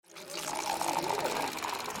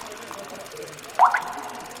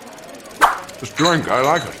This drink, I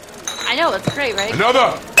like it. I know, it's great, right?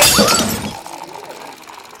 Another!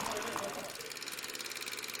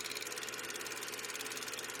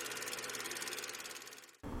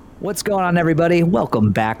 What's going on, everybody?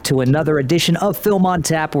 Welcome back to another edition of Film on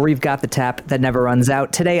Tap, where we've got the tap that never runs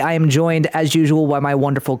out. Today, I am joined, as usual, by my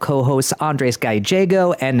wonderful co-hosts, Andres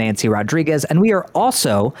Gallego and Nancy Rodriguez, and we are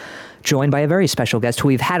also joined by a very special guest who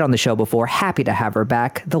we've had on the show before. Happy to have her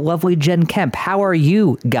back, the lovely Jen Kemp. How are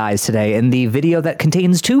you guys today in the video that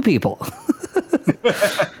contains two people?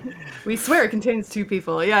 We swear it contains two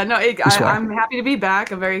people. Yeah, no, I'm happy to be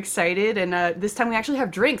back. I'm very excited, and this time we actually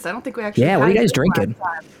have drinks. I don't think we actually. Yeah, what are you guys drinking?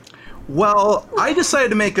 Well, I decided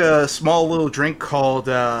to make a small little drink called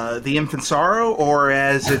the Infant Sorrow, or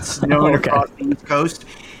as it's known across the East Coast,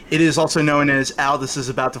 it is also known as Aldous is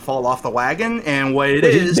about to fall off the wagon. And what it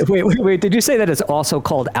is... Wait, did you say that it's also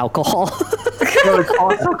called alcohol?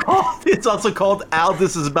 It's also called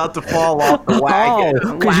Aldous is about to fall off the wagon.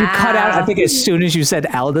 Oh, because you cut out, I think as soon as you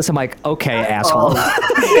said Aldous, I'm like, okay, asshole.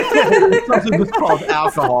 It's also just called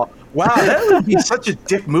alcohol. Wow, that would be such a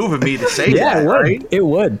dick move of me to say that, right? It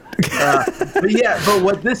would. But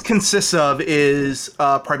what this consists of is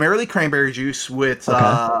primarily cranberry juice with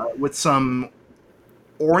some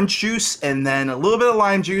orange juice and then a little bit of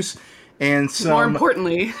lime juice and some... More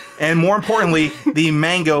importantly, the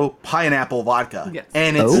mango pineapple vodka. Yes.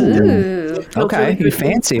 And it's... Ooh. Okay, you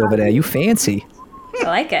fancy over there. You fancy. I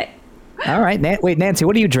like it. All right, wait, Nancy,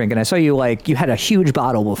 what are you drinking? I saw you had a huge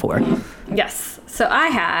bottle before. Yes. So I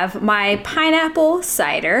have my pineapple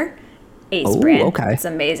cider Ace brand. Okay. It's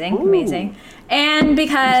amazing, amazing. And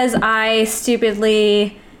because I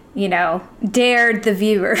stupidly, dared the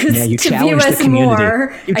viewers to view us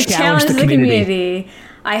more, I challenged the community.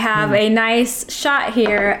 I have a nice shot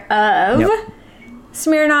here of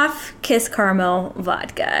Smirnoff Kiss Caramel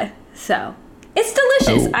vodka. So it's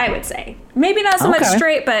delicious, I would say. Maybe not so much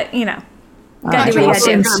straight, but gotta do what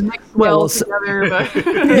you gotta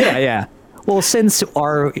do. Yeah. Well, since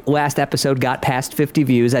our last episode got past 50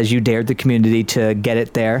 views, as you dared the community to get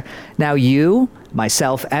it there, now you,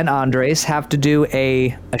 myself, and Andres have to do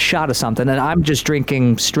a shot of something, and I'm just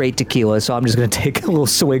drinking straight tequila, so I'm just going to take a little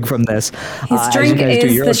swig from this. His drink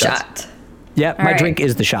is the shot. Yep, my drink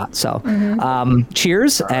is the shot, so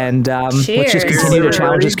cheers, and let's Cheers. just continue to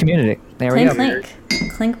challenge this community. There we go. Clink.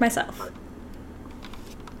 Clink myself.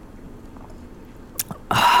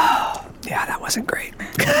 Yeah, that wasn't great.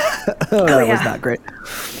 That was not great.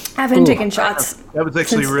 I've been taking shots. That was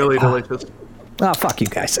actually really delicious. Oh, fuck you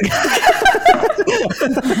guys. Andrew's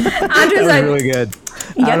That was really good.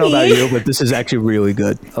 I don't know about you, but this is actually really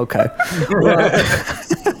good. Okay.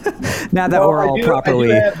 Now that we're all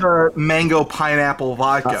properly... I do have the mango pineapple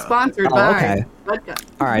vodka. Sponsored by. Okay.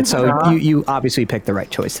 All right, so you obviously picked the right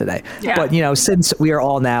choice today. Yeah. But, since we are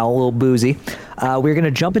all now a little boozy, we're going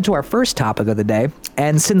to jump into our first topic of the day.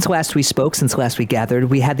 And since last we gathered,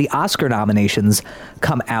 we had the Oscar nominations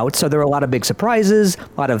come out. So there were a lot of big surprises,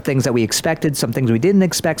 a lot of things that we expected, some things we didn't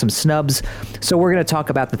expect, some snubs. So we're going to talk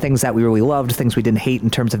about the things that we really loved, things we didn't hate in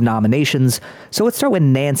terms of nominations. So let's start with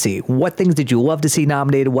Nancy. What things did you love to see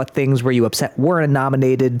nominated? What things were you upset weren't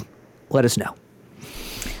nominated? Let us know.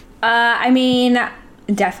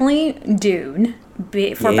 Definitely Dune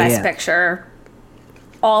for Best Picture.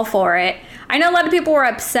 All for it. I know a lot of people were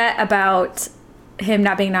upset about him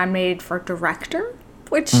not being nominated for Director,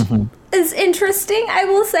 which is interesting, I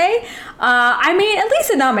will say. At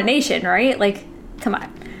least a nomination, right? Like, come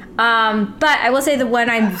on. But I will say the one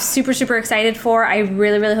I'm super, super excited for, I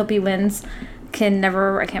really, really hope he wins.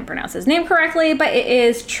 I can't pronounce his name correctly, but it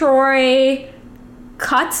is Troy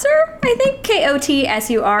Kotsur, I think,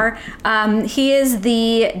 Kotsur. He is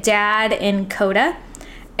the dad in Coda,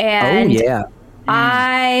 and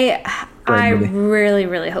I really,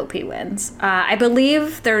 really hope he wins. I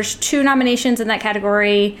believe there's 2 nominations in that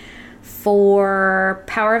category for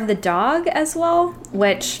Power of the Dog as well,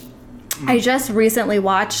 which I just recently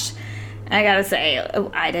watched, and I gotta say,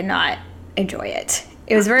 I did not enjoy it.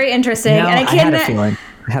 It was very interesting, and I had a feeling.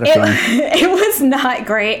 It was not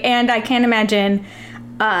great, and I can't imagine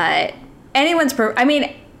everyone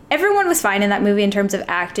was fine in that movie in terms of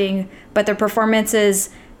acting, but their performances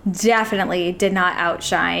definitely did not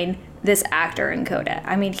outshine this actor in Coda.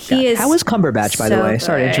 He is. How was Cumberbatch, by the way? Good.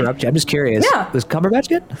 Sorry to interrupt you. I'm just curious. Yeah. Was Cumberbatch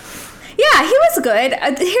good? Yeah, he was good.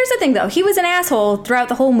 Here's the thing, though. He was an asshole throughout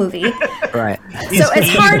the whole movie. Right. So it's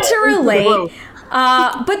hard to relate.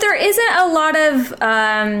 But there isn't a lot of...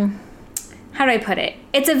 how do I put it?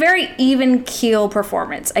 It's a very even keel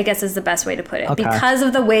performance, I guess is the best way to put it. Okay. Because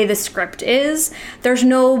of the way the script is, there's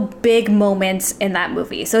no big moments in that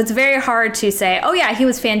movie. So it's very hard to say, oh yeah, he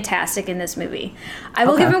was fantastic in this movie. I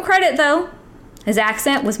will give him credit, though. his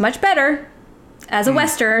accent was much better as a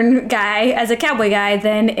Western guy, as a cowboy guy,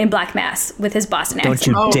 than in Black Mass with his Boston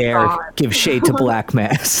accent. Don't you dare give shade to Black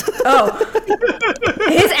Mass.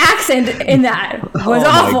 His accent in that was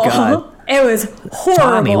awful. It was horrible.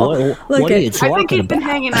 Tommy, what are you talking about? I think he's been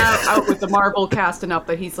hanging out with the Marvel cast enough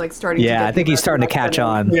that he's like starting. Yeah, I think he's starting to catch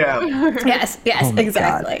on. Yeah. Yes,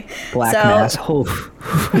 exactly. God. Black Mass.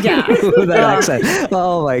 Yeah. That accent.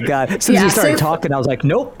 Oh my God. As soon as he started talking, I was like,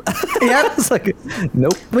 nope. Yep. I was like,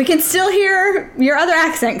 nope. We can still hear your other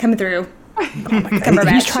accent coming through.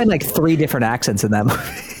 He's trying like 3 different accents in that movie.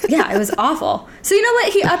 Yeah, it was awful. So you know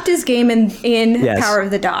what? He upped his game in Power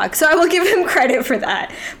of the Dog. So I will give him credit for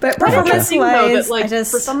that. But performance-wise,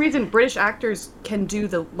 for some reason, British actors can do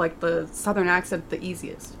the Southern accent the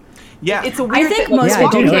easiest. Yeah, it's a weird. I think most people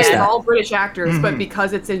can. All British actors, but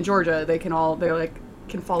because it's in Georgia, they can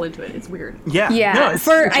fall into it. It's weird. Yeah. No,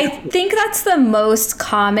 I think that's the most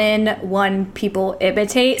common one people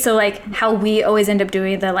imitate. So like how we always end up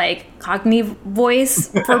doing the like Cockney voice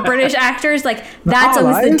for British actors, like that's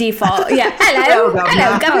always the default. Yeah. Hello,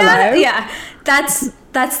 governor. Yeah.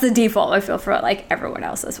 That's the default I feel for like everyone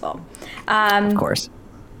else as well. Of course.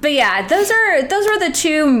 But yeah, those were the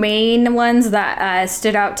 2 main ones that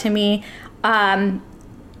stood out to me.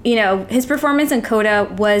 His performance in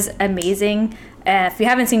Coda was amazing. If you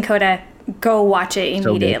haven't seen Coda, go watch it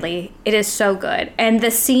immediately. So it is so good. And the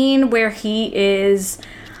scene where he is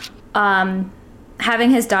having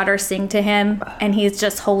his daughter sing to him and he's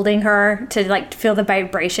just holding her to like feel the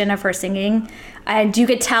vibration of her singing. And you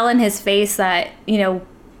could tell in his face that,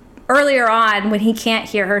 earlier on when he can't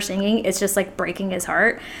hear her singing, it's just like breaking his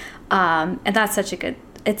heart. And that's such a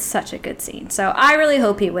good scene. So I really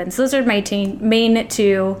hope he wins. Those are my main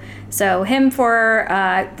 2. So him for,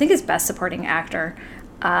 I think his Best Supporting Actor,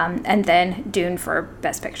 and then Dune for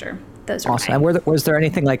Best Picture. Those are awesome. And was there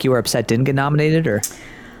anything like you were upset didn't get nominated, or?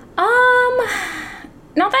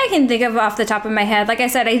 Not that I can think of off the top of my head. Like I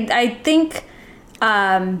said, I think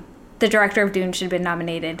the director of Dune should have been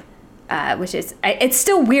nominated. Which is, it's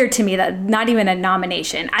still weird to me that not even a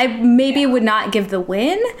nomination. I maybe would not give the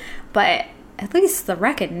win, but at least the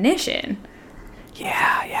recognition.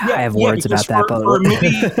 Yeah, I have words about that. For a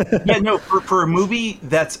movie, for a movie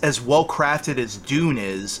that's as well crafted as Dune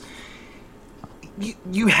is,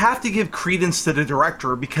 you have to give credence to the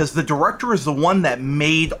director, because the director is the one that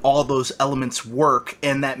made all those elements work,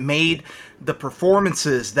 and that made the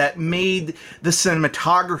performances, that made the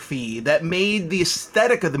cinematography, that made the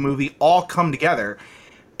aesthetic of the movie all come together.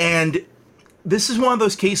 And this is one of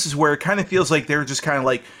those cases where it kind of feels like they're just kind of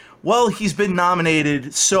like, well, he's been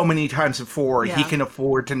nominated so many times before, he can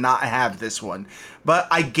afford to not have this one. But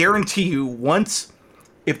I guarantee you,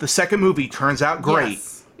 if the second movie turns out great,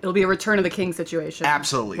 it'll be a Return of the King situation.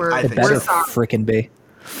 Absolutely. I think better freaking be.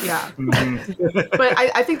 Yeah. But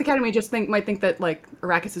I think the Academy just might think that like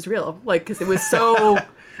Arrakis is real, like, because it was so.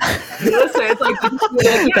 It's like,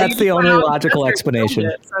 that's the only logical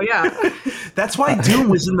explanation. So yeah, that's why Dune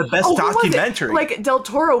was in the best documentary. Like Del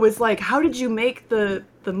Toro was like, "How did you make the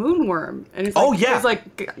moonworm?" And it's like, he's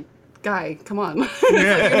like, "Guy, come on, you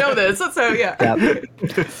know this." So yeah.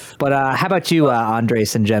 But how about you,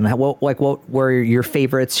 Andres and Jen? What were your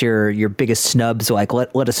favorites? Your biggest snubs? Like,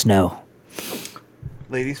 let us know.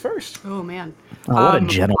 Ladies first. Oh man. What a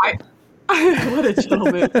gentleman. What a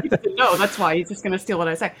gentleman. No, that's why he's just going to steal what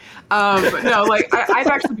I say. No, like I've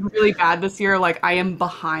actually been really bad this year. Like I am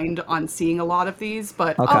behind on seeing a lot of these,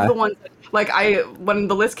 but of the ones that, like when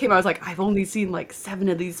the list came out, I was like, I've only seen like 7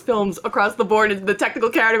 of these films across the board. And the technical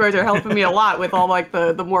categories are helping me a lot with all like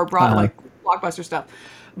the more broad like blockbuster stuff.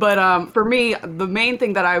 But for me, the main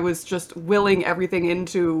thing that I was just willing everything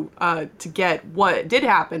into to get what did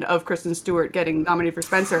happen of Kristen Stewart getting nominated for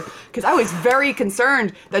Spencer, because I was very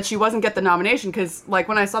concerned that she wasn't get the nomination, because like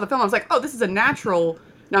when I saw the film, I was like, oh, this is a natural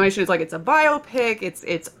nomination. It's like, it's a biopic.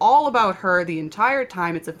 It's all about her the entire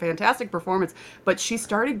time. It's a fantastic performance. But she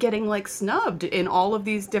started getting like snubbed in all of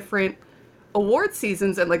these different award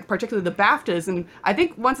seasons, and like particularly the BAFTAs. And I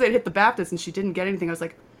think once they hit the BAFTAs and she didn't get anything, I was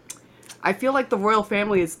like, I feel like the royal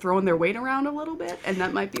family is throwing their weight around a little bit, and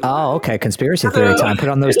that might be. Oh, okay. Conspiracy theory time. Put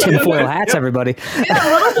on those tinfoil hats, everybody.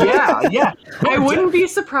 Yeah. I wouldn't be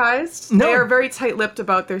surprised. No. They are very tight-lipped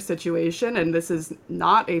about their situation, and this is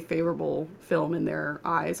not a favorable film in their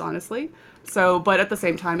eyes, honestly. So, but at the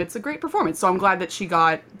same time, it's a great performance. So I'm glad that she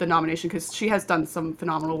got the nomination, because she has done some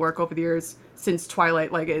phenomenal work over the years since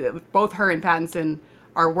Twilight. Like both her and Pattinson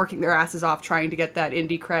are working their asses off trying to get that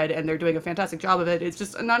indie cred, and they're doing a fantastic job of it. It's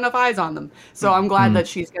just not enough eyes on them. So I'm glad that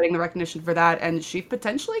she's getting the recognition for that, and she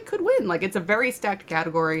potentially could win. Like, it's a very stacked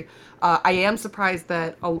category. I am surprised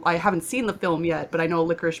that I haven't seen the film yet, but I know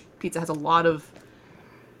Licorice Pizza has a lot of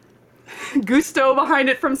gusto behind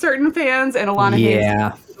it from certain fans, and Alana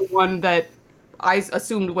Hayes is the one that I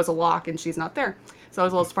assumed was a lock, and she's not there. So I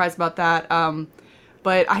was a little surprised about that.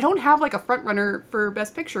 But I don't have like a front runner for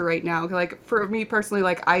Best Picture right now. Like, for me personally,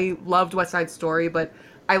 like, I loved West Side Story, but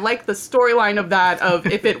I like the storyline of that. Of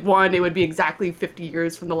if it won, it would be exactly 50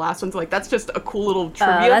 years from the last one. So like, that's just a cool little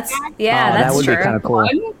trivia. That's fact. That would true. be kind of cool.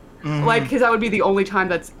 Like, because that would be the only time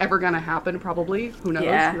that's ever gonna happen, probably. Who knows?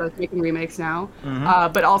 Yeah. That's making remakes now.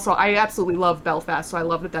 But also, I absolutely love Belfast, so I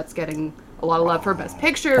love that that's getting a lot of love for Best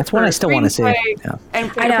Picture. That's one I still want to see. Yeah.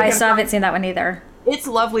 And I know, I still haven't seen that one either. It's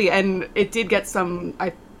lovely, and it did get some.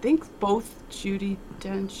 I think both Judi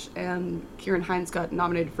Dench and Ciarán Hinds got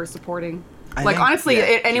nominated for supporting. Honestly,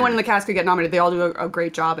 anyone in the cast could get nominated. They all do a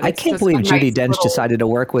great job. And I can't believe Judi Dench decided to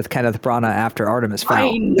work with Kenneth Branagh after Artemis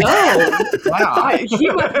Fowl. I know. Wow.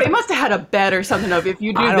 They must have had a bet or something of, if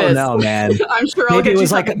you do this. I don't know, man. I'm sure I'll get you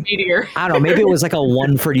something meteor. I don't know. Maybe it was like a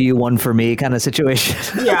one for you, one for me kind of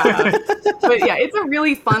situation. Yeah. But yeah, it's a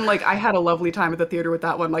really fun, like, I had a lovely time at the theater with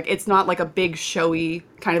that one. Like, it's not like a big showy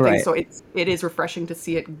kind of thing. So it is refreshing to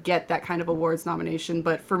see it get that kind of awards nomination.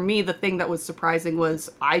 But for me, the thing that was surprising was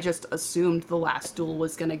I just assumed The Last Duel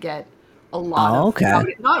was going to get a lot of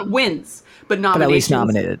not wins, but nominations. But at least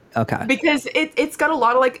nominated. Okay. Because it's got a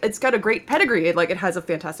lot of, like, it's got a great pedigree. It has a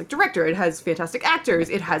fantastic director. It has fantastic actors.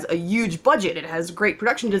 It has a huge budget. It has great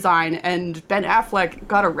production design. And Ben Affleck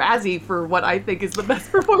got a Razzie for what I think is the best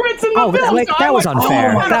performance in the film. That was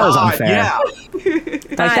unfair. That was unfair. Yeah.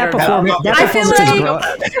 That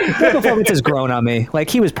performance has grown on me. Like,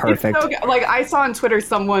 he was perfect. Like, I saw on Twitter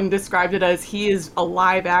someone described it as he is a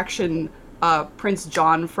live action Prince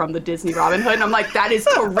John from the Disney Robin Hood, and I'm like, that is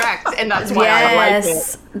correct, and that's why I like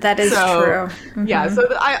it. That is true. Mm-hmm. Yeah, so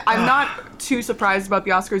I'm not too surprised about the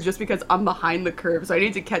Oscars just because I'm behind the curve, so I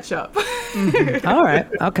need to catch up. All right,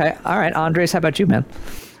 okay, all right, Andres, how about you, man?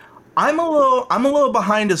 I'm a little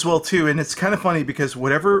behind as well too, and it's kind of funny because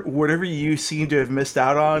whatever you seem to have missed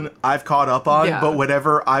out on, I've caught up on, but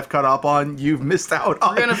whatever I've caught up on, you've missed out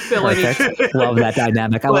on. We're gonna fill it. Love that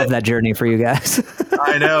dynamic. I love that journey for you guys.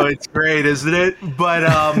 I know, it's great, isn't it? But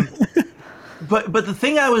but the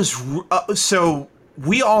thing I was so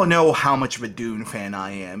we all know how much of a Dune fan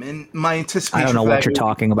I am, and my anticipation. I don't know what you're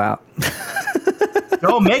talking about.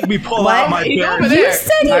 Don't make me pull out my bear. You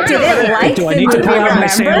said you didn't like the movie,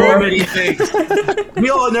 remember? We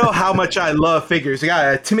all know how much I love figures. I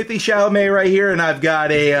got a Timothée Chalamet right here, and I've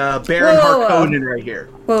got a Baron Harkonnen right here.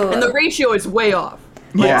 And the ratio is way off.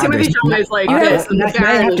 Yeah, Timothée Chalamet is like this. You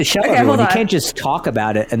have to show everyone. You can't just talk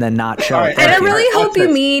about it and then not show it. And I really hope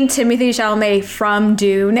you mean Timothée Chalamet from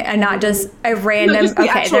Dune and not just a random.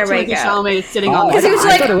 Okay, there we go. Chalamet is sitting on. Because he was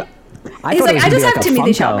like, I just have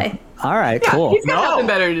Timothée Chalamet. All right, cool. He's got nothing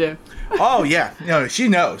better to do. Oh yeah, no, she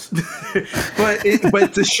knows. but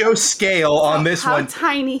to show scale on this one, how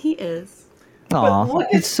tiny he is. Aw,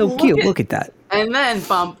 it's so cute. Look at that. And then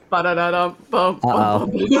bump, ba-da-da-dum, bump,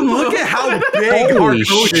 bump. Look at how big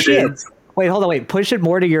Harkonnen is. Wait, hold on. Wait, push it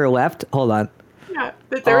more to your left. Hold on. Yeah,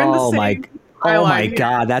 they're in the same. Oh my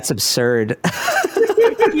God, that's absurd.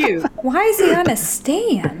 Cute. Why is he on a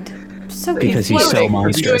stand? So because he's so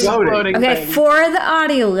monstrous. Okay, for the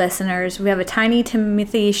audio listeners, we have a tiny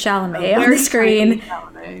Timothée Chalamet on the screen.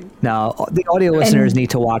 No, the audio listeners need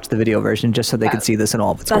to watch the video version just so they can see this in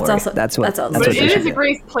all of its glory. That's what But it is a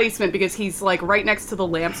great placement because he's like right next to the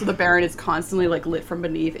lamp, so the Baron is constantly like lit from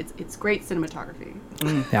beneath. It's great cinematography.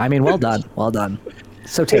 Yeah, I mean, well done, well done.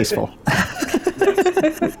 So tasteful.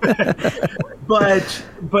 But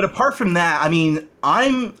apart from that, I mean,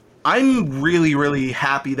 I'm really, really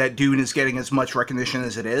happy that Dune is getting as much recognition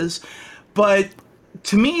as it is. But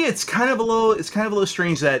to me, it's kind of a little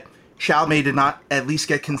strange that Chalamet did not at least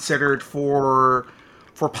get considered for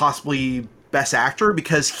possibly Best Actor,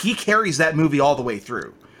 because he carries that movie all the way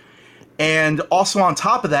through. And also on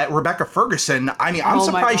top of that, Rebecca Ferguson, I mean, I'm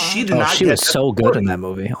surprised she did not she was so good in that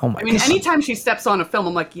movie. Oh my God. I mean, anytime she steps on a film,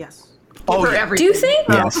 I'm like, yes. Give her everything.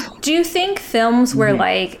 Do you think films were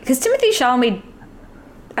like, because Timothée Chalamet,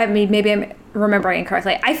 I mean, maybe I'm remembering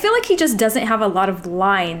incorrectly, I feel like he just doesn't have a lot of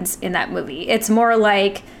lines in that movie. It's more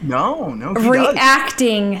like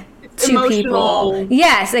reacting to people.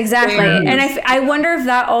 Yes, exactly. And I wonder if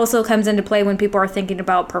that also comes into play when people are thinking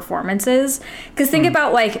about performances. Because think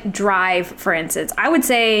about like Drive, for instance. I would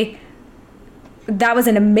say that was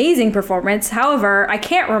an amazing performance. However, I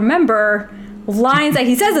can't remember lines that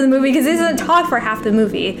he says in the movie because he doesn't talk for half the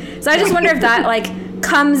movie. So I just wonder if that like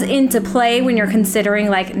comes into play when you're considering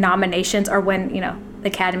like nominations or when, you know, the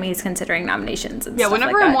Academy is considering nominations. And stuff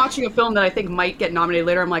whenever like I'm that. watching a film that I think might get nominated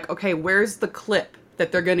later, I'm like, okay, where's the clip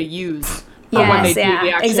that they're going to use when they do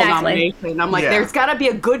the actual nomination? I'm like, there's got to be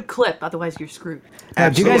a good clip, otherwise you're screwed.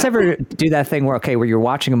 Do you guys ever do that thing where you're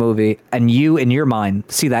watching a movie and you, in your mind,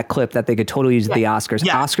 see that clip that they could totally use at the Oscars?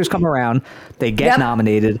 Yeah. Oscars come around, they get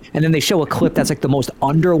nominated, and then they show a clip that's like the most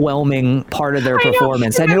underwhelming part of their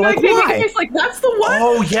performance, and you're like, why? It's like, that's the one.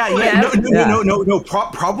 Oh no.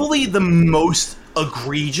 Probably the most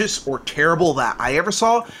egregious or terrible that I ever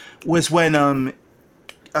saw was when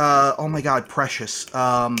oh my God, Precious.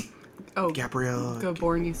 Gabrielle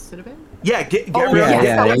Gaborni Sidibe? Yeah,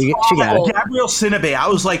 Gabrielle. She got it. Gabrielle Sidibe. I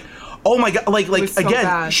was like, oh my God! Like so again,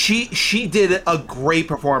 bad. she did a great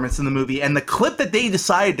performance in the movie, and the clip that they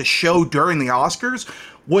decided to show during the Oscars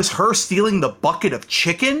was her stealing the bucket of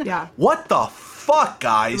chicken. Yeah. What the fuck,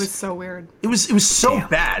 guys? It was so weird. It was so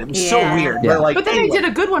bad. It was so weird. Yeah. But then they did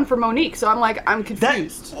a good one for Monique, so I'm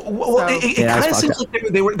confused. It kind of seems like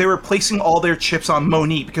they were placing all their chips on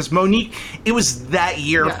Monique because Monique, it was that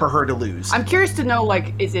year for her to lose. I'm curious to know,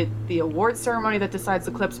 like, is it the awards ceremony that decides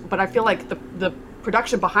the clips? But I feel like the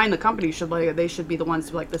production behind the company should they should be the ones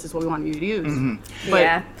who this is what we want you to use. Mm-hmm.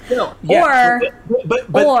 But still.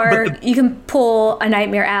 Or you can pull A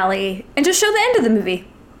Nightmare Alley and just show the end of the movie.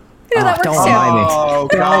 You know, that works don't too. remind me. Oh,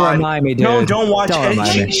 Don't remind me, dude. No, don't watch it.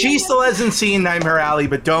 Don't She still hasn't seen Nightmare Alley,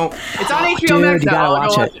 but don't. It's on HBO Dude, Max you now.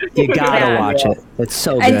 gotta watch it. You gotta watch it. It's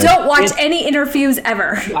so good. And don't watch any interviews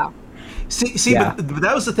ever. Yeah. See, but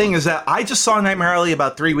that was the thing, is that I just saw Nightmare Alley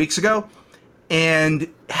about 3 weeks ago, and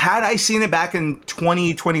had I seen it back in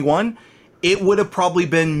 2021, it would have probably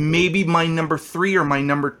been maybe my number 3 or my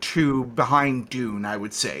number 2 behind Dune, I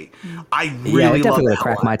would say. I really it love definitely that would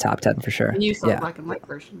crack one. my top 10 for sure. And you saw the black and white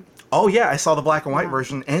version. Oh yeah, I saw the black and white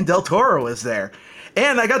version, and Del Toro was there.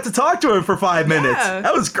 And I got to talk to him for 5 minutes.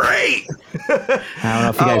 That was great. I don't know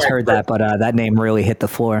if you guys heard that, but that name really hit the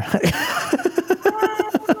floor.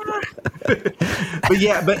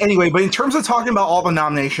 But anyway, in terms of talking about all the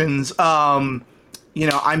nominations, you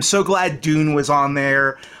know, I'm so glad Dune was on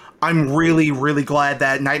there. I'm really, really glad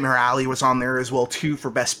that Nightmare Alley was on there as well too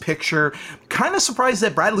for Best Picture. Kind of surprised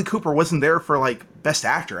that Bradley Cooper wasn't there for like Best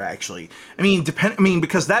Actor, actually. I mean,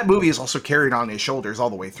 because that movie is also carried on his shoulders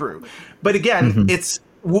all the way through. But again, it's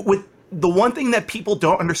with the one thing that people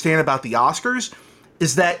don't understand about the Oscars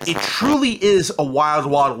is that it truly is a Wild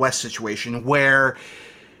Wild West situation where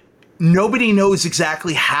nobody knows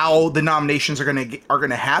exactly how the nominations are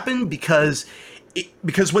gonna happen because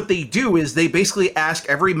what they do is they basically ask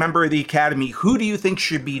every member of the Academy, who do you think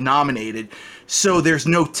should be nominated? So there's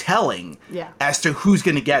no telling as to who's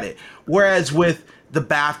going to get it. Whereas with the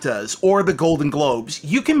BAFTAs or the Golden Globes,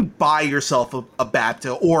 you can buy yourself a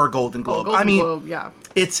BAFTA or a Golden Globe. Globe,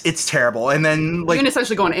 it's terrible. And then you can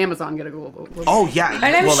essentially go on Amazon and get a Golden Globe. Oh yeah, and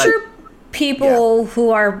I'm sure people who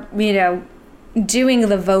are doing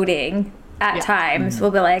the voting at times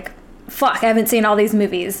will be like, fuck, I haven't seen all these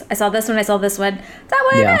movies. I saw this one, That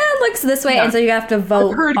one looks this way, and so you have to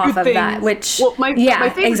vote off of that, which... Well, my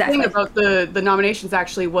favorite thing about the nominations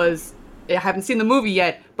actually was, I haven't seen the movie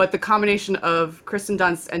yet, but the combination of Kristen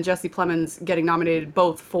Dunst and Jesse Plemons getting nominated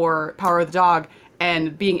both for Power of the Dog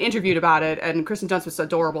and being interviewed about it, and Kristen Dunst was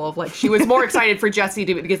adorable. She was more excited for Jesse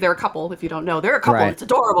because they're a couple. If you don't know, they're a couple. Right. It's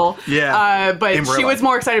adorable. Yeah. But she was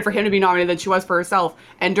more excited for him to be nominated than she was for herself.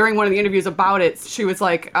 And during one of the interviews about it, she was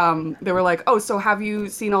like, they were like, "Oh, so have you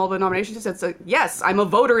seen all the nominations?" She said, "Yes, I'm a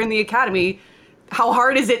voter in the Academy. How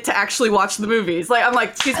hard is it to actually watch the movies?" I'm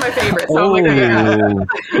like, she's my favorite. So I'm like,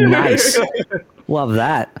 nice. Love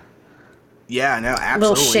that. Yeah, no, absolutely.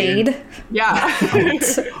 Little shade. Yeah.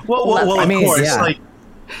 well, of course.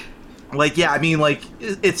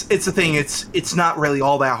 It's the thing. It's not really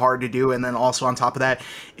all that hard to do. And then also on top of that,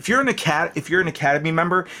 if you're an Academy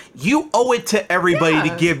member, you owe it to everybody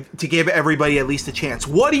to give everybody at least a chance.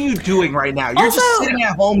 What are you doing right now? You're just sitting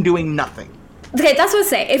at home doing nothing. Okay, that's what I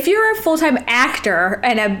say. If you're a full-time actor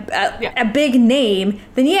and a big name,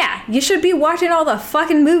 then you should be watching all the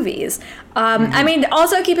fucking movies. I mean,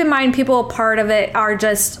 also keep in mind, people part of it are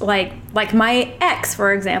just like my ex,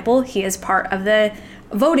 for example. He is part of the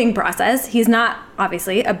voting process. He's not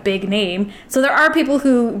obviously a big name, so there are people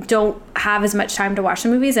who don't have as much time to watch the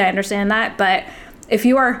movies. I understand that, but if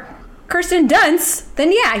you are Kirsten Dunst,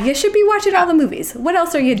 then you should be watching all the movies. What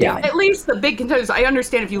else are you doing? At least the big contenders. I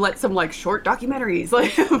understand if you let some short documentaries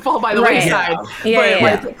fall by the wayside.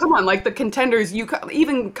 Come on, the contenders.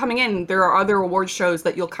 Even coming in, there are other award shows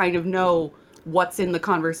that you'll kind of know what's in the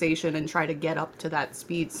conversation and try to get up to that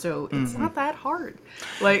speed. So it's not that hard.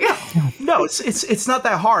 Like, no, it's not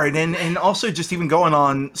that hard. And also just even going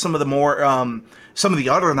on some of the more, some of the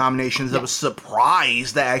other nominations, I was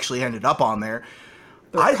surprised that actually ended up on there.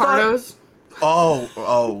 The Ricardos.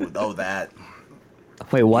 That.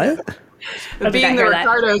 Wait, what? Being the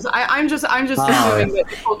Ricardos, I'm just assuming that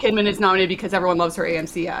Nicole Kidman is nominated because everyone loves her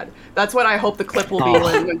AMC ad. That's what I hope the clip will be.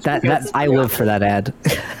 That I live for that ad.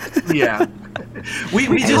 Yeah.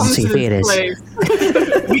 We just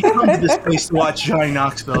we come to this place to watch Johnny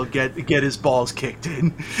Knoxville get his balls kicked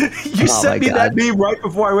in. You sent me that meme right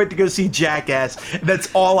before I went to go see Jackass.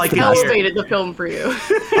 That's all I can hear. Elevated the film for you.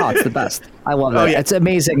 It's the best. I love it. Yeah. It's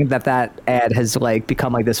amazing that ad has like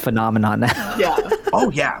become like this phenomenon now. Yeah.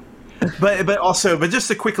 Oh yeah. But just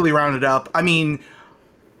to quickly round it up, I mean,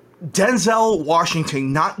 Denzel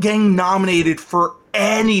Washington not getting nominated for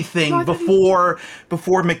anything before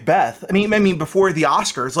Macbeth. I mean before the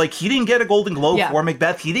Oscars. Like, he didn't get a Golden Globe for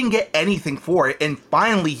Macbeth. He didn't get anything for it. And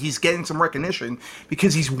finally, he's getting some recognition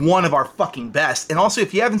because he's one of our fucking best. And also,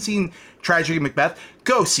 if you haven't seen Tragedy of Macbeth,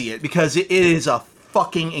 go see it because it is a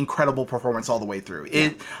fucking incredible performance all the way through.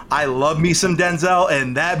 I love me some Denzel,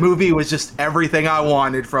 and that movie was just everything I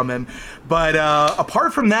wanted from him. But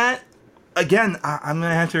apart from that, again, I'm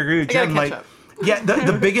gonna have to agree with Jen. Like,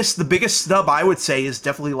 the biggest snub I would say is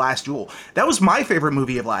definitely Last Duel. That was my favorite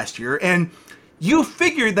movie of last year, and you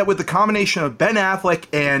figured that with the combination of Ben Affleck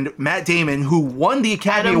and Matt Damon, who won the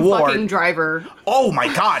Academy Award, fucking Driver. Oh my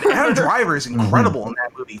God, Adam Driver is incredible in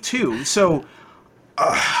that movie too. So,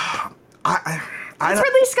 It's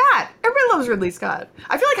Ridley Scott. Everybody loves Ridley Scott.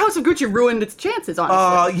 I feel like House of Gucci ruined its chances,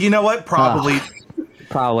 honestly. You know what? Probably. House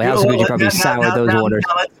of Gucci probably soured those waters.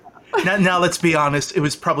 Now, let's be honest. It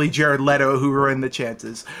was probably Jared Leto who ruined the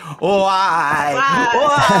chances. Why?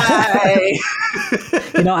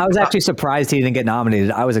 I was actually surprised he didn't get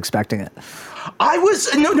nominated. I was expecting it. I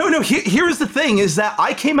was no. Here's the thing: is that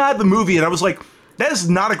I came out of the movie and I was like, "That is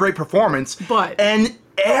not a great performance." And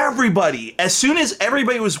everybody, as soon as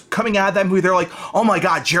everybody was coming out of that movie, they're like, "Oh my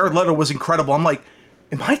God, Jared Leto was incredible." I'm like,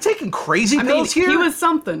 "Am I taking crazy pills here?" He was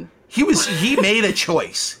something. He made a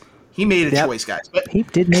choice. He made a choice, guys. But he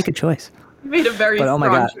did make a choice. He made a very. But oh my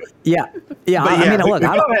God, choice. yeah. I mean, look,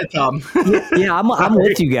 go ahead, Tom. I'm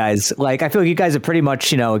with you guys. Like, I feel like you guys have pretty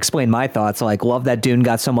much, explained my thoughts. Like, love that Dune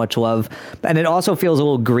got so much love, and it also feels a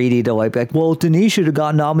little greedy to like, well, Denis should have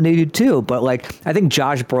gotten nominated too. But like, I think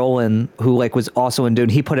Josh Brolin, who like was also in Dune,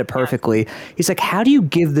 he put it perfectly. He's like, how do you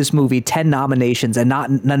give this movie 10 nominations and not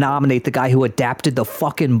nominate the guy who adapted the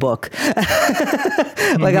fucking book?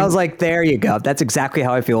 Like, I was like, there you go. That's exactly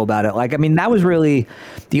how I feel about it. Like, I mean, that was really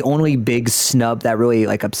the only big snub that really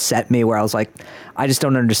like upset me, where I was like, I just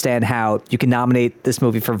don't understand how you can nominate this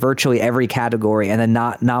movie for virtually every category and then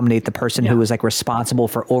not nominate the person who was like responsible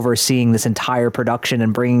for overseeing this entire production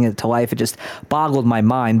and bringing it to life. It just boggled my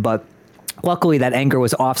mind. But luckily, that anger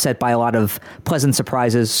was offset by a lot of pleasant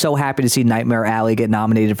surprises. So happy to see Nightmare Alley get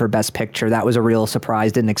nominated for Best Picture. That was a real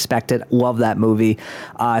surprise. Didn't expect it. Love that movie.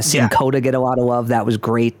 Seeing Coda get a lot of love. That was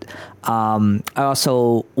great. I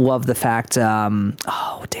also love the fact.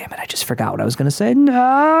 Oh, damn it. I just forgot what I was going to say.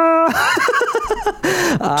 No.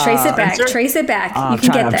 Trace it back. Trace it back. You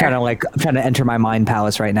can get there. I'm trying to enter my mind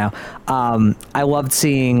palace right now. I loved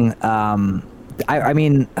seeing. I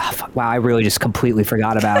mean, wow, I really just completely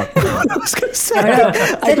forgot about what I was going to say.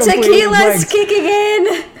 The tequila's kicking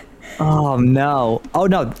in. Oh, no. Oh,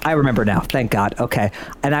 no. I remember now. Thank God. Okay.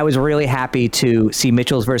 And I was really happy to see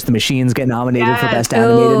Mitchell's vs. the Machines get nominated for Best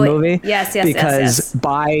Animated Movie. Yes. Because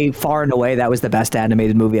by far and away, that was the best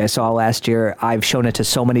animated movie I saw last year. I've shown it to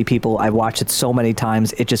so many people. I've watched it so many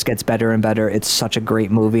times. It just gets better and better. It's such a great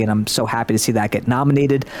movie, and I'm so happy to see that get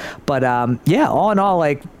nominated. But all in all,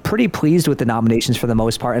 like, pretty pleased with the nominations for the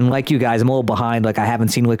most part. And like you guys, I'm a little behind. Like, I haven't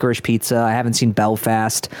seen Licorice Pizza. I haven't seen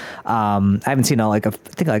Belfast. I haven't seen I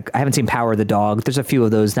haven't seen Power of the Dog. There's a few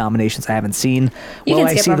of those nominations I haven't seen. You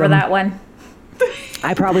can skip over that one.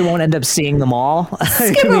 I probably won't end up seeing them all.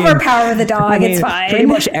 Skip over Power of the Dog. It's fine. Pretty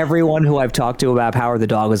much everyone who I've talked to about Power of the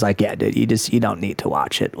Dog was like, yeah, dude, you don't need to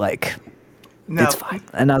watch it. Like, no. It's fine.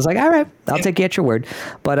 And I was like, all right, I'll take you at your word.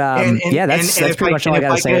 But that's pretty much all I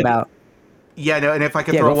got to say about. Yeah, no, and if I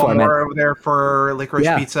could throw one more over there for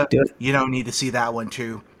Licorice Pizza, you don't need to see that one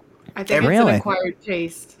too. I think it's an acquired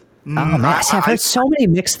taste. Oh man, I've heard so many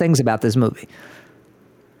mixed things about this movie.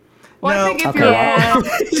 Well, I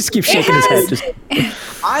think he just keeps shaking his head.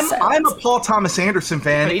 I'm a Paul Thomas Anderson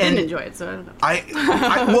fan. But he didn't enjoy it, so I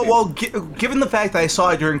don't know. Given the fact that I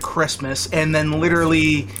saw it during Christmas and then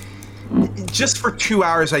literally just for 2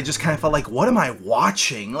 hours, I just kind of felt like, what am I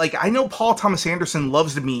watching? Like, I know Paul Thomas Anderson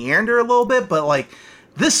loves to meander a little bit, but like,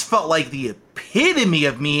 this felt like the epitome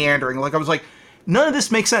of meandering. Like, I was like, none of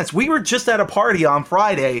this makes sense. We were just at a party on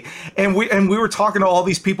Friday, and we were talking to all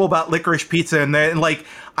these people about Licorice Pizza, and like,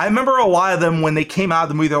 I remember a lot of them when they came out of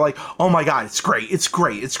the movie, they're like, "Oh my god, it's great, it's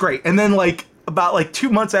great, it's great." And then like about like 2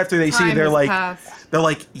 months after they see, they're like,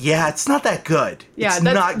 "Yeah, it's not that good. Yeah, it's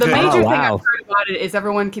not the good." major thing I've heard about it is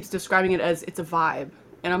everyone keeps describing it as it's a vibe.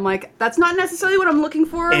 And I'm like, that's not necessarily what I'm looking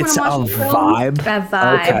for when I'm watching It's a vibe? A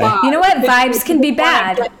vibe. Okay. You know what? Vibes can be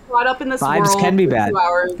bad. Get caught up in this Vibes world can be for bad. 2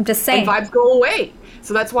 hours, I'm just saying. and vibes go away.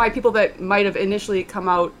 So that's why people that might have initially come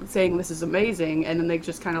out saying this is amazing, and then they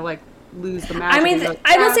just kind of like lose the magic. I mean,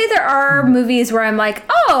 I will say there are movies where I'm like,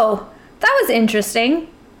 oh, that was interesting.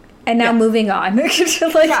 And now moving on. Like,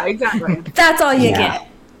 yeah, exactly. That's all you get.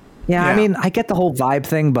 Yeah, I mean, I get the whole vibe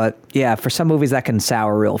thing, but yeah, for some movies that can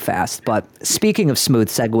sour real fast. But speaking of smooth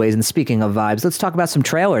segues and speaking of vibes, let's talk about some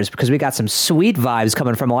trailers, because we got some sweet vibes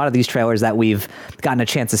coming from a lot of these trailers that we've gotten a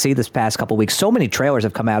chance to see this past couple weeks. So many trailers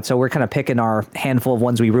have come out, so we're kind of picking our handful of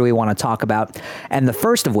ones we really want to talk about. And the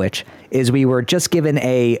first of which is we were just given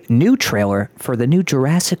a new trailer for the new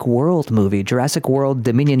Jurassic World movie, Jurassic World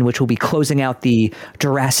Dominion, which will be closing out the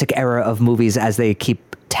Jurassic era of movies as they keep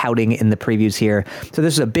touting in the previews here. So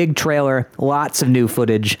this is a big trailer, lots of new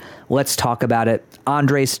footage. Let's talk about it.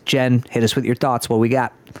 Andres, Jen, hit us with your thoughts. What we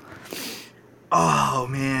got? Oh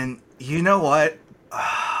man, you know what?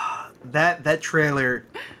 That trailer.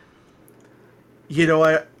 You know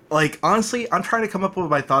what? Like, honestly, I'm trying to come up with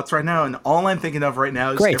my thoughts right now, and all I'm thinking of right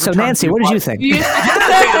now is... Great. So, Nancy, what did you think? You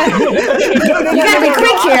gotta be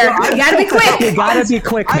quick here. You gotta be quick. You gotta be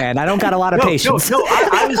quick, man. I don't got a lot of patience. No,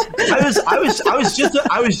 I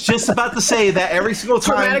was just about to say that every single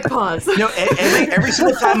time... Dramatic pause. You know, every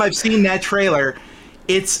single time I've seen that trailer,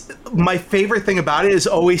 it's... My favorite thing about it is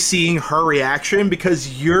always seeing her reaction,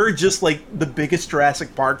 because you're just like the biggest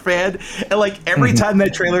Jurassic Park fan, and like every time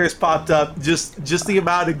that trailer has popped up, just the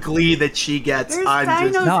amount of glee that she gets. There's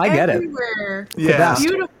I'm just No, I get it. everywhere. Yeah.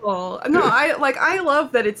 Beautiful. No, I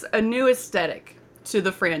love that it's a new aesthetic to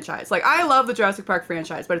the franchise. Like, I love the Jurassic Park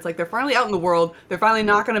franchise, but it's like they're finally out in the world. They're finally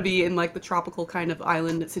not going to be in like the tropical kind of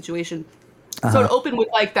island situation. So it opened with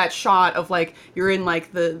like that shot of like you're in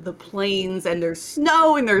like the plains, and there's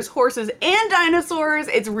snow and there's horses and dinosaurs.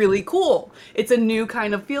 It's really cool. It's a new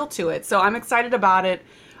kind of feel to it. So I'm excited about it.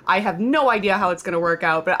 I have no idea how it's going to work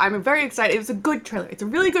out, but I'm very excited. It was a good trailer. It's a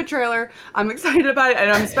really good trailer. I'm excited about it, and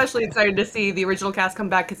I'm especially excited to see the original cast come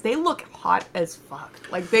back, because they look hot as fuck.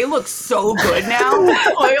 Like, they look so good now.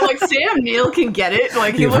 like Sam Neill can get it.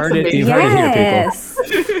 Like, he looks amazing. You've heard it here,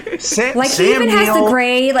 people. Yes. Like, he even has the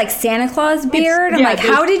gray, like, Santa Claus beard. I'm like,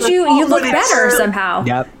 how did you look better somehow?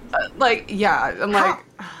 Yep. I'm like...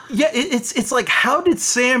 Yeah, it's like, how did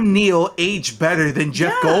Sam Neill age better than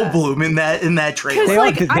Jeff Goldblum in that trailer? They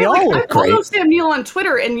all look great. I follow Sam Neill on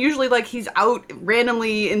Twitter, and usually like he's out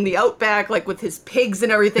randomly in the outback, like with his pigs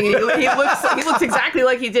and everything. And he looks exactly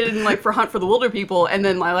like he did in like for Hunt for the Wilder People. And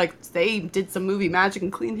then they did some movie magic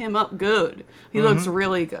and cleaned him up good. He looks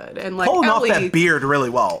really good, and like pulling off that beard really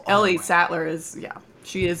well. Ellie Sattler is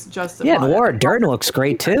She is just and Laura Dern looks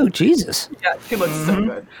great too. Jesus. Yeah, she looks so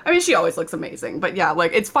good. I mean, she always looks amazing. But yeah,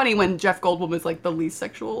 like, it's funny when Jeff Goldblum is like the least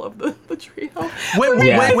sexual of the trio.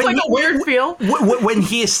 It's like a weird feel. When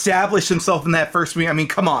he established himself in that first movie, I mean,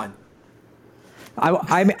 come on.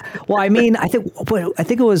 I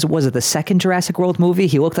think it was it the second Jurassic World movie?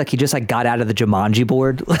 He looked like he just like got out of the Jumanji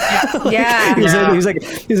board. Yeah. He was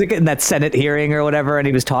like in that Senate hearing or whatever, and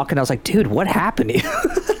he was talking. I was like, dude, what happened to you?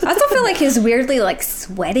 I also feel like he's weirdly like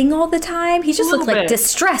sweating all the time. He just looked like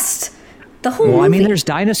distressed the whole movie. I mean, there's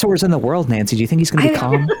dinosaurs in the world, Nancy. Do you think he's going to be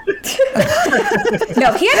calm?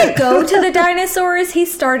 No, he had to go to the dinosaurs. He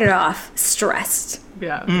started off stressed.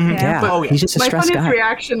 Yeah. Mm-hmm. Yeah. He's just a stressed guy. My funniest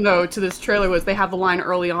reaction, though, to this trailer was they have the line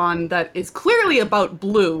early on that is clearly about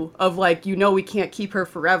Blue, of like, we can't keep her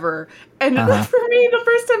forever. And for me, the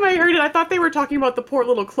first time I heard it, I thought they were talking about the poor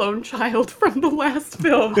little clone child from the last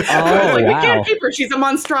film. We can't keep her. She's a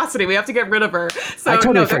monstrosity. We have to get rid of her. So, I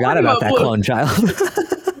totally forgot about that Blue. Clone child.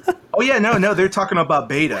 Oh, yeah, no, they're talking about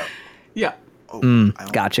Beta. Yeah.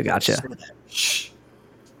 Gotcha. Shh.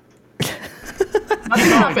 We're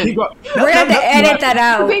going to have to edit that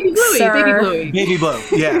out. Baby Bluey. Baby Blue,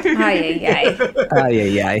 yeah.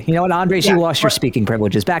 Ay. You know what, Andres, you lost your speaking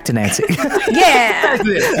privileges. Back to Nancy. Yeah. Let's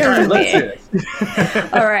do this.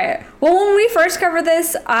 All right. Well, when we first covered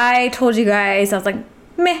this, I told you guys, I was like,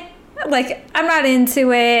 meh. Like, I'm not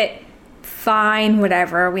into it. fine,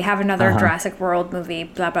 whatever. We have another Jurassic World movie,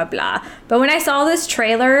 blah, blah, blah. But when I saw this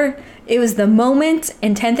trailer, it was the moment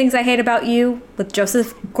in 10 Things I Hate About You with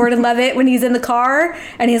Joseph Gordon-Levitt when he's in the car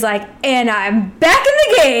and he's like, and I'm back in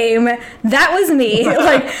the game. That was me.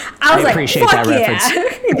 Like, I was like, fuck yeah.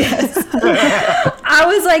 Yes. I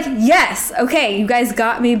was like, yes, okay, you guys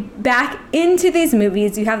got me back into these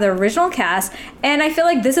movies. You have the original cast. And I feel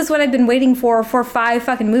like this is what I've been waiting for 5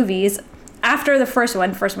 fucking movies after the first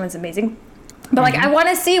one. First one's amazing. But, like, I want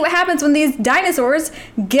to see what happens when these dinosaurs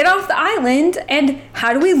get off the island and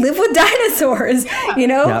how do we live with dinosaurs? You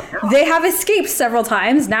know, they have escaped several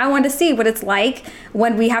times. Now I want to see what it's like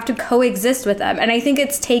when we have to coexist with them. And I think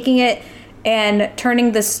it's taking it and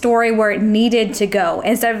turning the story where it needed to go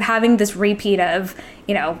instead of having this repeat of,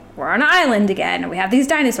 you know, we're on an island again and we have these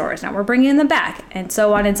dinosaurs. Now we're bringing them back and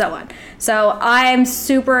so on and so on. So I'm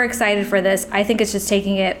super excited for this. I think it's just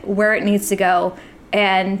taking it where it needs to go.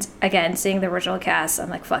 And again, seeing the original cast, I'm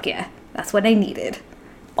like, fuck yeah, that's what I needed.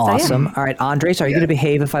 Awesome. So, yeah. All right, Andres, are you going to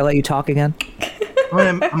behave if I let you talk again?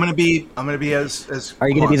 I'm gonna be as. Are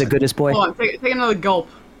you going to be the goodest boy? Hold on, take another gulp.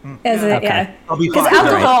 Yeah. I'll be because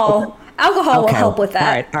alcohol will help with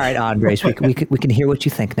that. All right, Andres, we can hear what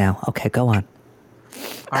you think now. Okay, go on.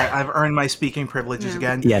 All right, I've earned my speaking privileges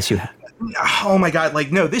again. Yes, you have. Oh my God!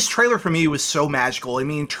 Like, no, this trailer for me was so magical. I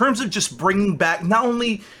mean, in terms of just bringing back not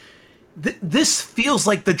only. This feels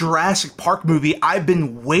like the Jurassic Park movie I've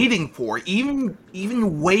been waiting for, even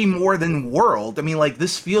way more than World. I mean, like,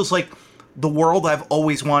 this feels like the world I've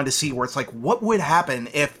always wanted to see, where it's like, what would happen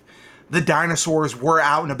if the dinosaurs were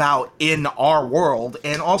out and about in our world,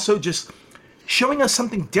 and also just showing us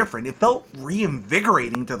something different. It felt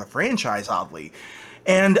reinvigorating to the franchise, oddly.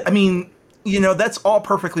 And, I mean, you know, that's all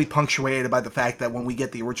perfectly punctuated by the fact that when we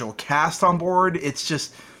get the original cast on board, it's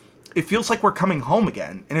just... it feels like we're coming home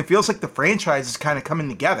again, and it feels like the franchise is kind of coming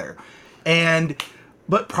together.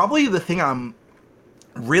 But probably the thing I'm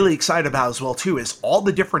really excited about as well too is all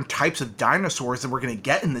the different types of dinosaurs that we're going to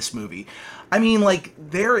get in this movie. I mean, like,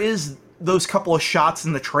 there is those couple of shots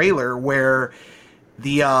in the trailer where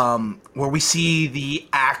where we see the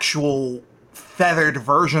actual feathered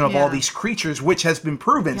version of all these creatures, which has been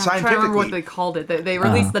proven scientifically. I remember what they called it. They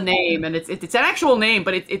released the name, and it's an actual name,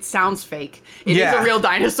 but it sounds fake. It is a real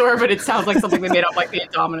dinosaur, but it sounds like something they made up, like the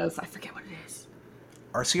Indominus. I forget what it is.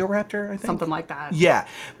 Archaeoraptor, I think. Something like that. Yeah,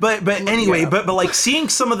 but anyway, but like seeing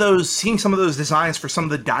some of those designs for some of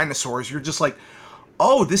the dinosaurs, you're just like,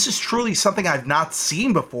 oh, this is truly something I've not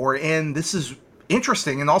seen before, and this is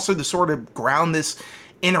interesting, and also to sort of ground this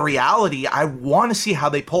in a reality. I want to see how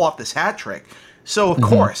they pull off this hat trick. So, of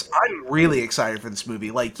course, I'm really excited for this movie.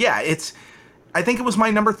 Like, yeah, I think it was my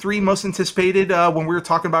number 3 most anticipated when we were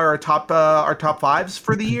talking about our top 5s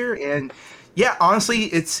for the year. And yeah, honestly,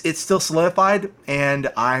 it's still solidified,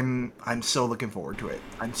 and I'm so looking forward to it.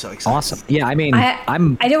 I'm so excited. Awesome. Yeah, I mean, I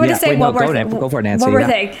do want to say one more go for it, Nancy. One more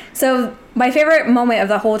thing. So my favorite moment of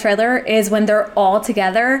the whole trailer is when they're all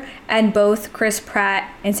together and both Chris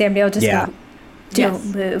Pratt and Sam Neill just go, don't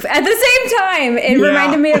move at the same time. It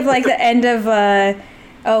reminded me of like the end of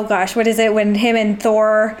oh gosh, what is it when him and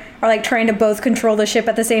Thor are like trying to both control the ship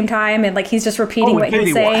at the same time, and like he's just repeating what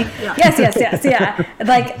he's saying. Yes.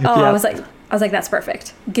 Like, I was like, that's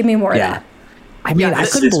perfect. Give me more of that. I mean, I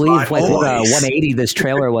couldn't believe like what 180 this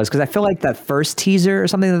trailer was, because I feel like that first teaser or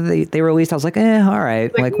something that they released, I was like, all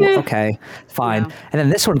right, like okay, fine. Yeah. And then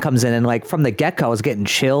this one comes in, and like from the get-go, I was getting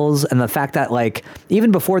chills, and the fact that like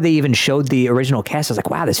even before they even showed the original cast, I was like,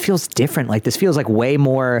 wow, this feels different. Like this feels like way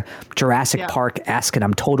more Jurassic Park-esque, and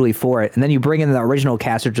I'm totally for it. And then you bring in the original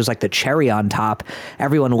cast, which is like the cherry on top.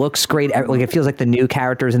 Everyone looks great. Like it feels like the new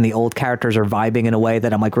characters and the old characters are vibing in a way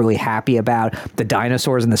that I'm like really happy about. The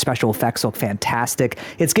dinosaurs and the special effects look fantastic.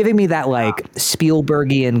 It's giving me that like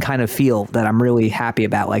Spielbergian kind of feel that I'm really happy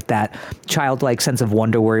about, like that childlike sense of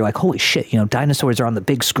wonder where you're like, holy shit, you know, dinosaurs are on the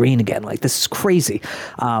big screen again. Like this is crazy.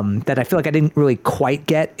 That I feel like I didn't really quite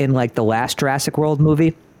get in like the last Jurassic World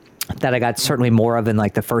movie, that I got certainly more of in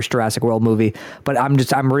like the first Jurassic World movie. But I'm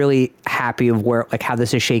really happy of where, like how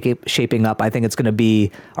this is shaping up. I think it's going to be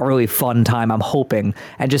a really fun time, I'm hoping.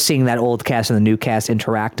 And just seeing that old cast and the new cast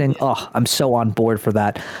interacting, I'm so on board for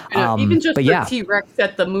that. Even just the T-Rex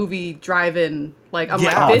at the movie drive-in, like I'm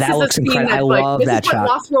like, this that is looks a scene incredible. that's I love like, that this is shot. what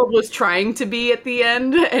Lost World was trying to be at the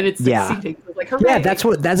end, and it's succeeding. So like, hooray. Yeah, that's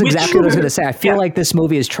exactly what I was going to say. I feel like this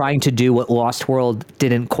movie is trying to do what Lost World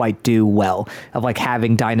didn't quite do well, of like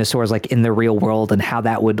having dinosaurs like in the real world and how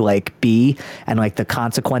that would like be, and like the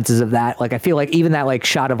consequences of that. Like I feel like even that like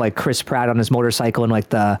shot of like Chris Pratt on his motorcycle and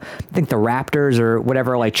like I think the raptors or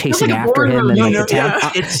whatever like chasing after him and like the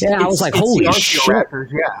tank. I was like, holy shit.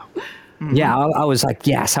 Yeah, I was like,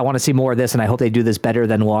 yes, I want to see more of this, and I hope they do this better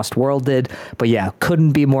than Lost World did. But yeah,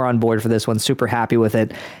 couldn't be more on board for this one. Super happy with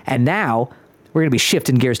it. And now we're going to be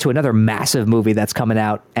shifting gears to another massive movie that's coming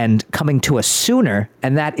out and coming to us sooner,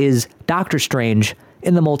 and that is Doctor Strange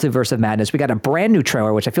in the Multiverse of Madness. We got a brand new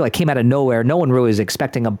trailer, which I feel like came out of nowhere. No one really was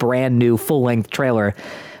expecting a brand new full-length trailer.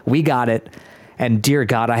 We got it. And dear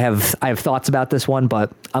God, I have thoughts about this one,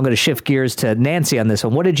 but I'm going to shift gears to Nancy on this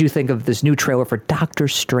one. What did you think of this new trailer for Doctor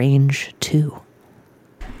Strange 2?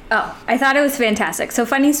 Oh, I thought it was fantastic. So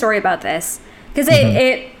funny story about this, because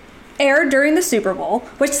it aired during the Super Bowl,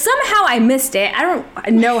 which somehow I missed it. I don't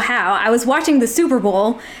know how. I was watching the Super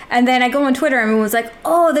Bowl, and then I go on Twitter, and everyone was like,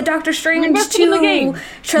 oh, the Doctor Strange 2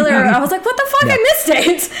 trailer. I was like, what the fuck? I missed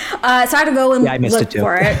it. So I had to go and look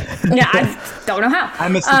for it. Yeah, I don't know how. I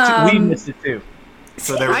missed it too. We missed it too.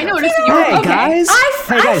 So there I noticed you. Hey guys!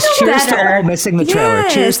 Hey guys! Cheers to all missing the trailer.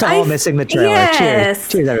 Cheers to all missing the trailer. Yes.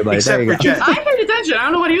 Cheers, everybody. Except there you for go. Jen. I paid attention. I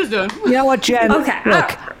don't know what he was doing. You know what, Jen? Okay.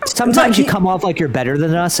 Look, sometimes you come off like you're better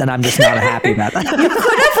than us, and I'm just not happy about that. You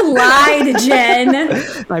could have lied, Jen.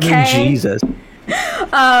 I mean, Jesus.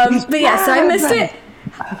 But yeah, so I missed it.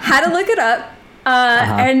 Had to look it up.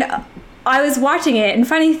 And I was watching it, and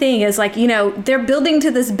funny thing is, like, you know, they're building to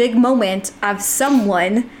this big moment of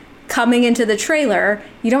someone coming into the trailer.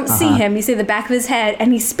 You don't see him, you see the back of his head,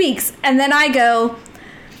 and he speaks, and then I go,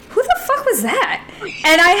 who the fuck was that?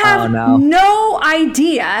 And I have no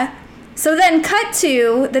idea. So then cut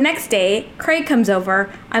to the next day, Craig comes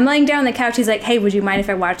over, I'm laying down on the couch, he's like, hey, would you mind if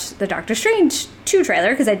I watched the Doctor Strange 2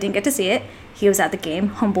 trailer, because I didn't get to see it. He was at the game,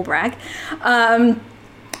 humble brag.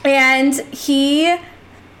 And he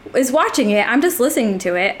is watching it. I'm just listening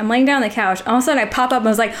to it. I'm laying down on the couch. All of a sudden I pop up and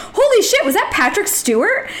I was like, holy shit, was that Patrick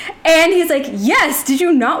Stewart? And he's like, yes, did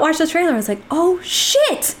you not watch the trailer? I was like, oh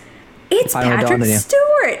shit, it's Patrick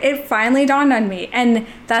Stewart. It finally dawned on me. And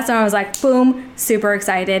that's when I was like, boom, super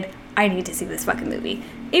excited. I need to see this fucking movie.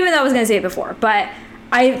 Even though I was going to see it before. But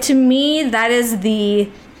to me, that is the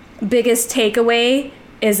biggest takeaway,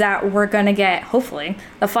 is that we're going to get, hopefully,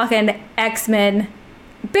 the fucking X-Men.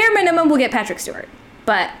 Bare minimum, we'll get Patrick Stewart.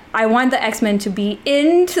 But I want the X-Men to be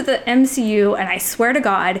into the MCU, and I swear to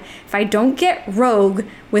God, if I don't get Rogue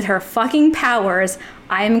with her fucking powers,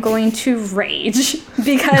 I'm going to rage.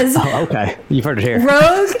 Because okay, you've heard it here.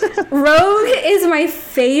 Rogue is my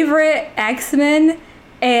favorite X-Men,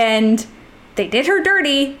 and they did her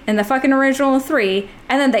dirty in the fucking original 3,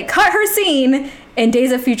 and then they cut her scene in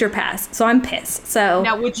Days of Future Past, so I'm pissed. So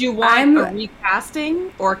now, would you want a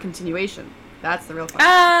recasting or a continuation? That's the real question.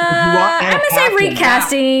 I'm gonna say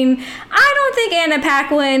recasting. Now. I don't think Anna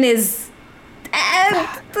Paquin is.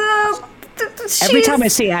 Every time I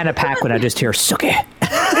see Anna Paquin, I just hear "Suki."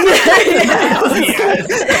 Yes.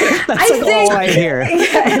 That's all I hear.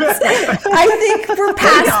 Yes. I think we're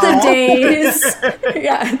past the days.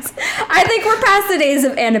 Yes, I think we're past the days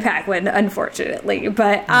of Anna Paquin, unfortunately.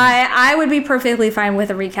 But I would be perfectly fine with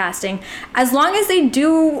a recasting, as long as they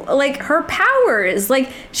do like her powers. Like,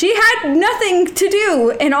 she had nothing to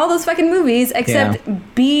do in all those fucking movies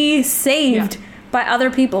except be saved by other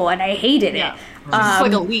people, and I hated it. She's just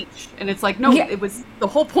like a leech, and it's like, no, it was, the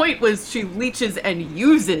whole point was she leeches and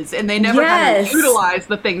uses, and they never had to utilize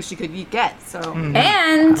the things she could get. So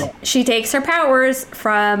and she takes her powers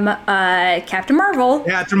from Captain Marvel.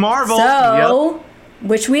 Captain Marvel. So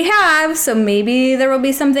which we have, so maybe there will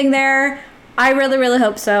be something there. I really, really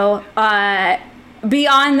hope so.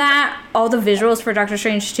 Beyond that, all the visuals for Doctor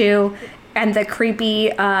Strange 2 and the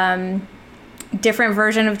creepy different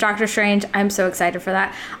version of Doctor Strange, I'm so excited for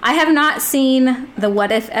that. I have not seen the What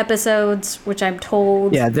If episodes, which I'm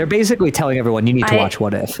told... Yeah, they're basically telling everyone you need to watch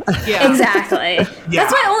What If. Yeah. Exactly.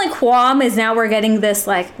 That's my only qualm, is now we're getting this,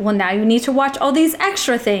 like, well, now you need to watch all these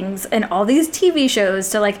extra things and all these TV shows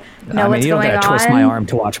to, like, know what's going on. You don't gotta twist my arm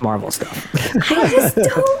to watch Marvel stuff. I just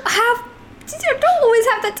don't always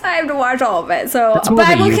have the time to watch all of it, so but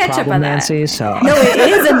I will catch up on that. Nancy, so. No, it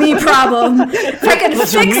is a me problem. If I could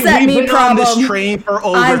fix that me problem, we've been on this train for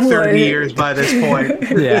over 30 years by this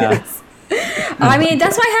point. Yeah. I mean,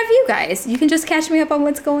 that's why I have you guys. You can just catch me up on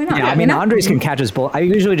what's going on. Yeah, I mean, Andres can catch us both. I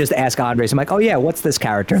usually just ask Andres. I'm like, oh yeah, what's this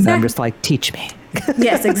character? And then I'm just like, teach me.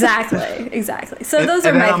 Yes, exactly. So those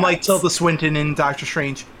are my. And I'm like Tilda Swinton in Doctor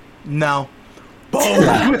Strange. No. Boom.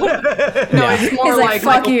 It's more like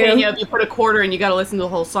Michael Pena. You put a quarter and you got to listen to the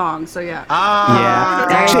whole song. So yeah.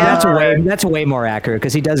 Actually, that's way more accurate,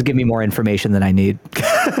 because he does give me more information than I need.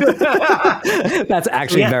 That's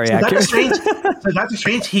actually very accurate. Dr.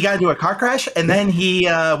 Strange, he got into a car crash, and then he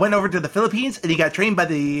went over to the Philippines, and he got trained by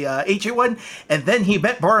the ancient one, and then he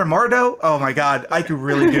met Boromardo. Oh my God, I could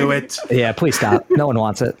really do it. Yeah, please stop. No one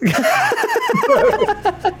wants it.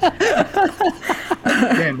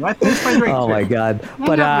 Man, I finished my drink. Oh my God.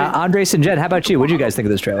 But Andres and Jen, how about you? What did you guys think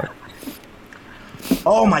of this trailer?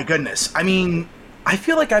 Oh my goodness. I mean, I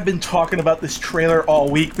feel like I've been talking about this trailer all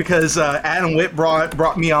week because Adam Witt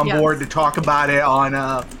brought me on board to talk about it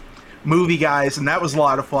on Movie Guys, and that was a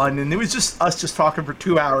lot of fun. And it was just us talking for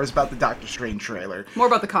 2 hours about the Doctor Strange trailer. More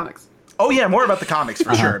about the comics. Oh yeah, more about the comics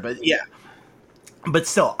for sure. But yeah. But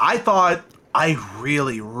still, I thought I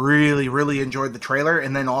really, really, really enjoyed the trailer,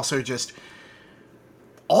 and then also just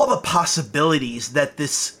all the possibilities that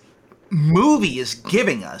this movie is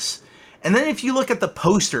giving us. And then if you look at the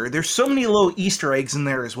poster, there's so many little Easter eggs in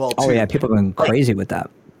there as well, too. Oh, yeah, people are going crazy with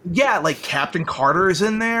that. Yeah, like Captain Carter is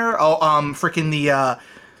in there. Oh, freaking the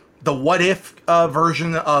What If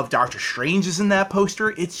version of Doctor Strange is in that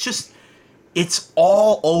poster. It's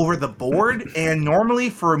all over the board. And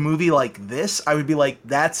normally for a movie like this, I would be like,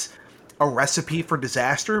 that's a recipe for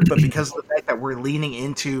disaster. But because of the fact that we're leaning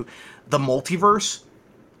into the multiverse,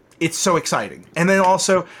 it's so exciting. And then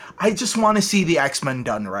also, I just want to see the X-Men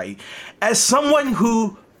done right. As someone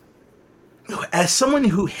who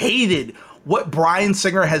hated what Bryan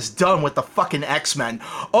Singer has done with the fucking X-Men.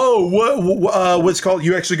 Oh, what's it called?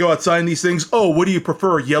 You actually go outside in these things? Oh, what do you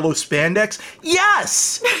prefer? Yellow spandex?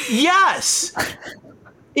 Yes! Yes!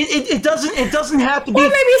 It doesn't have to be... Or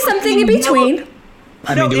maybe something in between.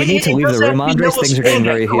 I mean, do we need to leave the room, Andres? Things are getting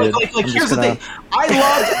very heated. Like here's the thing.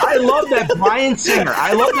 I love that Bryan Singer.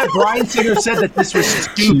 I love that Bryan Singer said that this was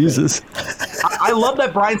stupid. Jesus. I love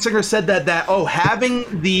that Bryan Singer said that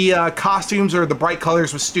having the costumes or the bright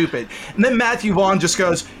colors was stupid. And then Matthew Vaughn just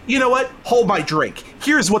goes, you know what? Hold my drink.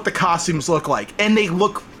 Here's what the costumes look like. And they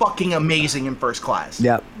look fucking amazing in First Class.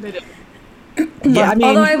 Yep. They did. Yeah, I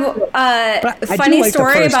mean, funny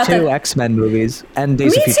story about the X-Men movies and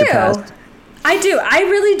Days of Future Past. I do. I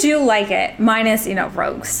really do like it, minus,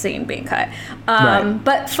 Rogue's scene being cut. Right.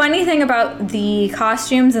 But funny thing about the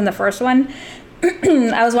costumes in the first one,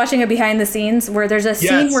 I was watching a behind the scenes where there's a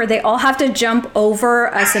scene where they all have to jump over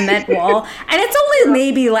a cement wall, and it's only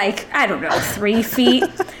maybe 3 feet.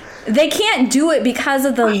 They can't do it because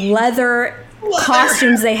of the leather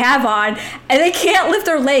costumes they have on, and they can't lift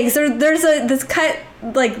their legs. There's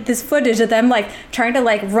this footage of them trying to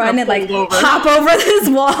run and hop over this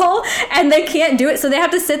wall, and they can't do it, so they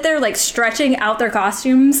have to sit there stretching out their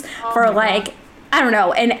costumes for I don't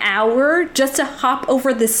know, an hour just to hop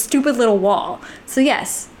over this stupid little wall. So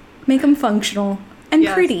yes, make them functional and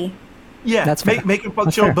pretty. Yeah, that's make it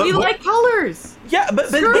functional. But you like colors. Yeah,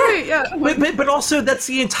 but also that's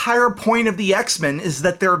the entire point of the X-Men is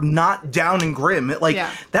that they're not down and grim.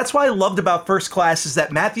 That's what I loved about First Class is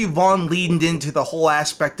that Matthew Vaughn leaned into the whole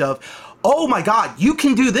aspect of, oh my God, you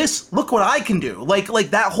can do this. Look what I can do. Like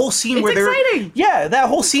that whole scene where they're exciting. Yeah, that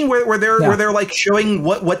whole scene where they're showing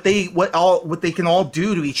what they can all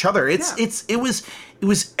do to each other. It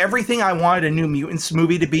was everything I wanted a New Mutants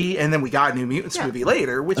movie to be, and then we got a New Mutants movie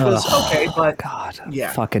later, which was okay, but God,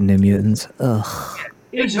 yeah, fucking New Mutants. Ugh.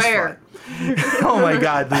 It was just fun. Oh my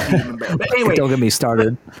God, but anyway, don't get me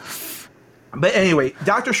started. But anyway,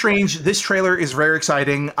 Doctor Strange, this trailer is very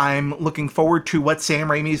exciting. I'm looking forward to what Sam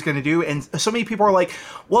Raimi is going to do. And so many people are like,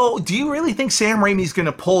 well, do you really think Sam Raimi is going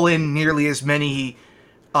to pull in nearly as many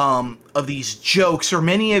of these jokes or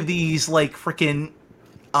many of these freaking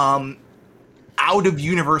out of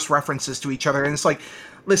universe references to each other? And it's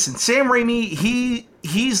listen, Sam Raimi,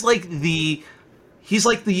 he's like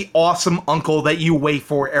the awesome uncle that you wait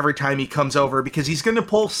for every time he comes over because he's going to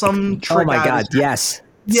pull some trick. Oh my God, yes.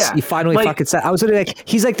 Yeah, he finally fucking said. I was gonna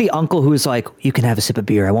he's like the uncle who's like, you can have a sip of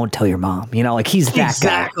beer. I won't tell your mom. He's that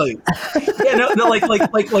guy. Yeah, no,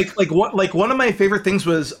 like one of my favorite things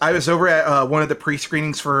was I was over at one of the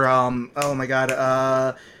pre-screenings for oh my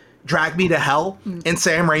God, Drag Me to Hell, and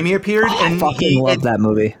Sam Raimi appeared. And I fucking love that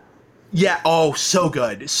movie. Yeah, oh, so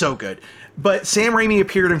good, so good. But Sam Raimi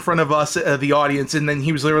appeared in front of us, the audience, and then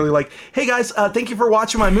he was literally like, "Hey guys, thank you for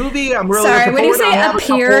watching my movie. I'm really sorry." When you say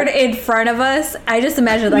appeared in front of us, I just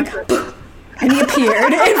imagine and he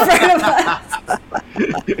appeared in front of us,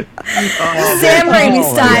 Sam Raimi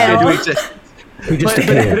style.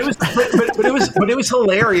 But it was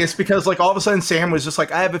hilarious because all of a sudden Sam was just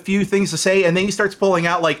like, I have a few things to say, and then he starts pulling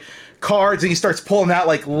out cards and he starts pulling out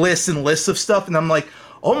lists and lists of stuff, and I'm like,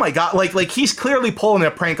 oh my God, he's clearly pulling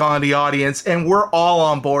a prank on the audience, and we're all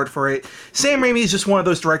on board for it. Sam Raimi is just one of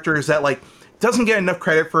those directors that doesn't get enough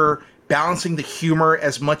credit for balancing the humor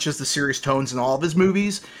as much as the serious tones in all of his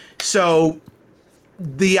movies. So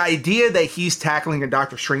the idea that he's tackling a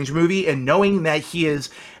Doctor Strange movie and knowing that he is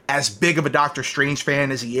as big of a Doctor Strange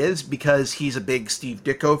fan as he is because he's a big Steve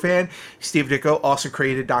Ditko fan. Steve Ditko also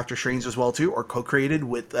created Doctor Strange as well too, or co-created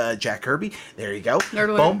with Jack Kirby. There you go.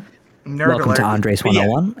 Nerd Boom. Nerd Welcome alert. To Andres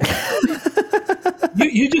 101. Yeah.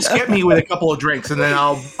 you just get me with a couple of drinks and then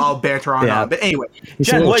I'll banter on. But anyway, he's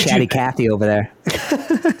Jen, a little chatty Cathy over there.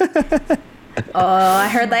 Oh, I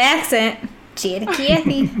heard the accent. Chatty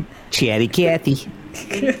Cathy. Chatty Cathy.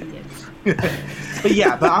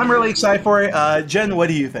 But I'm really excited for it. Jen, what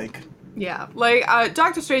do you think? Yeah, like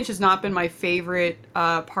Doctor Strange has not been my favorite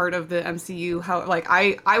part of the MCU. How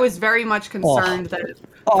I was very much concerned that.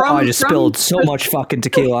 I just spilled so much fucking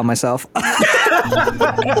tequila on myself.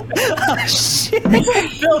 Shit. I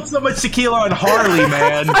spilled so much tequila on Harley,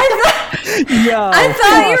 man. I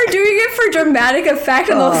thought you were doing it for dramatic effect,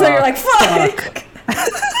 and all of a sudden you're like, fuck.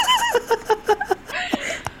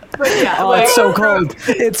 But yeah, it's so cold.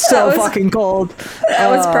 It's so fucking cold.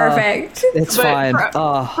 That was perfect. It's fine.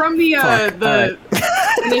 From the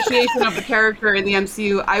initiation of the character in the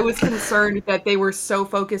MCU, I was concerned that they were so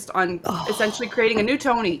focused on essentially creating a new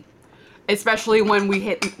Tony, especially when we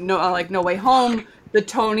hit No Way Home. The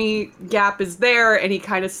Tony gap is there, and he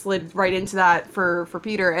kind of slid right into that for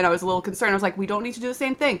Peter, and I was a little concerned. I was like, we don't need to do the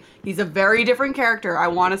same thing. He's a very different character. I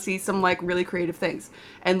want to see some really creative things.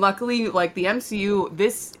 And luckily, the MCU,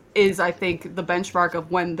 this is, I think, the benchmark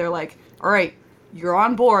of when they're like, all right, you're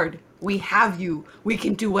on board. We have you. We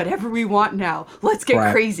can do whatever we want now. Let's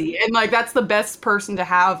get crazy. And that's the best person to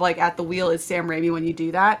have at the wheel is Sam Raimi when you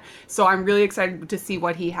do that. So I'm really excited to see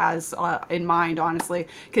what he has in mind, honestly.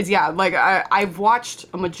 Because I've watched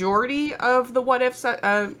a majority of the What If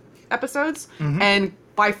episodes, and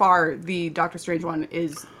by far the Doctor Strange one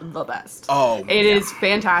is the best. It is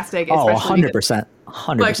fantastic. 100%.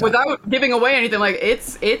 100%. Without giving away anything,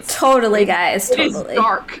 it's totally, guys. It is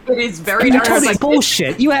dark. It is very dark. Totally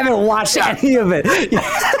bullshit. You haven't watched any of it.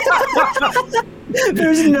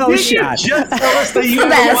 There's no shot. Just tell us that you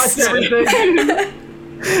haven't watched everything.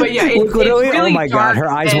 But yeah, it's literally. Really oh my god, her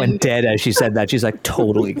eyes and went dead as she said that. She's like,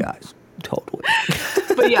 totally, guys. Totally.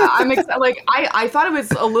 But yeah, I'm I thought it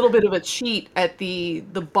was a little bit of a cheat at the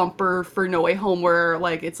bumper for No Way Home where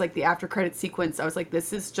it's the after credit sequence. I was like,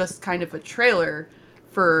 this is just kind of a trailer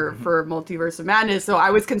for Multiverse of Madness. So I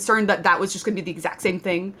was concerned that was just going to be the exact same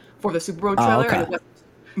thing for the Super Bowl trailer. And it wasn't.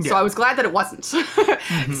 So I was glad that it wasn't.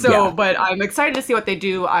 But I'm excited to see what they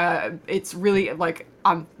do. It's really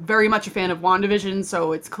I'm very much a fan of WandaVision,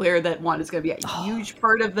 so it's clear that Wanda's going to be a huge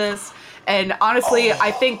part of this. And honestly,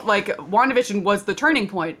 I think WandaVision was the turning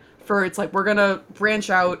point for we're going to branch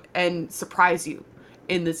out and surprise you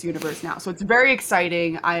in this universe now. So it's very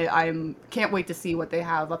exciting. I can't wait to see what they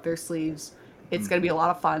have up their sleeves. It's going to be a lot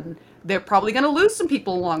of fun. They're probably going to lose some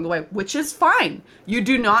people along the way, which is fine. You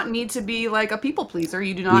do not need to be a people pleaser.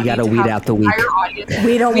 You do not need to weed have out the an weak. entire audience.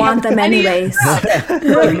 We don't want them anyways.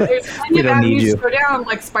 There's plenty of avenues to go down.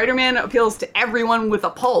 Spider-Man appeals to everyone with a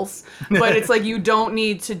pulse, but it's you don't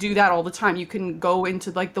need to do that all the time. You can go into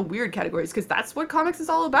the weird categories because that's what comics is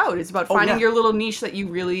all about. It's about finding your little niche that you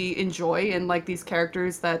really enjoy and these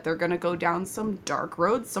characters that they're going to go down some dark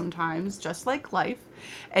roads sometimes, just like life.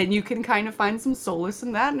 And you can kind of find some solace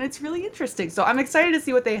in that, and it's really interesting. So I'm excited to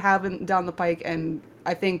see what they have down the pike, and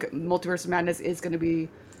I think Multiverse of Madness is going to be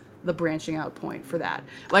the branching out point for that.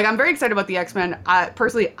 I'm very excited about the X-Men.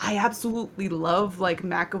 Personally, I absolutely love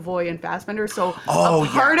McAvoy and Fassbender. So a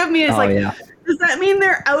part of me is does that mean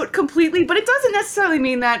they're out completely? But it doesn't necessarily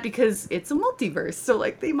mean that because it's a multiverse. So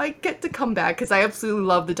they might get to come back because I absolutely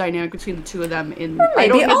love the dynamic between the two of them.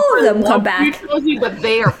 Maybe all of them come back. Trilogy, but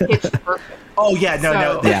they are pitch perfect. Oh yeah,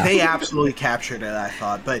 no. They absolutely captured it, I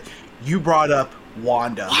thought. But you brought up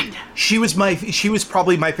Wanda. She was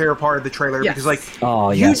probably my favorite part of the trailer because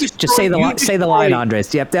just say the line,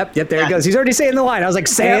 Andres. Yep, there it goes. He's already saying the line. I was like,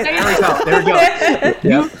 say it. There we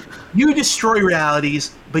go. You destroy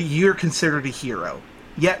realities, but you're considered a hero.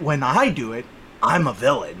 Yet when I do it, I'm a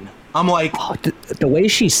villain. I'm like the way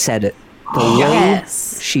she said it. The way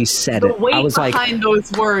she said it. I was behind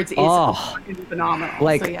those words is fucking phenomenal.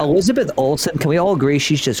 Elizabeth Olsen, can we all agree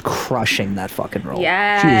she's just crushing that fucking role?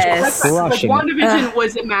 Yes. She is crushing it. WandaVision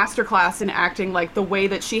was a masterclass in acting, the way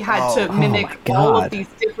that she had to mimic all of these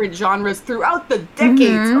different genres throughout the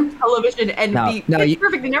decades of television and be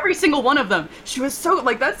perfect in every single one of them. She was so,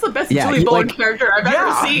 that's the best Julie Bowen character I've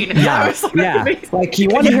ever seen. You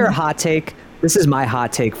want to hear a hot take? This is my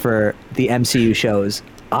hot take for the MCU shows.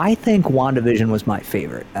 I think WandaVision was my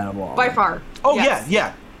favorite out of all. By far. Oh, yes.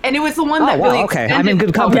 yeah. And it was the one that wow, really okay. extended I'm in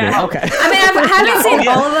good company. Yeah. Okay. I mean, I haven't seen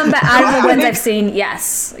all of them, but out of the ones I've seen,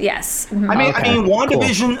 yes. Mhm. I mean,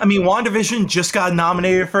 WandaVision. Cool. I mean, WandaVision just got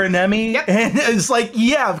nominated for an Emmy, and it's like,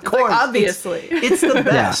 yeah, of course, obviously, it's the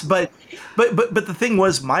best. But the thing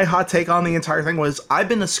was, my hot take on the entire thing was, I've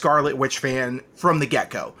been a Scarlet Witch fan from the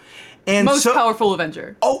get-go. And most powerful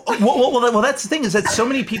Avenger. Well, that's the thing, is that so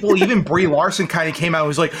many people, even Brie Larson kind of came out and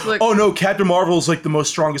was like, oh no, Captain Marvel is like the most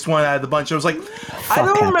strongest one out of the bunch. I was like, I don't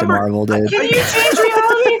Captain remember. Marvel, dude. Can you change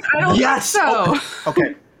reality? I don't think so. Oh,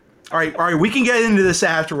 okay. All right, we can get into this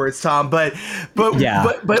afterwards, Tom. But one of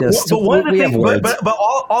the things, but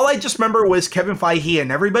all I just remember was Kevin Feige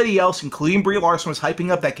and everybody else, including Brie Larson, was hyping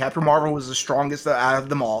up that Captain Marvel was the strongest out of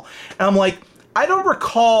them all. And I'm like, I don't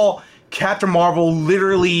recall Captain Marvel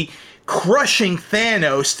literally crushing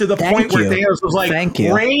Thanos to the point where Thanos was like,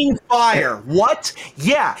 rain fire. What?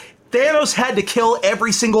 Yeah. Thanos had to kill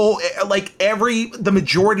the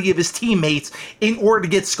majority of his teammates in order to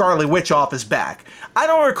get Scarlet Witch off his back. I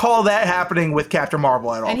don't recall that happening with Captain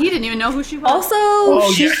Marvel at all. And he didn't even know who she was. Also,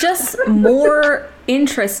 she's just more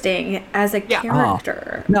interesting as a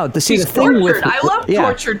character. No, the thing with I love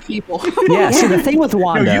tortured people. See, the thing with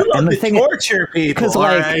Wanda, you love to torture people,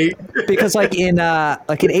 because in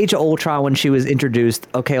Age of Ultron, when she was introduced,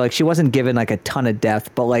 okay, like she wasn't given like a ton of death,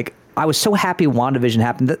 but like I was so happy WandaVision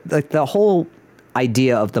happened. The whole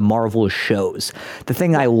idea of the Marvel shows, the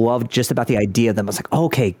thing I loved just about the idea of them, I was like,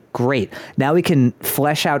 okay, great. Now we can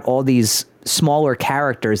flesh out all these smaller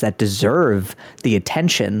characters that deserve the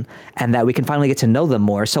attention and that we can finally get to know them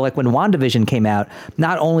more. So like when WandaVision came out,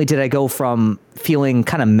 not only did I go from feeling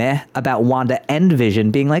kind of meh about Wanda and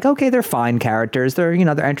Vision, being like, okay, they're fine characters, they're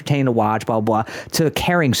entertaining to watch, blah, blah, to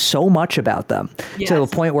caring so much about them to the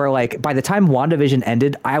point where like by the time WandaVision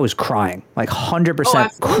ended, I was crying, like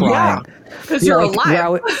 100% crying. Because you're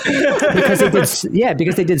alive.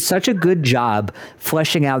 Because they did such a good job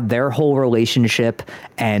fleshing out their whole relationship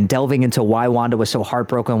and delving into why Wanda was so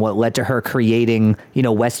heartbroken, what led to her creating,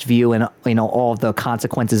 Westview and, all of the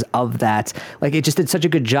consequences of that. Like it just did such a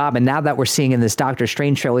good job. And now that we're seeing in this Doctor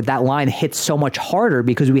Strange show, that line hits so much harder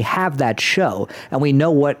because we have that show and we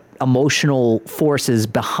know what emotional forces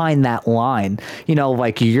behind that line.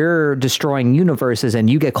 Like you're destroying universes and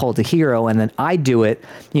you get called a hero, and then I do it,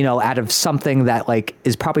 out of something that like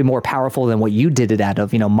is probably more powerful than what you did it out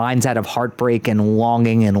of. Mine's out of heartbreak and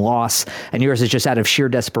longing and loss, and yours is just out of sheer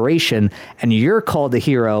desperation, and you're called a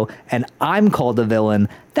hero and I'm called a villain.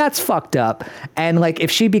 That's fucked up. And like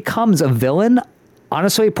if she becomes a villain,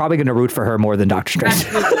 honestly, probably going to root for her more than Doctor Strange.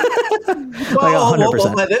 Well,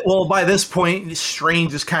 100%. Well, by this point,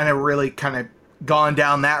 Strange has kind of gone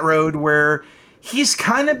down that road where he's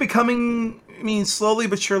kind of becoming, slowly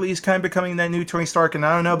but surely, he's kind of becoming that new Tony Stark. And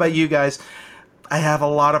I don't know about you guys, I have a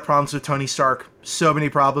lot of problems with Tony Stark. So many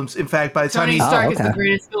problems. In fact, by the time Tony Stark is the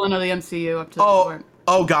greatest villain of the MCU up to this point.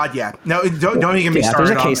 Oh God, yeah. No, don't even be started.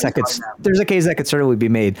 There's a case that could certainly be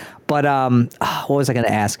made. But what was I going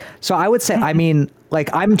to ask? So I would say, I'm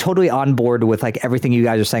totally on board with like everything you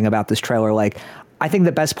guys are saying about this trailer. Like, I think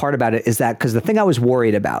the best part about it is that because the thing I was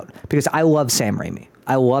worried about, because I love Sam Raimi.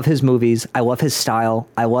 I love his movies. I love his style.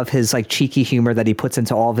 I love his like cheeky humor that he puts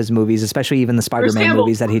into all of his movies, especially even the Spider-Man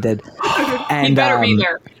movies that he did. And he better be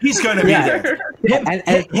there. He's going to be there. Him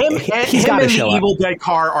and the Evil Dead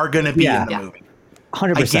car are going to be in the movie.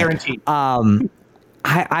 100%. I guarantee.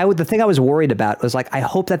 The thing I was worried about was like, I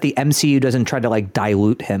hope that the MCU doesn't try to like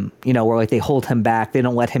dilute him, where like they hold him back. They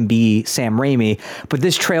don't let him be Sam Raimi. But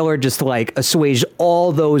this trailer just like assuaged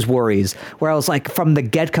all those worries, where I was like, from the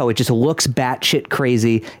get-go, it just looks batshit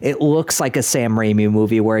crazy. It looks like a Sam Raimi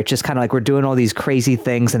movie where it's just kind of like we're doing all these crazy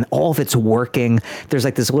things and all of it's working. There's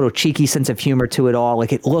like this little cheeky sense of humor to it all.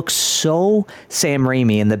 Like it looks so Sam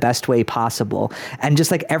Raimi in the best way possible. And just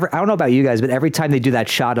like I don't know about you guys, but every time they do that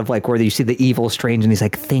shot of like where you see the evil Strange and he's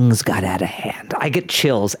like, things got out of hand, I get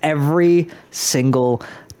chills every single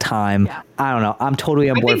time. I don't know. I'm totally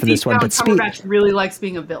on board for this one. But Cumberbatch really likes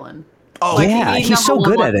being a villain. Oh, like, yeah, he's so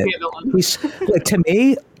good at it. He's like, to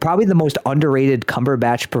me, probably the most underrated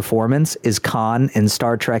Cumberbatch performance is Khan in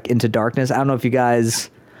Star Trek Into Darkness. I don't know if you guys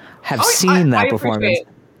have seen that performance.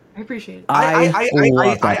 I appreciate it. I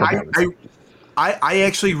love that performance. I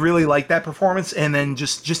actually really like that performance, and then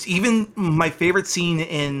just even my favorite scene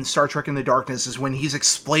in Star Trek Into Darkness is when he's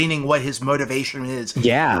explaining what his motivation is.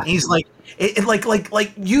 Yeah, and he's like,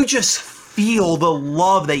 like you just feel the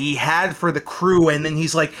love that he had for the crew, and then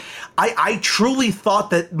he's like, I truly thought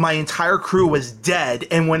that my entire crew was dead,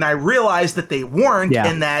 and when I realized that they weren't,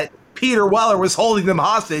 and that Peter Weller was holding them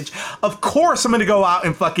hostage, of course I'm going to go out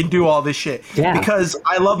and fucking do all this shit. Yeah. Because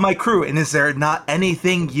I love my crew. And is there not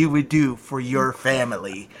anything you would do for your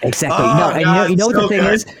family? Exactly. You know what the thing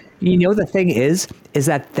is? You know, the thing is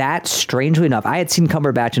that strangely enough, I had seen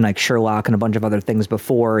Cumberbatch in like Sherlock and a bunch of other things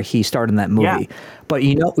before he started in that movie. Yeah. But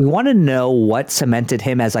we want to know what cemented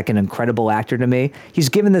him as like an incredible actor to me. He's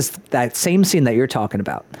given that same scene that you're talking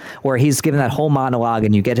about, where he's given that whole monologue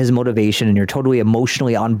and you get his motivation and you're totally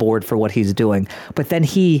emotionally on board for what he's doing. But then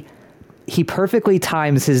he perfectly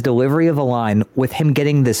times his delivery of a line with him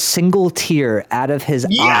getting this single tear out of his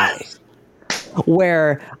eye.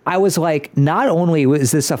 Where I was like, not only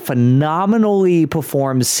is this a phenomenally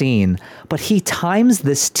performed scene, but he times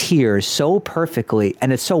this tear so perfectly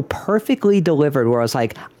and it's so perfectly delivered where I was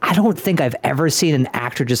like, I don't think I've ever seen an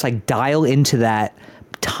actor just like dial into that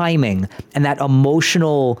timing and that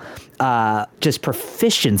emotional just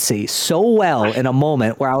proficiency so well in a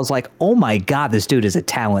moment where I was like, oh my God, this dude is a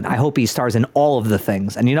talent. I hope he stars in all of the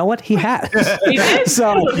things. And you know what? He has. He did.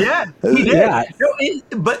 So yeah, he did. Yeah. No,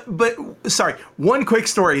 but sorry, one quick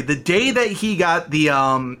story. The day that he got the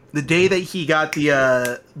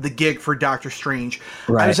gig for Doctor Strange,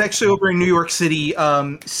 right. I was actually over in New York City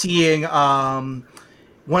seeing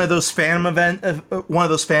one of those fan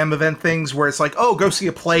event things where it's like, oh, go see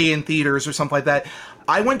a play in theaters or something like that.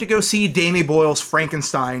 I went to go see Danny Boyle's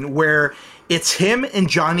Frankenstein, where it's him and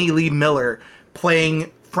Johnny Lee Miller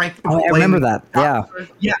playing Frank. Oh, I remember that.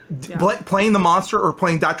 Yeah. Playing the monster or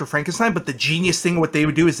playing Dr. Frankenstein. But the genius thing, what they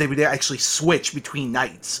would do is they would actually switch between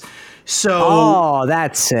nights. So,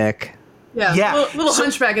 that's sick. Yeah. Little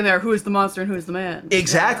hunchback in there. Who is the monster and who is the man?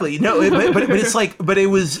 Exactly. Yeah. No, but it's like,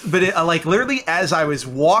 like literally as I was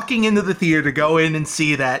walking into the theater to go in and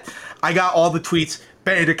see that, I got all the tweets.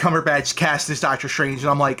 Benedict Cumberbatch cast as Doctor Strange, and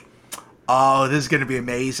I'm like, oh, this is going to be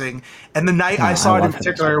amazing. And the night I saw it in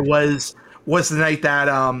particular was the night that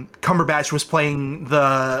Cumberbatch was playing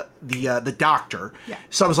the Doctor. Yeah.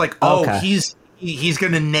 So I was like, he's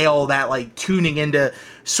going to nail that, like tuning into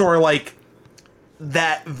sort of like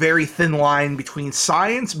that very thin line between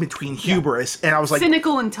science, between hubris, and I was like,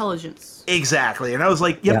 cynical intelligence. Exactly, and I was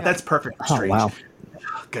like, yep. That's perfect for Strange. Wow.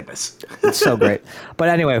 Goodness. It's so great. But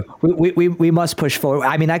anyway, we must push forward.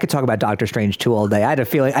 I mean, I could talk about Doctor Strange 2 all day. I had a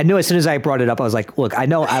feeling, I knew as soon as I brought it up, I was like, look, I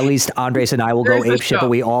know at least Andres and I will go apeshit, but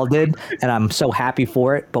we all did, and I'm so happy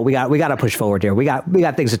for it. But we got to push forward here. We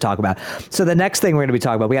got things to talk about. So the next thing we're going to be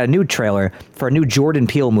talking about, we got a new trailer for a new Jordan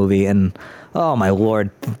Peele movie, and oh my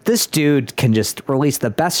Lord, this dude can just release the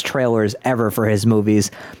best trailers ever for his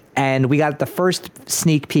movies. And we got the first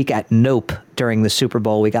sneak peek at Nope during the Super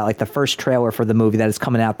Bowl. We got like the first trailer for the movie that is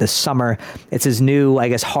coming out this summer. It's his new, I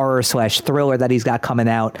guess, horror/thriller that he's got coming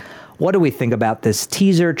out. What do we think about this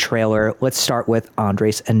teaser trailer? Let's start with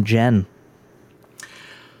Andres and Jen.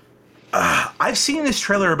 I've seen this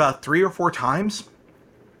trailer about 3 or 4 times,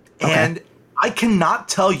 and I cannot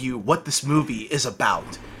tell you what this movie is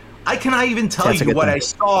about. I cannot even tell you what I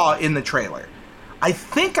saw in the trailer. I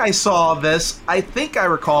think I saw this. I think I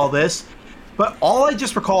recall this. But all I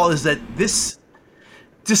just recall is that this,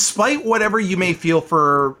 despite whatever you may feel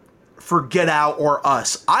for Get Out or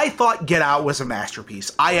Us, I thought Get Out was a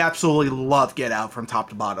masterpiece. I absolutely love Get Out from top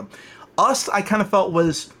to bottom. Us, I kind of felt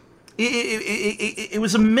was... It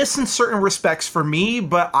was a miss in certain respects for me,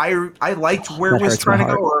 but I liked where it was trying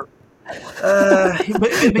to go.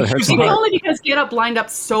 Only because Get Up lined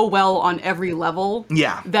up so well on every level.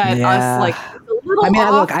 Yeah. That Us, like, a little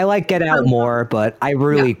off. I like Get Out more, but I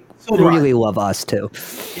really love Us too.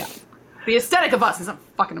 Yeah. The aesthetic of Us is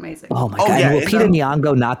fucking amazing. Oh my God. Yeah, Lupita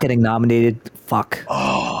Nyong'o not getting nominated. Fuck.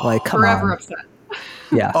 Oh. Like, come forever on. upset.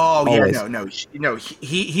 Yeah. Oh yeah, no.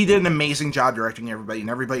 He did an amazing job directing everybody, and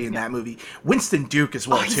everybody in that movie. Winston Duke as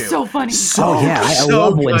well too. He's so funny. I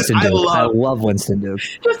love Winston Duke. I love Winston Duke.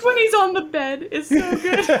 Just when he's on the bed is so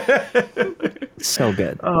good. So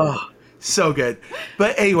good. Oh, so good.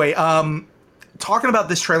 But anyway, talking about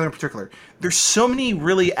this trailer in particular, there's so many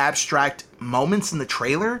really abstract moments in the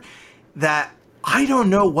trailer that I don't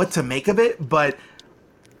know what to make of it, but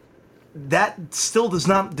that still does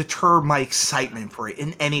not deter my excitement for it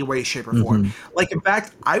in any way, shape, or form. Like, in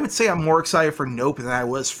fact, I would say I'm more excited for Nope than I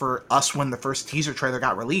was for Us when the first teaser trailer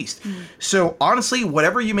got released. So, honestly,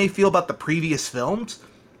 whatever you may feel about the previous films,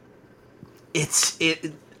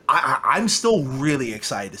 I'm still really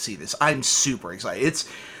excited to see this. I'm super excited. It's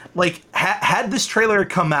like, had this trailer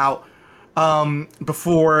come out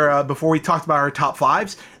before we talked about our top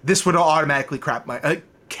 5s, this would have automatically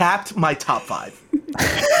capped my top 5.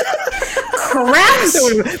 Craps?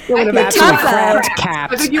 It would have absolutely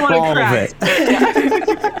capped I think you want all to of it.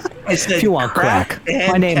 I said, if you want crack,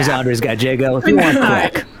 my name is Andres Gallego. If you want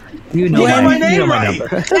crack, You know my name right.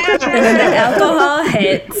 And then the alcohol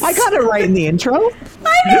hits. I got it right in the intro.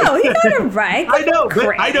 I know, he got it right. I know,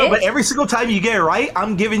 but every single time you get it right,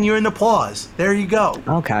 I'm giving you an applause. There you go.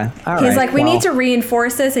 Okay, all right. He's like, we need to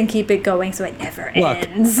reinforce this and keep it going so it never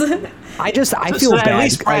ends. I feel bad. At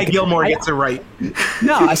least Brad Gilmore gets it right.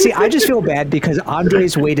 No, see, I just feel bad because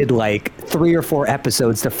Andres waited like 3 or 4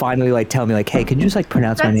 episodes to finally like tell me like, hey, can you just like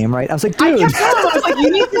pronounce my name right? I was like, dude. I was like,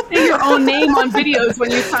 you need to say your own name on videos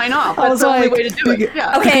when you sign off. That's the only way to do it.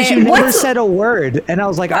 Yeah. Okay, because you never said a word. And I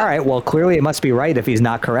was like, all right, well, clearly it must be right if he's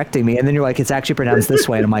not correcting me. And then you're like, it's actually pronounced this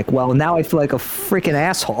way. And I'm like, well, now I feel like a freaking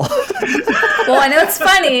asshole. Well, I know what's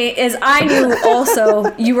funny is I knew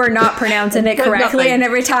also you were not pronouncing it correctly. And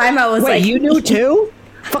every time I was like... Wait, you knew too?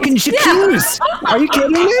 Fucking J'accuse. Are you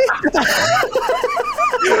kidding me?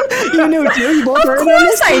 You knew too? You both heard of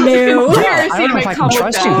course I knew. I don't know if I can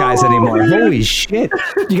trust you guys anymore. Holy shit.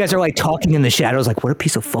 You guys are like talking in the shadows like, what a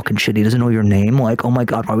piece of fucking shit. He doesn't know your name. Like, oh my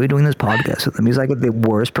God, why are we doing this podcast with him? He's like the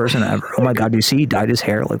worst person ever. Oh my God, do you see he dyed his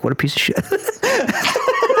hair? Like, what a piece of shit.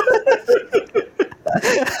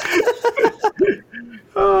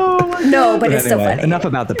 No, but it's still funny. Enough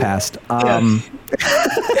about the past.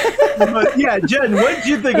 But yeah, Jen, what did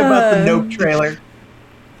you think about the Nope trailer?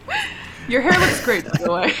 Your hair looks great, by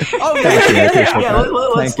the way. Oh,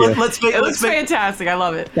 it looks fantastic. I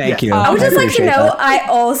love it. Thank you. I would just like to know, I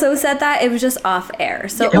also said that. It was just off air.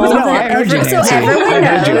 So, everyone knows. I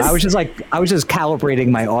was just calibrating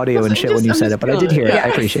my audio and shit when you said it, but I did hear it. I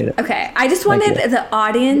appreciate it. Okay. I just wanted the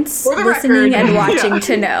audience listening and watching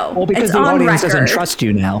to know. Well, because the audience doesn't trust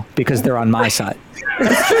you now because they're on my side.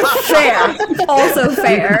 Fair. Also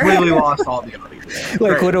fair. Completely lost all the audience.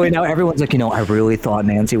 Like, literally now everyone's like, I really thought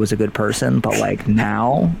Nancy was a good person, but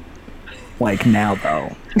now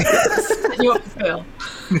though. You have to fail.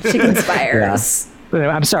 She conspires. Yeah.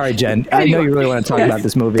 I'm sorry, Jen. I know you really want to talk about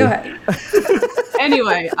this movie. Go ahead.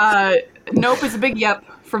 Anyway, Nope is a big yep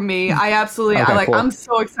from me. I absolutely, cool. I'm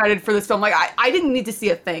so excited for this film. Like, I didn't need to see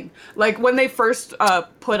a thing. Like, when they first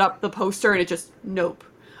put up the poster and it just, Nope,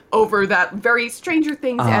 over that very Stranger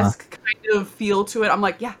Things-esque kind of feel to it, I'm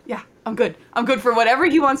like, yeah, I'm good. I'm good for whatever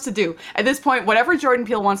he wants to do. At this point, whatever Jordan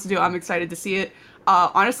Peele wants to do, I'm excited to see it.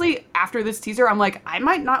 Honestly, after this teaser, I'm like, I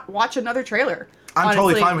might not watch another trailer. I'm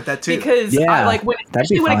totally fine with that too. Because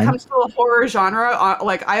especially when it comes to the horror genre,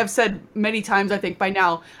 like I have said many times, I think by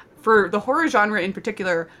now, for the horror genre in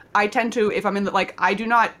particular, I tend to, if I'm in I do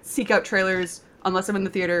not seek out trailers unless I'm in the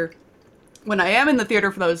theater. When I am in the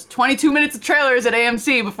theater for those 22 minutes of trailers at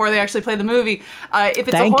AMC before they actually play the movie, if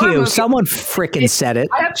it's a horror movie, someone freaking said it.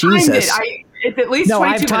 I have Jesus. timed it. It's at least 22 No,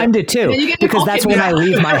 I've timed it too because that's when I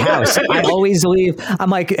leave my house. I always leave. I'm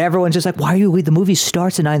like, everyone's just like, why are you leaving? The movie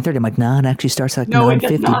starts at 9:30. I'm like, nah, it actually starts at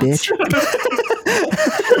 9:50, bitch.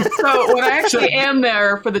 So when I actually am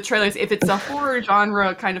there for the trailers, if it's a horror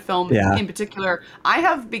genre kind of film in particular, I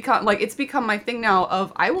have become it's become my thing now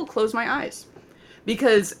of I will close my eyes.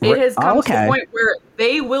 Because it has come to the point where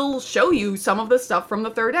they will show you some of the stuff from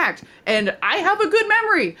the third act. And I have a good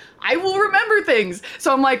memory. I will remember things.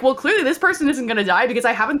 So I'm like, well, clearly this person isn't going to die because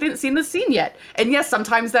I haven't seen this scene yet. And yes,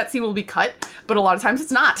 sometimes that scene will be cut, but a lot of times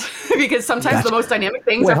it's not. Because sometimes the most dynamic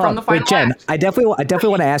things are from the final Jen, act. I definitely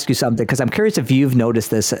want to ask you something because I'm curious if you've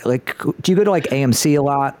noticed this. Like, do you go to AMC a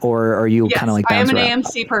lot or are you kind of like bounce around? I am an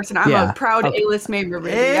AMC person. I'm a proud A-list member.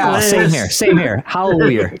 Yeah. Same here.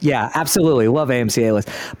 Hallelujah. Yeah, absolutely. Love AMC A-list.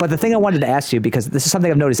 But the thing I wanted to ask you, because this is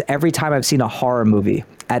something I've noticed every time I've seen a horror movie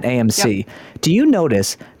at AMC, do you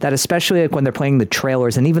notice that especially when they're playing the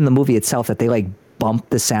trailers and even the movie itself that they bump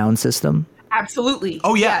the sound system? Absolutely.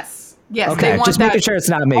 Oh, yeah. Yes. Okay, just making sure it's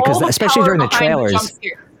not me, because especially during the trailers.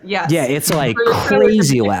 Yes. Yeah, it's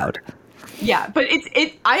crazy loud. Yeah, but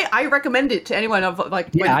I recommend it to anyone of I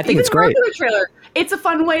think it's great. The trailer, it's a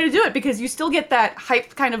fun way to do it because you still get that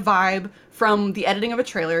hyped kind of vibe from the editing of a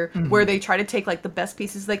trailer where they try to take the best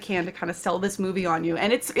pieces they can to kind of sell this movie on you.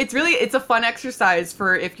 And it's a fun exercise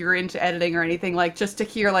for if you're into editing or anything, just to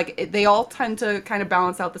hear they all tend to kind of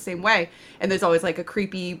balance out the same way. And there's always a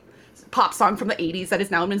creepy pop song from the 80s that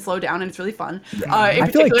has now been slowed down and it's really fun. I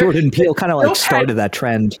feel like Jordan Peele kind of started that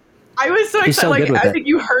trend. I was so excited. I think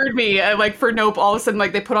you heard me. For Nope, all of a sudden,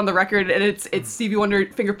 they put on the record and it's Stevie Wonder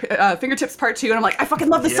Fingertips Part 2, and I'm like, I fucking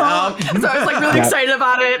love this song. And so I was really excited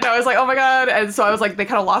about it, and I was like, oh my god. And so I was like, they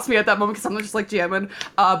kind of lost me at that moment because I'm just jamming.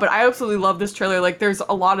 But I absolutely love this trailer. There's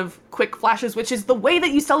a lot of quick flashes, which is the way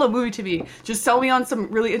that you sell a movie to me. Just sell me on some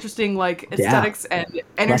really interesting aesthetics and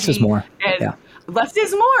energy. Less is more. And less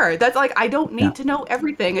is more. That's I don't need to know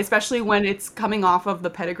everything, especially when it's coming off of the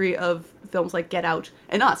pedigree of films like Get Out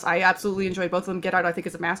and Us. I absolutely enjoyed both of them. Get Out, I think,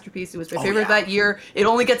 is a masterpiece. It was my favorite that year. It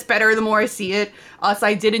only gets better the more I see it. Us,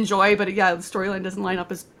 I did enjoy, but yeah, the storyline doesn't line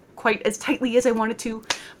up as quite as tightly as I wanted to,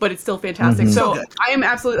 but it's still fantastic. So I am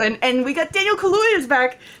absolutely, and we got Daniel Kaluuya is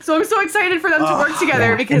back, so I'm so excited for them to work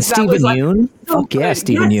together because and that Steven was Yeun. Fuck yeah,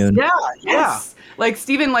 Steven Yeun. Yes. Like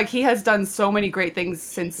Steven, like he has done so many great things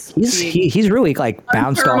since he's really like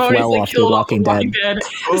bounced off well off The Walking Dead.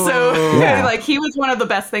 So like he was one of the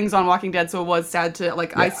best things on Walking Dead. So it was sad to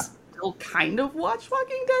like I still kind of watch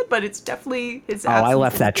Walking Dead, but it's definitely his. I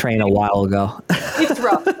left that train a while ago. It's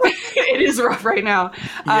rough. It is rough right now.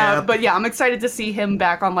 But yeah, I'm excited to see him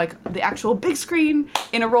back on like the actual big screen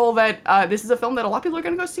in a role that this is a film that a lot of people are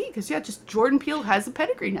going to go see because just Jordan Peele has a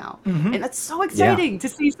pedigree now, and that's so exciting to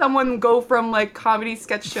see someone go from like comedy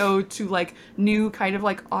sketch show to like new kind of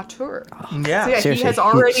like auteur. So he has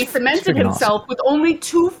already cemented himself with only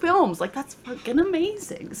 2 films. Like that's fucking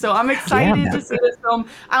amazing. So I'm excited to see this film.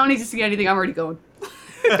 I don't need to see anything. I'm already going.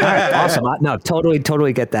 All right, awesome. No,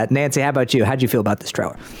 totally get that. Nancy, how about you? How'd you feel about this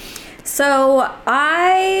trailer? So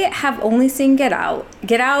I have only seen Get Out.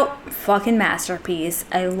 Get Out, fucking masterpiece.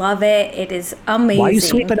 I love it. It is amazing. Why are you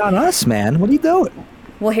sweeping on us, man? What are you doing?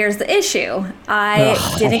 Well, here's the issue. I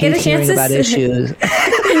didn't get a chance to about issues.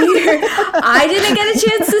 I didn't get a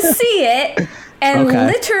chance to see it. And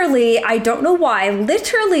literally, I don't know why,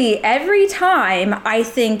 literally every time I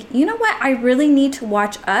think, you know what, I really need to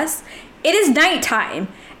watch Us, it is nighttime.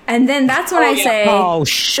 And then that's when I say...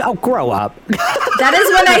 grow up. That is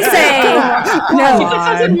when I say...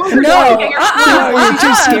 You're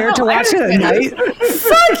too scared to watch it at night?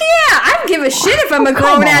 Fuck yeah! I don't give a shit if I'm a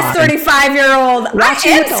grown-ass 35-year-old. I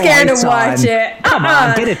am scared to watch it. Come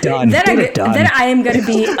on, get it done. Then I am going to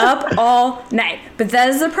be up all night. But that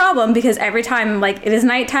is the problem, because every time, like, it is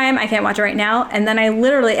nighttime, I can't watch it right now, and then I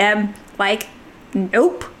literally am like,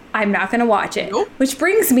 nope, I'm not going to watch it. Nope. Which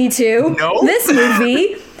brings me to this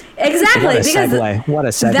movie... Exactly. What a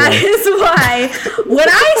segue. That is why when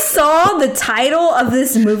I saw the title of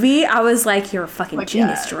this movie, I was like, you're a fucking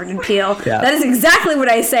genius, Jordan Peele. Yeah. That is exactly what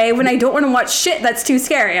I say when I don't want to watch shit that's too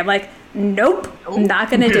scary. I'm like, nope. I'm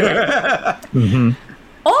not going to do it.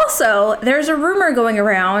 Also, there's a rumor going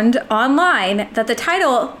around online that the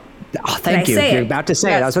title... Oh, thank you. You're about to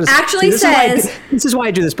say it. I was going to actually says... This is why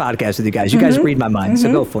I do this podcast with you guys. You guys read my mind,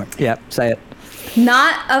 so go for it. Yeah, say it.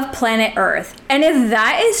 Not of planet Earth. And if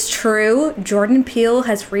that is true, Jordan Peele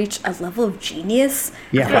has reached a level of genius.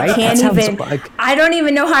 Yeah, right? I don't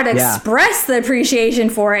even know how to express the appreciation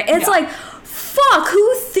for it. It's like, fuck,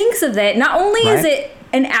 who thinks of it? Not only is it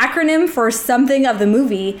an acronym for something of the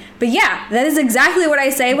movie, but that is exactly what I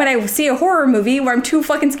say when I see a horror movie where I'm too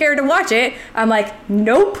fucking scared to watch it. I'm like,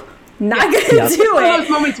 nope. Not gonna do it. One of those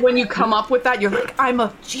moments when you come up with that, you're like, "I'm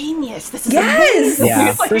a genius. This is amazing."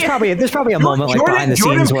 Yeah, there's probably a moment like behind the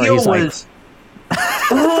scenes where he's like,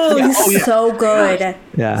 he's so good.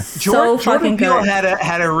 Yeah, Jordan Peele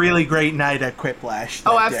had a really great night at Quiplash.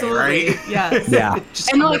 Absolutely, day, right? Yeah.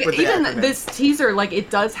 And like even this teaser, like it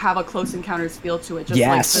does have a Close Encounters feel to it. Just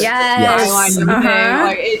yes. Like the storyline and everything.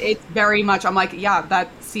 Like it's very much. I'm like, that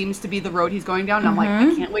seems to be the road he's going down. And I'm like,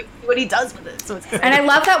 I can't wait to see what he does with it. So it's exciting. And I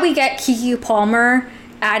love that we get Keke Palmer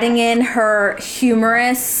adding in her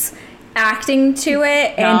humorous acting to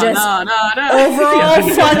it and overall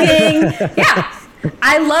fucking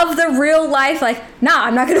I love the real life, like,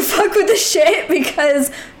 I'm not gonna fuck with this shit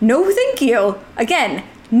because no thank you. Again,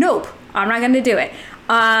 nope, I'm not gonna do it.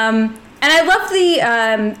 And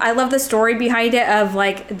I love the story behind it of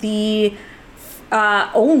like the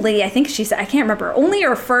only, I think she said, I can't remember, only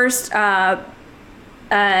her first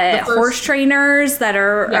horse trainers that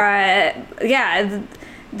are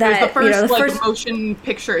the first motion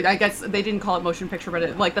picture. I guess they didn't call it motion picture,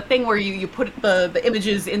 but like the thing where you put the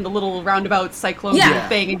images in the little roundabout cyclone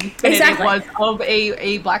thing, and it was of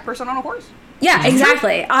a black person on a horse. Yeah,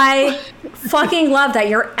 exactly. I fucking love that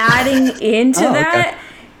you're adding into that.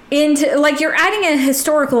 Into like you're adding a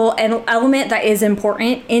historical element that is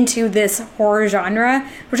important into this horror genre,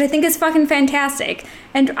 which I think is fucking fantastic.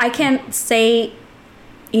 And I can't say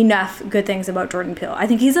enough good things about Jordan Peele. I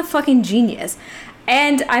think he's a fucking genius.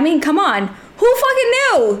 And I mean, come on, who fucking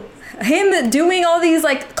knew him doing all these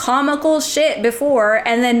like comical shit before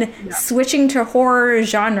and then switching to horror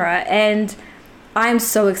genre? And I'm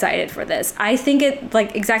so excited for this. I think it,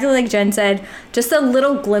 like exactly like Jen said, just the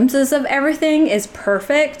little glimpses of everything is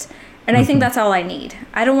perfect. And I think that's all I need.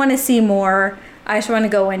 I don't want to see more. I just want to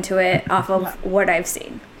go into it off of what I've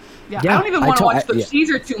seen. Yeah, I don't even want to watch the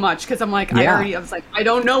teaser too much because I'm like, I was like, I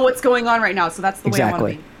don't know what's going on right now. So that's the way I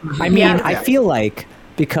want to be. I mean, I feel like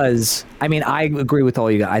because I mean, I agree with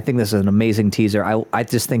all you guys. I think this is an amazing teaser. I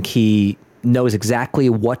just think he knows exactly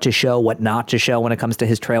what to show, what not to show when it comes to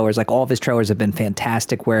his trailers. Like, all of his trailers have been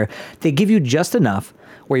fantastic, where they give you just enough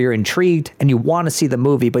where you're intrigued and you want to see the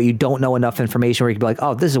movie, but you don't know enough information where you can be like,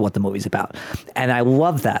 oh, this is what the movie's about. And I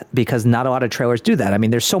love that, because not a lot of trailers do that. I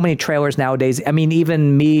mean, there's so many trailers nowadays. I mean,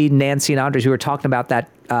 even me, Nancy, and Andres, we were talking about that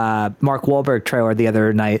Mark Wahlberg trailer the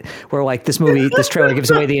other night, where like this trailer gives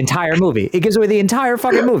away the entire movie. It gives away the entire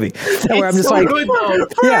fucking movie. Where I'm just so like, good,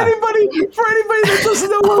 for anybody that doesn't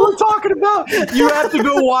know what we're talking about, you have to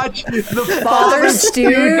go watch the Father Stu.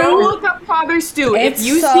 Go look up Father Stu. If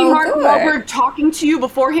you see Mark Wahlberg talking to you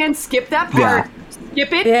beforehand, skip that part.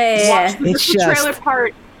 Skip it. Watch the trailer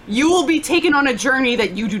part. You will be taken on a journey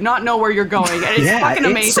that you do not know where you're going, and it's fucking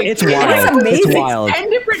amazing. It's wild. It's amazing. Wild. 10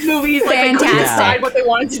 different movies, like they couldn't decide what they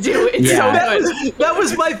wanted to do. It's so good. That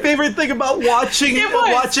was my favorite thing about watching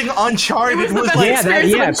Uncharted. It was playing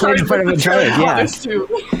in front of Uncharted.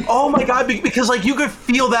 Oh my god, because like you could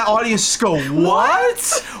feel that audience just go,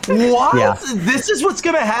 what? Yeah. This is what's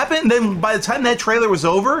gonna happen? And then by the time that trailer was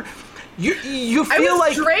over, you feel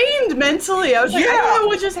like drained mentally. I was like, I don't know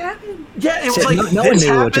what just happened. Yeah, it was like no one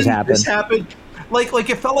knew what just happened. This happened. Like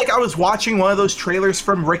it felt like I was watching one of those trailers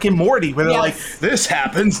from Rick and Morty, where they're like, "This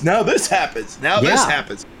happens, now this happens, now this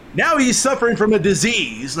happens, now he's suffering from a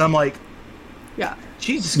disease," and I'm like,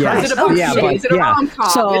 Jesus Christ. Is it a book? Is it a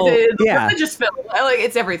rom-com? Is it a religious film? Like,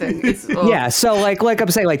 it's everything. It's, so like I'm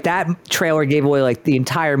saying, like that trailer gave away like the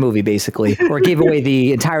entire movie basically, or gave away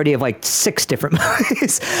the entirety of like 6 different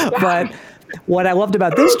movies. But what I loved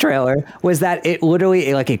about this trailer was that it literally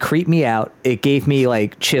it creeped me out. It gave me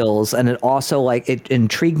like chills, and it also like it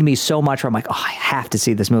intrigued me so much where I'm like, oh, I have to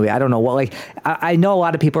see this movie. I don't know what, like I know a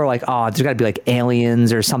lot of people are like, oh, there's got to be like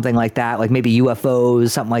aliens or something like that, like maybe UFOs,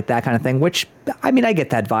 something like that kind of thing, which I mean, I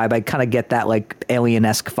get that vibe. I kind of get that like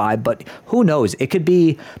alien-esque vibe, but who knows? It could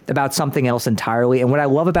be about something else entirely. And what I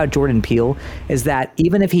love about Jordan Peele is that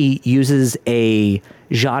even if he uses a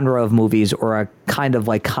genre of movies or a kind of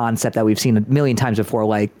like concept that we've seen a million times before,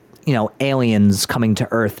 like, you know, aliens coming to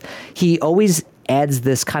Earth, he always adds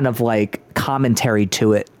this kind of like commentary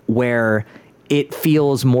to it where it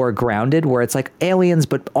feels more grounded, where it's like aliens,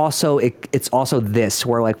 but also it's also this,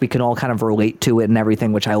 where like we can all kind of relate to it and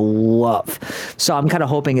everything, which I love. So I'm kind of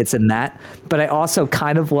hoping it's in that. But I also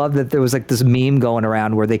kind of love that there was like this meme going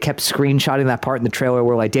around where they kept screenshotting that part in the trailer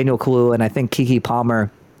where like Daniel Kaluuya and I think Keke Palmer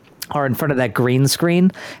are in front of that green screen,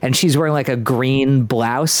 and she's wearing like a green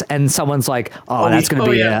blouse, and someone's like, oh that's going to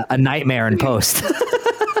be a nightmare in post.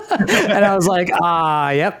 And I was like,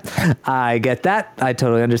 yep, I get that. I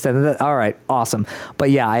totally understand that. All right, awesome.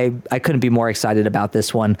 But yeah, I couldn't be more excited about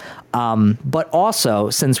this one. But also,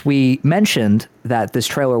 since we mentioned that this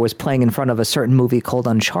trailer was playing in front of a certain movie called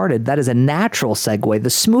Uncharted, that is a natural segue, the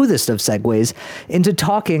smoothest of segues, into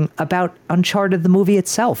talking about Uncharted, the movie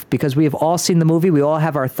itself, because we have all seen the movie. We all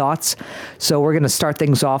have our thoughts. So we're going to start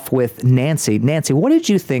things off with Nancy. Nancy, what did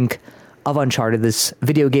you think of Uncharted, this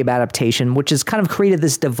video game adaptation, which has kind of created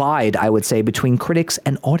this divide, I would say, between critics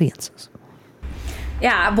and audiences?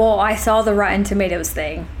 Yeah, well, I saw the Rotten Tomatoes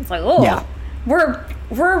thing. It's like, we're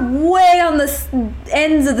way on the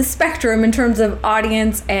ends of the spectrum in terms of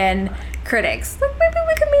audience and critics. Like, maybe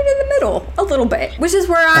we could meet in the middle a little bit, which is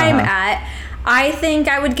where I'm at. I think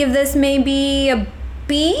I would give this maybe a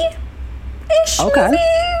B-ish movie.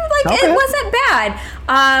 Like, it wasn't bad.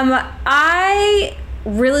 I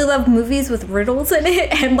really love movies with riddles in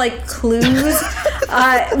it and like clues,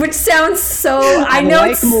 which sounds so. I know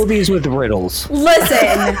like movies with riddles.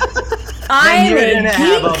 Listen, I'm you're gonna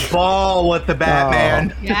have a ball with the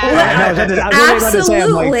Batman.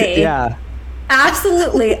 Absolutely.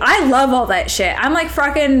 Absolutely. I love all that shit. I'm like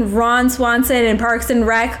fucking Ron Swanson in Parks and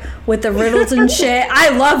Rec with the riddles and shit. I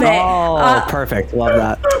love it. Oh, perfect. Love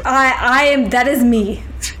that. I am, that is me.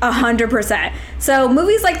 100%. So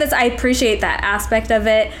movies like this, I appreciate that aspect of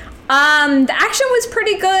it. The action was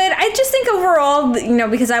pretty good. I just think overall, you know,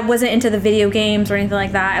 because I wasn't into the video games or anything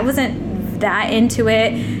like that, I wasn't that into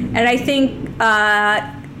it. And I think,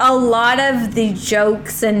 a lot of the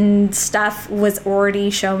jokes and stuff was already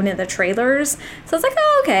shown in the trailers. So it's like,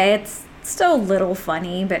 oh, okay, it's still a little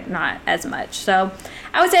funny, but not as much. So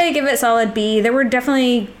I would say I give it a solid B. There were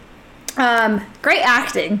definitely great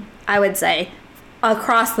acting, I would say,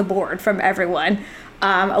 across the board from everyone.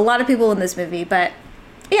 A lot of people in this movie, but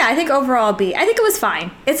yeah, I think overall B. I think it was fine.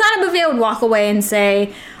 It's not a movie I would walk away and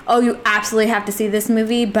say, oh, you absolutely have to see this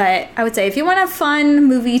movie. But I would say if you want a fun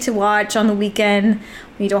movie to watch on the weekend,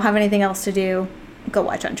 when you don't have anything else to do, go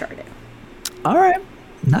watch Uncharted. All right.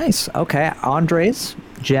 Nice. Okay. Andres,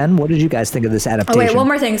 Jen, what did you guys think of this adaptation? Oh wait, one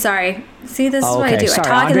more thing. Sorry. See, this is what I do. Sorry, I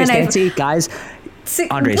talk Andres, and then Nancy, guys. See,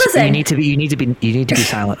 Andres, listen. you need to be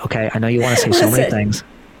silent. Okay, I know you want to say so many things.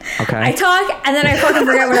 Okay. I talk and then I fucking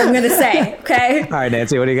forget what I'm going to say. Okay. All right,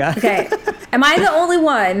 Nancy, what do you got? Okay. Am I the only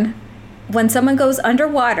one when someone goes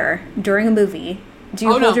underwater during a movie? Do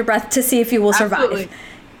you hold your breath to see if you will survive? Absolutely.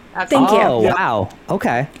 Thank you. Oh, wow.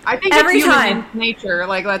 Okay. I think every it's time nature.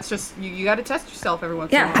 Like that's just you got to test yourself every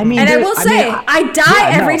once in a while. I mean, and I will say, I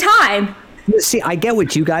die every time. See, I get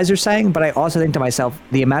what you guys are saying, but I also think to myself,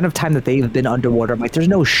 the amount of time that they've been underwater, I'm like, there's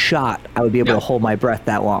no shot I would be able to hold my breath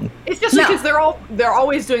that long. It's just because they're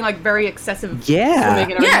always doing like very excessive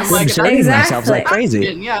swimming and yes, like, exerting themselves like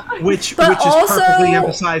crazy. Yeah. Which is perfectly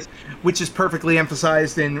emphasized. Which is perfectly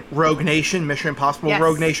emphasized in Rogue Nation, Mission Impossible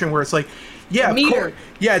Rogue Nation, where it's like, meter.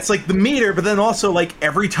 Yeah, it's like the meter, but then also like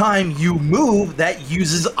every time you move, that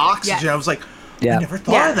uses oxygen. Yes. I was like, I never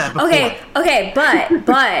thought of that before. Okay,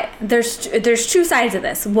 but there's two sides of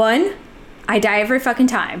this. One, I die every fucking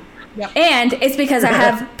time. Yep. And it's because I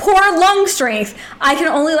have poor lung strength. I can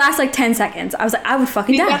only last like 10 seconds. I was like, I would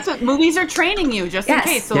fucking die. That's what movies are training you, just in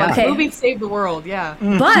case. So movies save the world,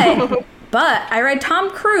 But I read Tom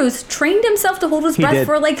Cruise trained himself to hold his breath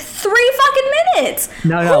for like 3 fucking minutes.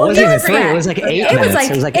 No, it wasn't even 3. It was like 8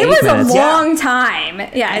 minutes. It was a long time.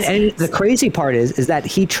 Yeah. And the crazy part is that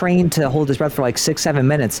he trained to hold his breath for like 6-7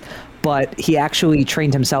 minutes, but he actually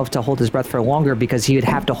trained himself to hold his breath for longer because he would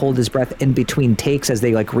have to hold his breath in between takes as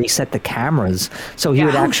they like reset the cameras. So he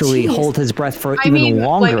would actually hold his breath for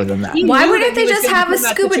longer than that. Why wouldn't they just have a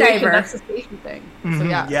scuba diver? That's the safety thing. So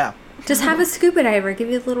yeah. Just have a scuba diver give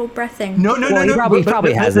you a little breath thing. No. He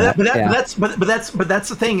probably has that. But that's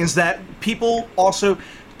the thing is that people also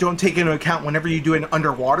don't take into account whenever you do an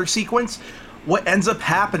underwater sequence. What ends up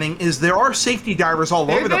happening is there are safety divers all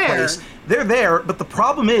over the place. They're there, but the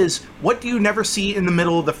problem is, what do you never see in the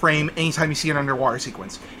middle of the frame anytime you see an underwater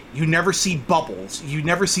sequence? You never see bubbles. You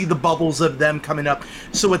never see the bubbles of them coming up.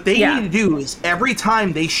 So what they need to do is every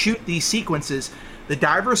time they shoot these sequences, the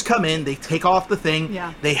divers come in, they take off the thing.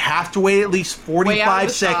 Yeah. They have to wait at least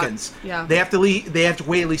 45 seconds. Yeah. They have to wait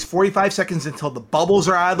at least 45 seconds until the bubbles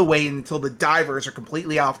are out of the way and until the divers are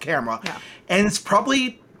completely off camera. Yeah. And it's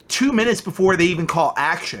probably 2 minutes before they even call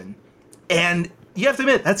action. And you have to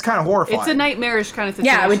admit, that's kind of horrifying. It's a nightmarish kind of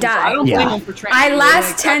situation. Yeah, I would die. So I don't blame them for training. I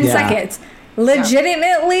last 10 seconds.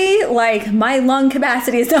 Legitimately, like, my lung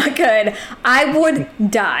capacity is not good. I would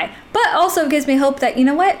die. But also gives me hope that, you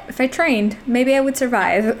know what? If I trained, maybe I would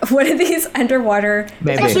survive one of these underwater.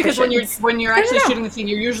 Especially because when you're actually shooting the scene,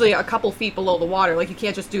 you're usually a couple feet below the water. Like, you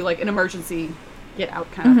can't just do, like, an emergency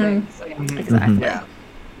get-out kind of thing. So, Exactly. Yeah.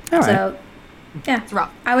 All right. So, it's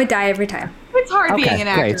rough. I would die every time. It's hard being an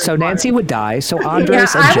actor. Great. So Nancy would die. So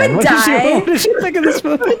Andres and Jen, what did you think of this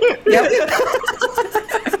movie?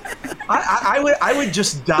 I would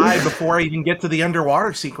just die before I even get to the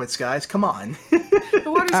underwater sequence, guys. Come on. The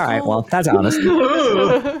water's All right, cold. well, that's honest.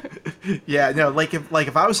 Yeah, no, like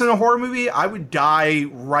if I was in a horror movie, I would die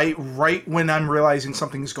right when I'm realizing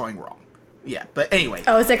something's going wrong. Yeah, but anyway.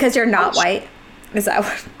 Oh, is it because you're not white? Is that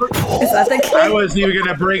the case? I wasn't even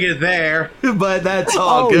gonna bring it there, but that's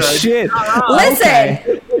all good. Oh shit!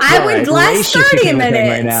 Listen, I would last 30 minutes.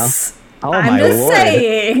 Right now. Oh I'm my just Lord.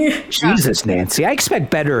 saying. Jesus, Nancy, I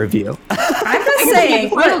expect better of you. I'm just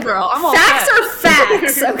saying. Look, girl, I'm all facts set. are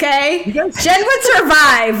facts, okay? Jen would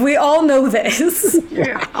survive. We all know this. Wait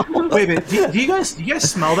a minute. Do you guys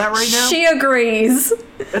smell that right now? She agrees.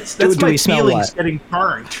 That's Do my we smell feelings what? getting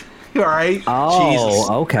burnt. All right. Oh, Jesus.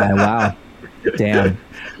 okay. Wow. Damn.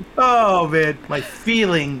 Oh man, my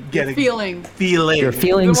feeling getting feeling. Your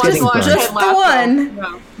feelings getting burned. Just the one.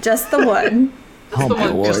 No. Just the one. Oh my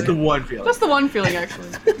Lord. Just the one feeling. Just the one feeling, actually.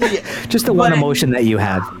 Just the one emotion that you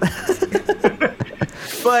have.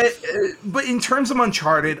 But in terms of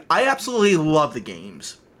Uncharted, I absolutely love the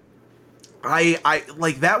games. I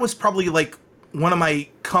like that was probably like one of my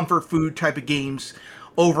comfort food type of games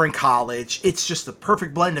over in college. It's just the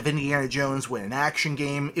perfect blend of Indiana Jones with an action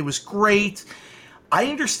game. It was great. I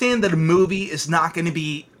understand that a movie is not going to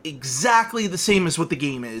be exactly the same as what the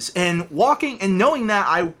game is. And knowing that,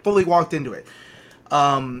 I fully walked into it.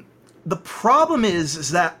 The problem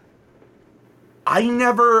is that I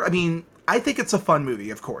think it's a fun movie,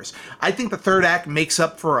 of course. I think the third act makes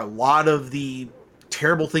up for a lot of the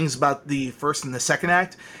terrible things about the first and the second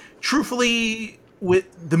act. Truthfully,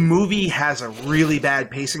 the movie has a really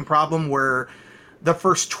bad pacing problem where the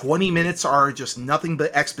first 20 minutes are just nothing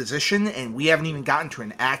but exposition, and we haven't even gotten to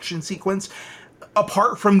an action sequence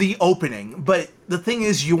apart from the opening. But the thing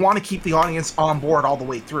is, you want to keep the audience on board all the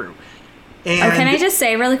way through. And can I just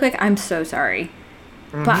say really quick, I'm so sorry.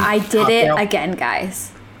 but I did it again,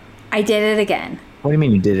 guys. I did it again. What do you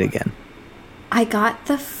mean you did it again? I got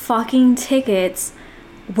the fucking tickets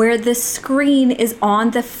where the screen is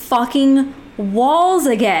on the fucking walls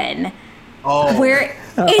again. Oh. Where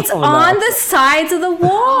it's on the sides of the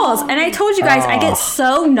walls. And I told you guys, I get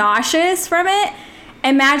so nauseous from it.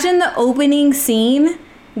 Imagine the opening scene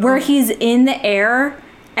where he's in the air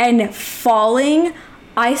and falling.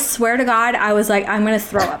 I swear to God, I was like, I'm gonna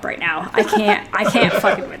throw up right now. I can't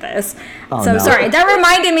fucking with this. Sorry. That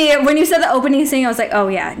reminded me when you said the opening scene. I was like, oh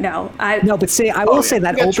yeah, no. No, but see, I will say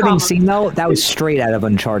that opening scene though, that was straight out of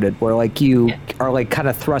Uncharted, where like you are like kind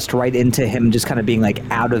of thrust right into him, just kind of being like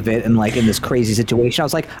out of it and like in this crazy situation. I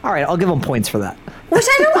was like, all right, I'll give him points for that. Which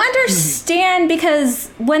I don't understand, because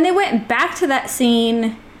when they went back to that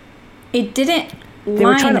scene, it didn't. They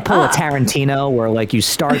were trying to pull a Tarantino where like you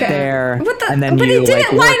start there and then you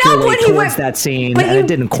like work your way towards that scene, and it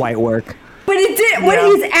didn't quite work. But it did when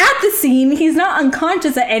he's at the scene. He's not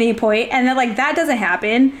unconscious at any point, and then like that doesn't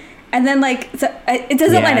happen, and then like it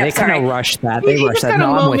doesn't line up. They kind of rushed that. They rushed that.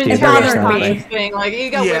 No, I'm with you. It bothered me. Like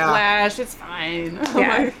you got whiplash. It's fine.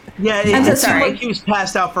 Yeah, it seemed like he was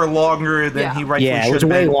passed out for longer than he rightfully should have been. Yeah, it was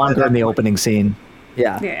way longer in the opening scene.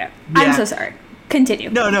 Yeah. I'm so sorry. Continue.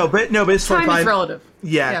 No, but it's time is relative.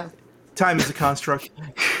 Yeah, time is a construct.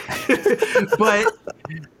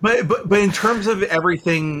 but in terms of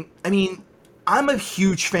everything, I mean, I'm a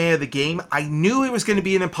huge fan of the game. I knew it was going to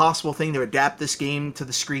be an impossible thing to adapt this game to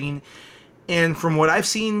the screen, and from what I've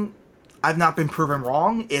seen, I've not been proven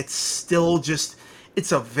wrong. It's still just,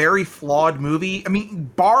 it's a very flawed movie. I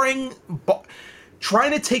mean,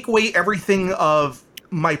 trying to take away everything of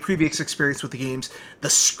my previous experience with the games, the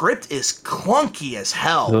script is clunky as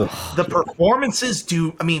hell. The performances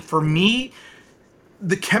for me,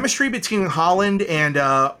 the chemistry between Holland and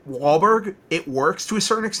Wahlberg, it works to a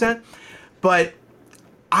certain extent, but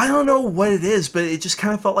I don't know what it is, but it just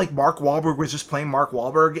kind of felt like Mark Wahlberg was just playing Mark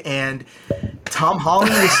Wahlberg, and Tom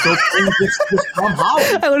Holland was still playing this Tom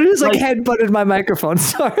Holland. I literally just like headbutted my microphone.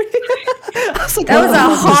 Sorry. I was like, that was a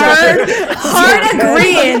hard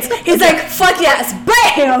agreement. He's like, fuck yes,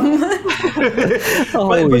 bam!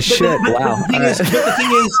 Holy shit! Wow.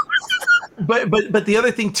 But the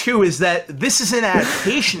other thing too is that this is an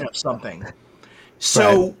adaptation of something.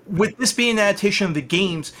 So with this being an adaptation of the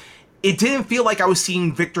games, it didn't feel like I was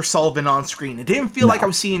seeing Victor Sullivan on screen. It didn't feel like I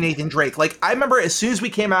was seeing Nathan Drake. Like, I remember as soon as we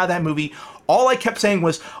came out of that movie, all I kept saying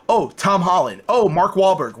was, oh, Tom Holland, oh, Mark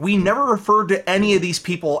Wahlberg. We never referred to any of these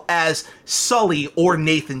people as Sully or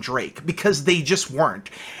Nathan Drake because they just weren't.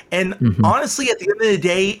 And honestly, at the end of the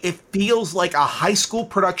day, it feels like a high school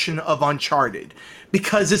production of Uncharted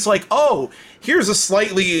because it's like, oh, here's a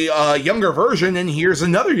slightly younger version and here's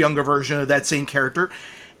another younger version of that same character.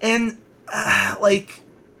 And,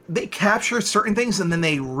 they capture certain things and then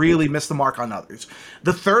they really miss the mark on others.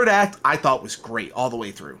 The third act I thought was great all the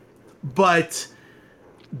way through. But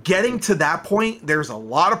getting to that point, there's a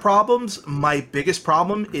lot of problems. My biggest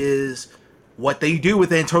problem is what they do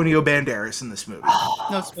with Antonio Banderas in this movie.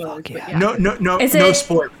 No spoilers. No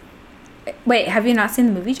spoilers. Wait, have you not seen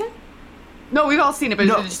the movie, Jen? No, we've all seen it,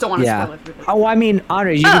 but I just don't want to spoil it. Oh, I mean,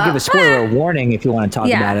 Andre, you can give a spoiler warning if you want to talk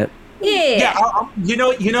about it. Yeah.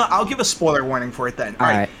 I'll give a spoiler warning for it then. All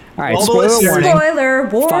right. Spoiler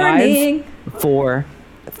warning. 5, 4,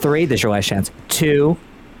 3. This is your last chance. 2,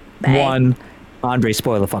 1. Andre,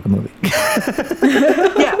 spoil the fucking movie.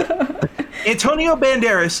 Antonio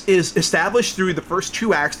Banderas is established through the first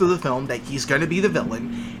 2 acts of the film that he's going to be the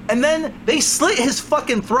villain, and then they slit his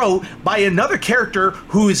fucking throat by another character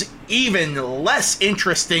who's even less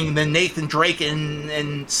interesting than Nathan Drake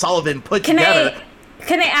and Sullivan put together.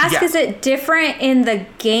 Can I ask, is it different in the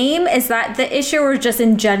game? Is that the issue, or just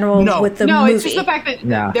in general with the movie? No, it's just the fact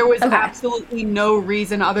that there was absolutely no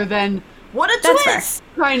reason other than, what a twist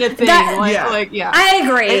kind of thing. I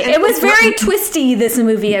agree. It was very twisty, this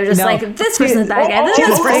movie. I was just like, this person's that guy,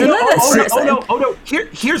 this person, this person.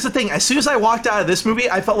 Here's the thing. As soon as I walked out of this movie,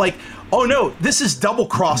 I felt like, oh no, this is double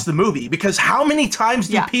cross the movie, because how many times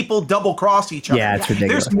do people double cross each other? Yeah, it's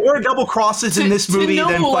ridiculous. There's more double crosses in this movie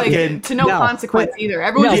than fucking to no consequence either.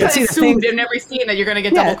 Everyone just assumed in every scene that you're gonna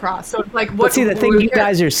get double crossed. So it's like, what? But see, the thing you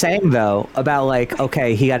guys are saying though about like,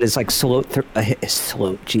 okay, he got his like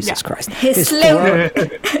Jesus Christ, his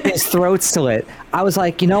throat slit. I was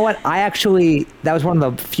like, you know what? That was one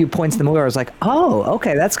of the few points in the movie where I was like, oh,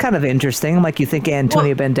 okay, that's kind of interesting. I'm like, you think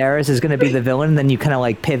Antonio Banderas is going to be the villain, and then you kind of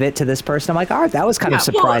like pivot to this person. I'm like, all right, that was kind of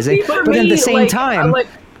surprising. But then at the same time,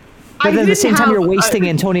 you're wasting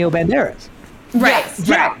Antonio Banderas. Right. Yes,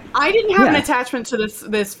 yeah. I didn't have an attachment to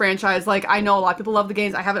this franchise. Like, I know a lot of people love the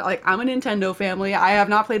games. I haven't, like, I'm a Nintendo family. I have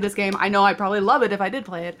not played this game. I know I'd probably love it if I did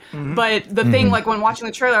play it. But the thing, like, when watching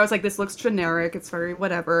the trailer, I was like, this looks generic. It's very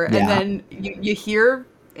whatever. And then you hear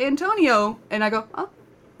Antonio, and I go, oh,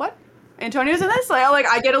 what? Antonio's in this? Like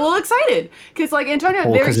I get a little excited. Because, like,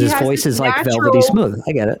 Antonio, because his voice is, like, velvety smooth.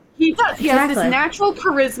 I get it. He does. He has this natural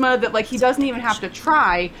charisma that, like, he doesn't even have to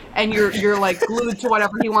try, and you're like glued to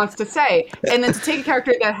whatever he wants to say. And then to take a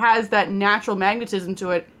character that has that natural magnetism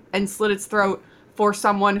to it and slit its throat for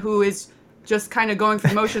someone who is just kind of going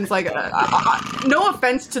through motions, like, no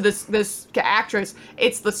offense to this actress,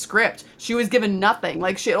 it's the script. She was given nothing.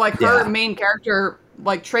 Like, her main character,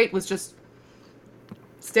 like, trait was just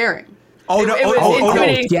staring.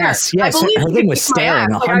 Yes. Her thing was staring,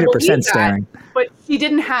 100% staring. But she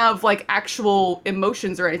didn't have, like, actual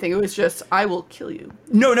emotions or anything. It was just, I will kill you.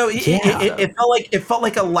 No. It felt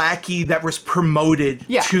like a lackey that was promoted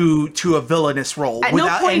to a villainous role. At no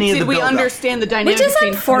point did we understand the dynamic. Which is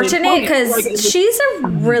unfortunate because she's a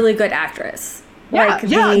really good actress. But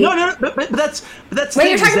that's.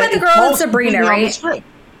 Wait, you're talking about the girl in Sabrina, right?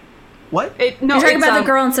 What? You're talking about the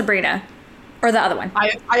girl in Sabrina. Or the other one.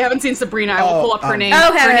 I haven't seen Sabrina. I will pull up her name.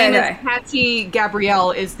 Okay, her name is Patty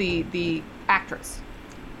Gabrielle is the actress.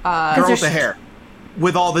 Girl with the hair.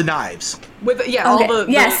 With all the knives.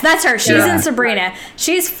 Yes, that's her. She's in Sabrina.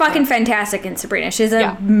 She's fucking fantastic in Sabrina. She's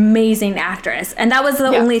an amazing actress. And that was the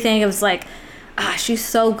only thing. It was like, she's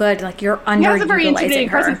so good. Like, you're underutilizing her. She has a very intimidating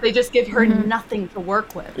presence. They just give her nothing to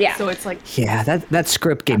work with. Yeah. So it's like... Yeah, that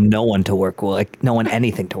script gave no one to work with. Like, no one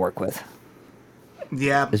anything to work with.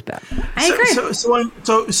 Yeah, it's bad. I agree.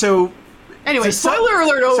 So anyway, spoiler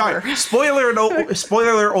alert over. Sorry, spoiler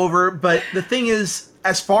alert over. But the thing is,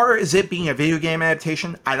 as far as it being a video game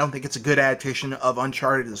adaptation, I don't think it's a good adaptation of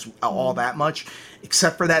Uncharted all that much,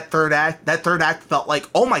 except for that third act. That third act felt like,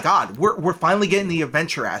 oh my god, we're finally getting the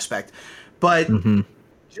adventure aspect, but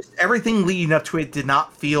just everything leading up to it did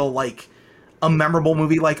not feel like a memorable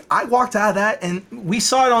movie. Like, I walked out of that, and we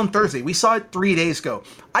saw it on Thursday. We saw it 3 days ago.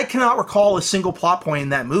 I cannot recall a single plot point in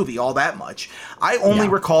that movie all that much. I only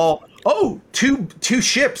recall, two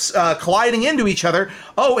ships colliding into each other.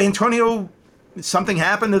 Oh, Antonio, something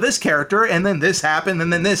happened to this character, and then this happened,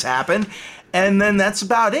 and then this happened, and then that's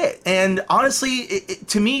about it. And honestly,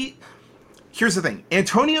 to me, here's the thing: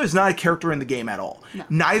 Antonio is not a character in the game at all. No.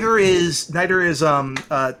 Neither is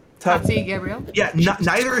Tati Gabrielle? Yeah,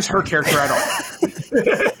 neither is her character at all.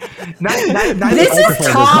 This is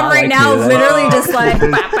Tom right now, literally just like,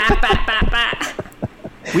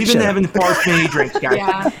 We've been having far too many drinks, guys.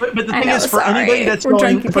 Yeah. But the thing is, for anybody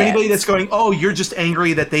that's going, oh, you're just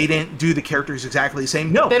angry that they didn't do the characters exactly the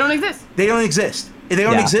same. No, they don't exist. They don't exist.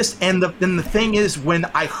 And then the thing is, when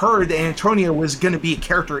I heard that Antonio was going to be a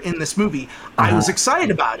character in this movie, I was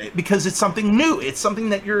excited about it because it's something new. It's something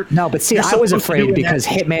that you're. No, but see, I was afraid because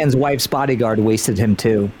Hitman's wife's bodyguard wasted him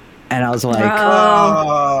too. And I was like,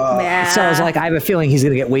 So I was like, I have a feeling he's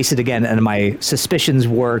going to get wasted again. And my suspicions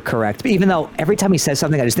were correct. But even though every time he says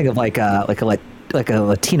something, I just think of like a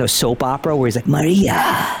Latino soap opera where he's like,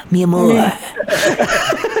 Maria, mi amor.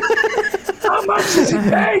 How much is he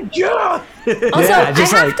paying you? Also,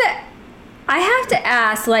 I have to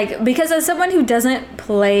ask, like, because as someone who doesn't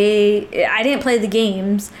play, I didn't play the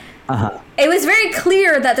games. It was very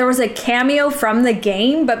clear that there was a cameo from the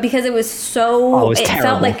game, but because it was so, it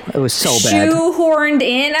felt like it was so shoehorned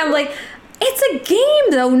in. I'm like, it's a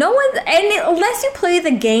game though. No one, unless you play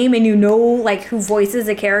the game and you know like who voices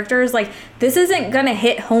the characters, like this isn't gonna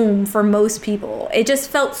hit home for most people. It just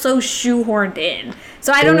felt so shoehorned in.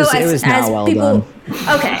 So I don't know as people.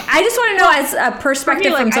 Okay, I just want to know as a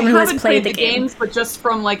perspective from someone who has played the games, but just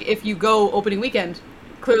from like if you go opening weekend.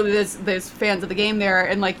 Clearly there's fans of the game there,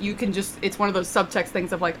 and like you can just, it's one of those subtext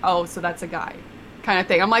things of like, oh, so that's a guy kind of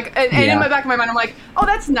thing. I'm like, and in my back of my mind I'm like, oh,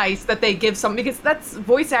 that's nice that they give some, because that's,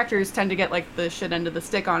 voice actors tend to get like the shit end of the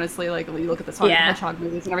stick, honestly. Like when you look at the Sonic the Hedgehog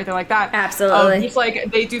movies and everything like that, absolutely, just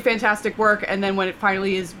like they do fantastic work, and then when it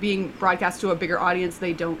finally is being broadcast to a bigger audience,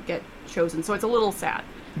 they don't get chosen, so it's a little sad.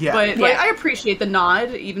 But like, I appreciate the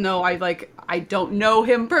nod, even though I don't know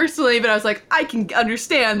him personally, but I was like, I can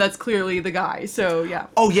understand that's clearly the guy. So yeah.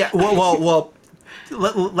 Oh yeah. Well.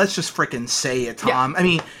 Let's just frickin' say it, Tom. Yeah. I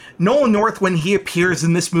mean, Nolan North, when he appears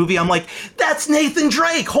in this movie, I'm like, that's Nathan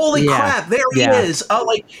Drake. Holy crap, there he is.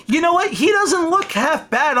 Like, you know what? He doesn't look half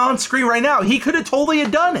bad on screen right now. He could have totally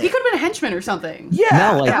done it. He could have been a henchman or something.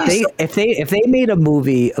 Yeah. No, like if they made a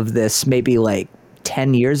movie of this, maybe like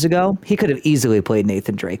 10 years ago, he could have easily played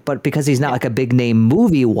Nathan Drake, but because he's not like a big name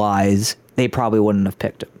movie wise, they probably wouldn't have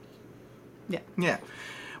picked him. Yeah.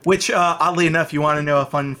 Which, oddly enough, you want to know a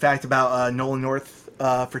fun fact about Nolan North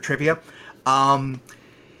for trivia?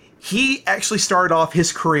 He actually started off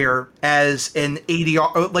his career as an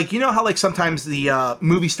ADR. Like, you know how, like, sometimes the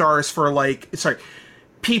movie stars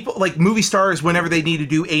people, like, movie stars, whenever they need to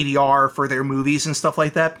do ADR for their movies and stuff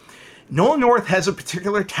like that, Nolan North has a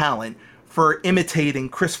particular talent for imitating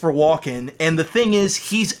Christopher Walken, and the thing is,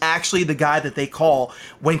 he's actually the guy that they call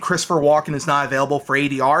when Christopher Walken is not available for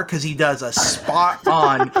ADR, because he does a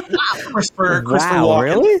spot-on Christopher Walken.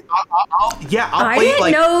 Really? I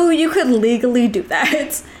didn't know you could legally do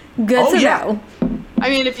that. Good to know. I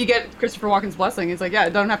mean, if you get Christopher Walken's blessing, it's like,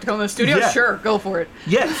 don't have to come to the studio. Yeah. Sure, go for it.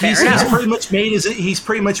 Yeah, he's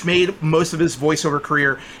pretty much made most of his voiceover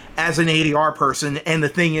career as an ADR person, and the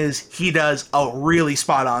thing is, he does a really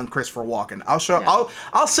spot on Christopher Walken.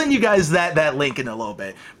 I'll send you guys that link in a little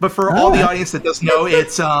bit. But for all the audience that doesn't know,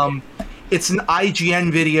 it's an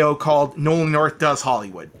IGN video called Nolan North Does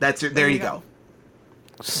Hollywood. That's it. There you go.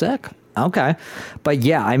 Sick. Okay, but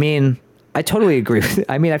yeah, I mean, I totally agree with you.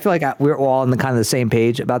 I mean, I feel like we're all on the kind of the same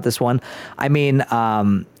page about this one. I mean,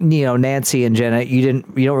 Nancy and Jenna, you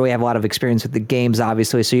don't really have a lot of experience with the games,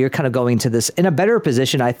 obviously, so you're kind of going to this in a better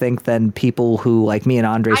position, I think, than people who, like me and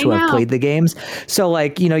Andres, who have played the games. So,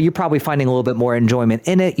 like, you're probably finding a little bit more enjoyment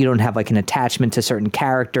in it. You don't have, like, an attachment to certain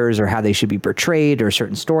characters or how they should be portrayed or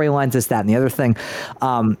certain storylines, this, that, and the other thing.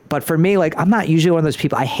 But for me, like, I'm not usually one of those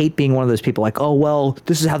people. I hate being one of those people like, oh, well,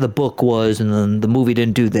 this is how the book was, and then the movie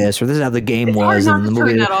didn't do this, or this is how the game was, and the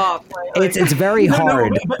movie. It's very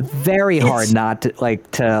hard, hard not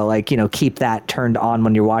to keep that turned on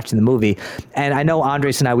when you're watching the movie. And I know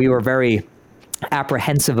Andres and I, we were very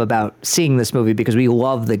apprehensive about seeing this movie because we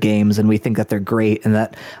love the games and we think that they're great, and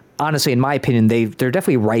that honestly, in my opinion, they're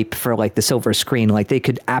definitely ripe for like the silver screen. Like they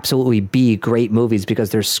could absolutely be great movies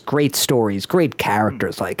because there's great stories, great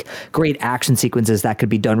characters, like great action sequences that could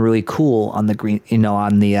be done really cool on the green,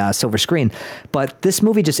 on the silver screen. But this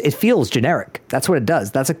movie it feels generic. That's what it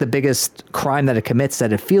does. That's like the biggest crime that it commits,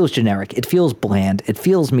 that it feels generic. It feels bland. It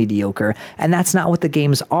feels mediocre. And that's not what the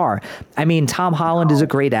games are. I mean, Tom Holland is a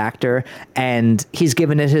great actor and he's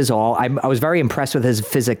given it his all. I was very impressed with his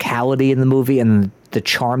physicality in the movie and the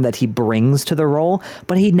charm that he brings to the role,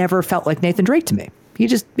 but he never felt like Nathan Drake to me. He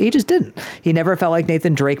just didn't. He never felt like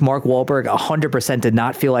Nathan Drake. Mark Wahlberg 100% did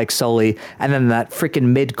not feel like Sully. And then that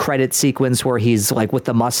freaking mid-credit sequence where he's like with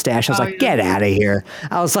the mustache, I was like, get out of here.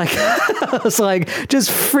 I was like, just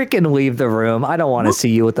freaking leave the room. I don't want to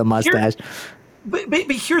see you with the mustache. But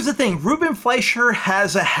here's the thing. Ruben Fleischer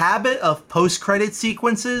has a habit of post-credit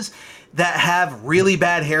sequences that have really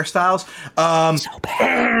bad hairstyles. So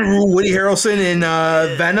bad. Woody Harrelson in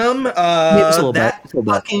Venom. That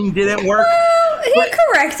fucking didn't work. He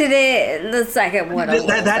corrected it the second one. He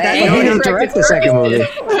didn't direct the second movie.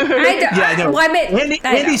 I know.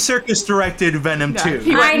 Andy Serkis directed Venom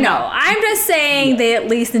 2. I know. I'm just saying they at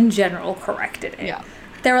least in general corrected it. Yeah.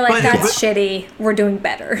 They were like, that's shitty. We're doing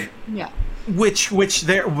better. Yeah.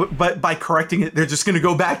 But by correcting it, they're just going to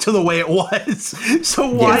go back to the way it was. So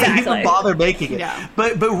why even bother making it? Yeah.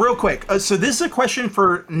 But real quick, so this is a question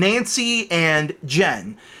for Nancy and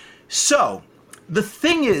Jen. So the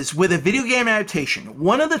thing is, with a video game adaptation,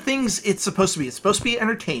 one of the things it's supposed to be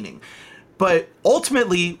entertaining. But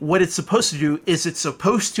ultimately, what it's supposed to do is it's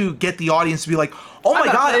supposed to get the audience to be like, oh my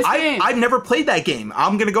God, I've never played that game.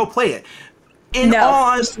 I'm going to go play it. In all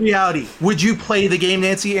honest reality, would you play the game,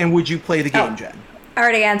 Nancy, and would you play the game, Jen? I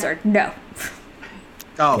already answered no.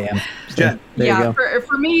 Oh, damn. Jen. Yeah,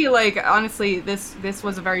 for me, like, honestly, this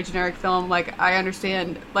was a very generic film. Like, I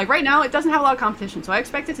understand, like, right now, it doesn't have a lot of competition, so I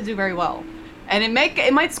expect it to do very well. And it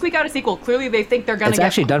might squeak out a sequel. Clearly, they think they're going to get... It's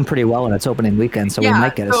actually done pretty well in its opening weekend, so we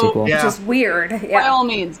might get a sequel. Which is weird. By all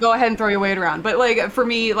means, go ahead and throw your weight around. But, like, for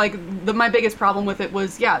me, like, my biggest problem with it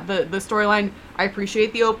was, the storyline. I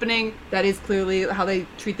appreciate the opening. That is clearly how they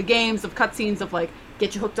treat the games, of cutscenes, of, like,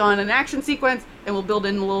 get you hooked on an action sequence, and we'll build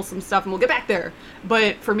in some stuff, and we'll get back there.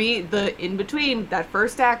 But for me, the in-between, that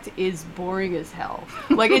first act is boring as hell.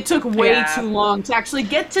 Like, it took way too long to actually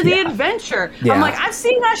get to the adventure. Yeah. I'm like, I've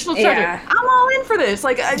seen National Treasure. I'm all in for this.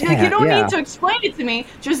 Like, you don't need to explain it to me.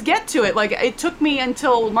 Just get to it. Like, it took me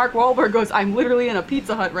until Mark Wahlberg goes, I'm literally in a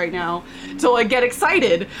Pizza Hut right now, to, like, get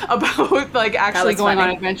excited about, like, actually going on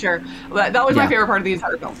an adventure. That was my favorite part of the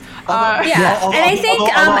entire film. And I think,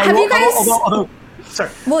 have you guys...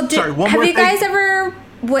 Sorry. Well, have you guys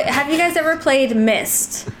ever played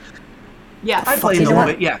Myst? Yes. I played a little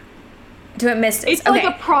bit, yeah. Do it Myst? It's like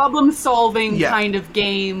a problem-solving kind of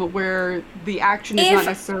game where the action is not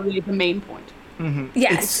necessarily the main point. Mm-hmm.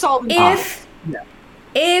 Yes. It's solving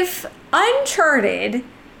if Uncharted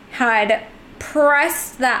had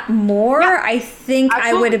pressed that more, I think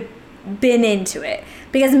I would have been into it.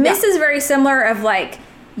 Because Mist is very similar of like,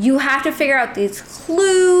 you have to figure out these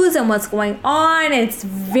clues and what's going on. And it's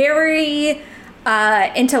very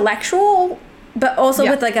intellectual, but also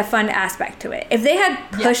with like a fun aspect to it. If they had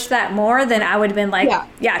pushed that more, then I would have been like,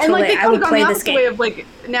 totally, like, I would play this game. Way of like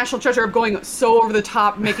National Treasure of going so over the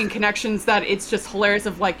top, making connections that it's just hilarious.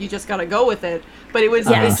 Of like, you just got to go with it. But it was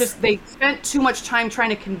it's just they spent too much time trying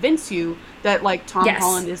to convince you that like Tom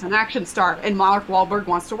Holland is an action star and Mark Wahlberg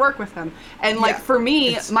wants to work with him. And like for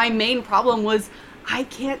me, my main problem was I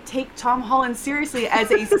can't take Tom Holland seriously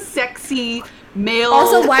as a sexy male.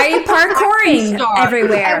 Also, why are you parkouring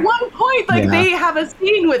everywhere? At one point, like they have a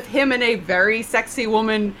scene with him and a very sexy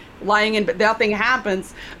woman lying in bed. Nothing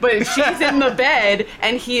happens, but she's in the bed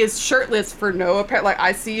and he is shirtless for no apparent. Like,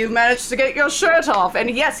 I see you managed to get your shirt off,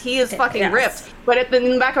 and yes, he is fucking ripped. But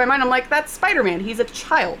in the back of my mind, I'm like, that's Spider-Man. He's a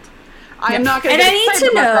child. I am not going to. And I need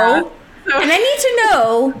to know. And I need to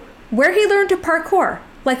know where he learned to parkour.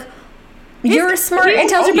 Like. You're a smart,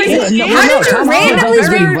 intelligent person. How did you randomly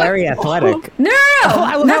learn? Very athletic. No,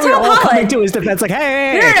 not Tom Holland. To his defense, like,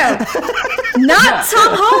 hey. No. Not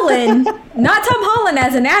Tom Holland. Not Tom Holland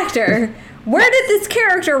as an actor. Where did this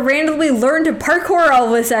character randomly learn to parkour all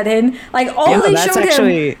of a sudden? Like, they showed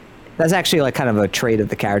him. That's actually like kind of a trait of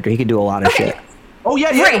the character. He can do a lot of shit. Oh yeah,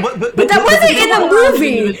 right. But that wasn't in the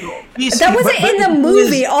movie. That wasn't in the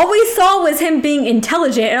movie. All we saw was him being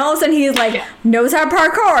intelligent, and all of a sudden he's like knows how to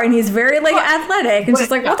parkour, and he's very like athletic, and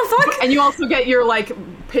just like what the fuck. And you also get your like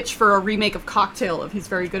pitch for a remake of Cocktail. If he's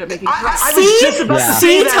very good at making. I was just about to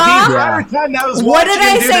say that. Tom. What did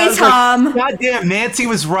I say, Tom? Like, God damn, Nancy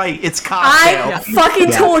was right. It's Cocktail. I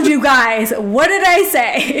fucking told you guys. What did I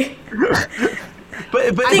say?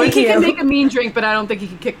 But I think he can make a mean drink, but I don't think he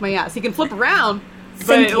can kick my ass. He can flip around,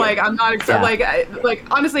 but like I'm not like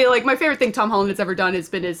honestly, like my favorite thing Tom Holland has ever done has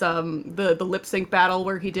been his the lip sync battle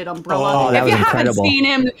where he did Umbrella. Oh, that if was you incredible. haven't seen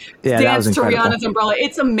him dance to Rihanna's Umbrella,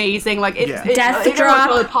 it's amazing. Like Death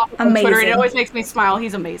Drop, amazing. It always makes me smile.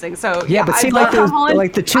 He's amazing. So but see,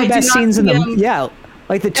 like the two best scenes in the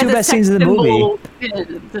like the two best scenes in the movie.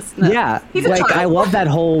 Like I love that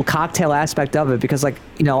whole cocktail aspect of it because, like,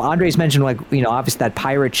 you know, Andres mentioned, like, you know, obviously that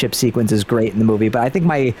pirate ship sequence is great in the movie, but I think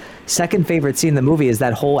my second favorite scene in the movie is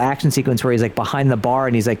that whole action sequence where he's like behind the bar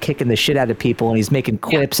and he's like kicking the shit out of people and he's making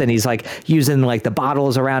quips and he's like using like the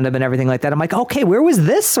bottles around him and everything like that. I'm like, okay, where was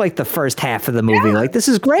this like the first half of the movie? Like, this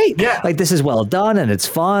is great. Like, this is well done and it's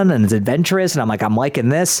fun and it's adventurous and I'm liking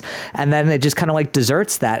this. And then it just kind of like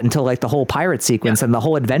deserts that until like the whole pirate sequence and the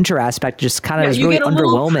whole adventure aspect just kind of is really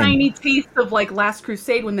underwhelming. Tiny taste of like Last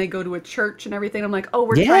Crusade when they go to a church and everything. I'm like, oh,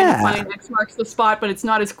 we're trying to find X marks the spot, but it's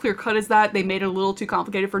not as clear cut as that. They made it a little too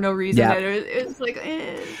complicated for no reason. It's like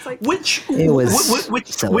which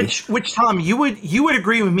Tom, you would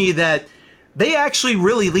agree with me that they actually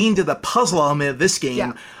really leaned to the puzzle element of this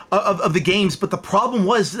game. Of the games, but the problem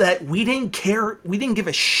was that we didn't care. We didn't give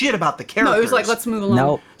a shit about the characters. No, it was like, let's move along.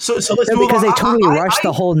 Nope. So let's move on. Because they totally rushed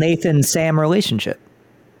the whole Nathan-Sam relationship.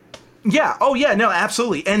 Yeah. Oh, yeah. No,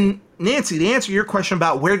 absolutely. And Nancy, to answer your question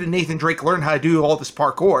about where did Nathan Drake learn how to do all this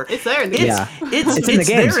parkour? It's there in the game. It's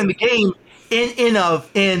there in the game in a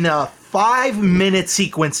 5-minute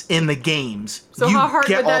sequence in the games. So how hard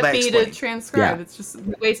would that be to transcribe? It's just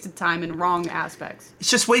wasted time and wrong aspects. It's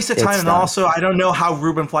just wasted time, and also I don't know how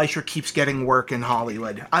Ruben Fleischer keeps getting work in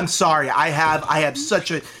Hollywood. I'm sorry. I have such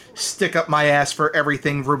a stick up my ass for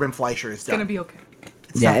everything Ruben Fleischer has done. It's gonna be okay.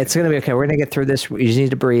 It's going to be okay. We're going to get through this. You just need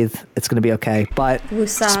to breathe. It's going to be okay. But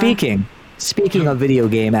speaking of video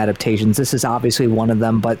game adaptations, this is obviously one of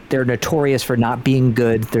them, but they're notorious for not being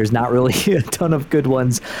good. There's not really a ton of good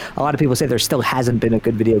ones. A lot of people say there still hasn't been a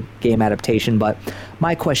good video game adaptation, but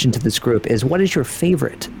my question to this group is, what is your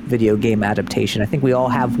favorite video game adaptation? I think we all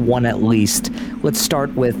have one at least. Let's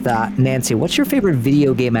start with Nancy. What's your favorite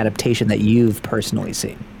video game adaptation that you've personally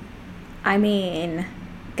seen? I mean,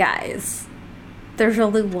 guys, there's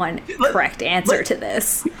only one correct answer to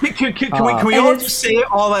this. Can we all just say it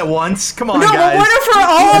all at once? Come on, guys. No, but what if we're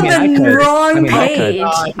all on the wrong page?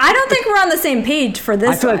 I don't think we're on the same page for this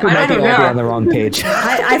one. I feel like we might be on the wrong page.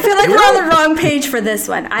 I feel like we're on the wrong page for this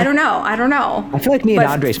one. I don't know. I feel like me and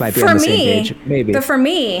Andres might be on the same page. Maybe. But for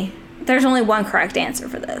me, there's only one correct answer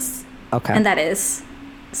for this. Okay. And that is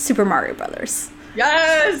Super Mario Brothers.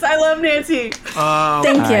 Yes, I love Nancy.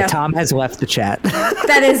 Thank you. Tom has left the chat.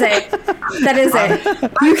 That is it.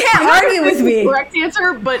 You can't argue with me. Correct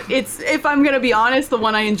answer, but it's, if I'm going to be honest, the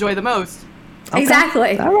one I enjoy the most. Okay.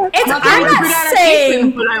 Exactly. Right. I'm not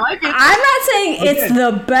saying, but I like it. I'm not saying it's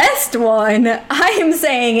the best one. I am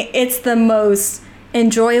saying it's the most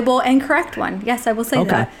enjoyable and correct one. Yes, I will say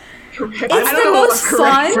that. It's the most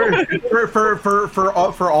fun.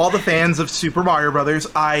 For all the fans of Super Mario Brothers,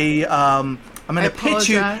 I'm going to pitch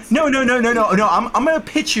you. No. I'm going to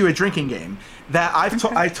pitch you a drinking game that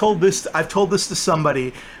I've told this to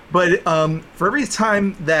somebody, but for every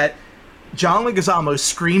time that John Leguizamo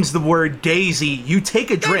screams the word Daisy, you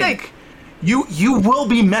take a drink. You will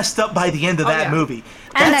be messed up by the end of that movie.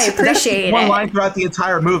 And I appreciate it. One line throughout the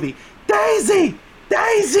entire movie. Daisy!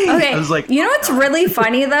 Okay, I was like, you know what's really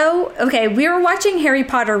funny though? Okay, we were watching Harry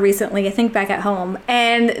Potter recently, I think back at home,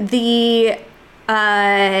 and the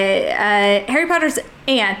Harry Potter's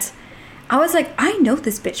aunt, I was like, I know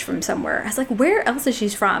this bitch from somewhere. I was like, where else is she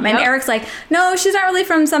from? And Eric's like, no, she's not really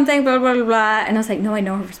from something, blah, blah, blah, blah. And I was like, no, I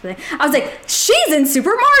know her from something. I was like, she's in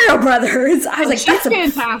Super Mario Brothers. I was like, she's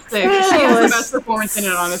fantastic. She has the best performance in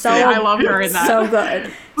it, honestly. I love her in that. So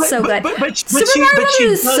good. So good. Super Mario Brothers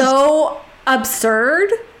is so absurd,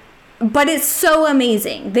 but it's so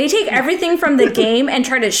amazing. They take everything from the game and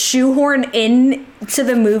try to shoehorn in to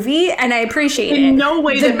the movie, and I appreciate it. In no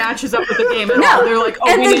way that matches up with the game at all. They're like,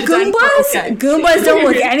 and the Goombas don't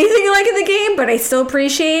look anything like in the game, but I still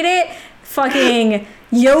appreciate it. Fucking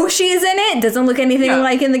Yoshi's in it. Doesn't look anything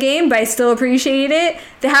like in the game, but I still appreciate it.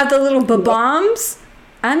 They have the little bombs.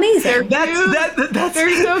 Amazing. They're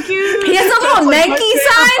so cute. He has a little Nike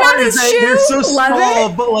sign on his shoe. They're so Love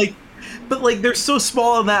small, it. but they're so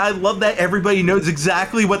small, and that I love that everybody knows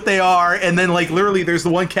exactly what they are. And then like literally, there's the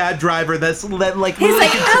one cab driver that like he's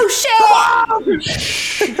like, oh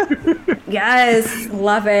shit. Yes,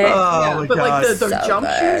 love it. Oh, but like the so jump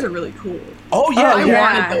good. shoes are really cool. Oh yeah, I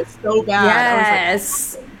wanted those so bad.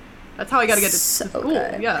 Yes, like, that's how I got to get to school.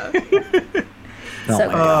 Good. Yeah. So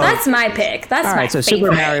that's my pick. That's all my right. So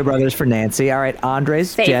favorite. Super Mario Brothers for Nancy. All right,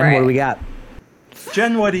 Andres, Favorite. Jen, what do we got?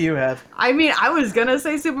 Jen, what do you have? I mean, I was gonna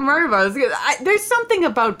say Super Mario Bros. There's something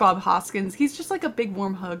about Bob Hoskins. He's just like a big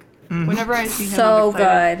warm hug. Whenever I see him, so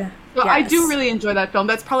good. So I do really enjoy that film.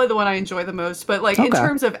 That's probably the one I enjoy the most. But like in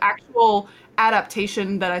terms of actual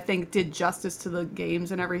adaptation that I think did justice to the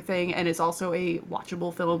games and everything, and is also a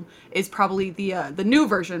watchable film, is probably the new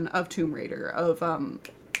version of Tomb Raider of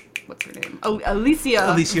what's her name? Alicia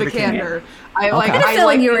Vikander. I had a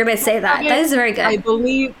feeling you were going to say that. That is very good. I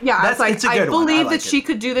believe, it's a good I believe one. that she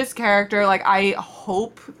could do this character. Like, I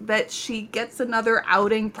hope that she gets another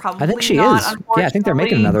outing. Probably I think she not, is. Yeah, I think they're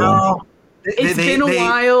making another one. It's been a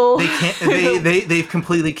while. They've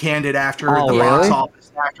completely canned it after the box office.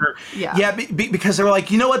 Because they're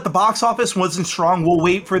like, you know what, the box office wasn't strong. We'll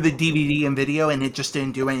wait for the DVD and video, and it just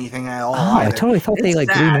didn't do anything at all. Oh, I totally thought they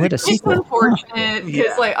greenlit a sequel. It's unfortunate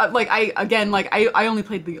because I only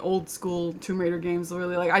played the old school Tomb Raider games.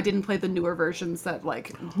 Really, like I didn't play the newer versions that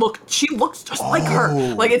she looks just like her.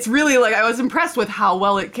 Like it's really like I was impressed with how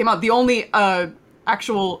well it came out. The only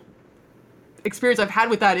actual experience I've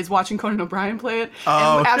had with that is watching Conan O'Brien play it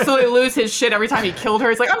and absolutely lose his shit every time he killed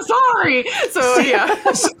her. It's like, I'm sorry. So yeah.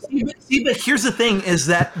 See, but here's the thing: is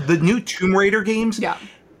that the new Tomb Raider games?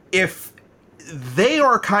 If they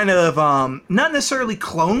are kind of not necessarily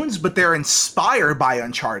clones, but they're inspired by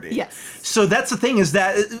Uncharted. Yes. So that's the thing is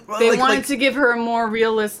that they wanted to give her a more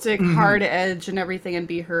realistic, hard edge and everything, and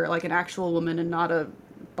be her like an actual woman and not a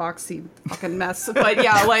boxy fucking mess. But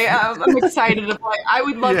yeah, like I'm excited. I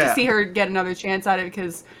would love to see her get another chance at it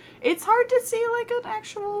because it's hard to see like an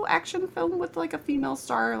actual action film with like a female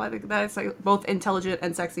star like that's like both intelligent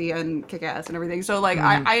and sexy and kick-ass and everything. So like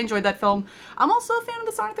I enjoyed that film. I'm also a fan of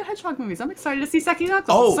the Sonic the Hedgehog movies. I'm excited to see Seki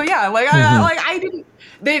Knuckles. So yeah, like I didn't.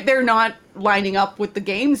 They're not lining up with the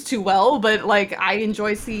games too well, but like I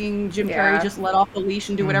enjoy seeing Jim Carrey just let off the leash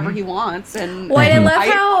and do whatever he wants. And I love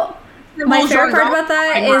how. My favorite part about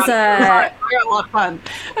that is I had a lot of fun.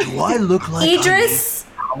 Do I look like Idris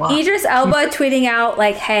Elba tweeting out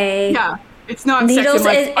like, "Hey, it's not Needles.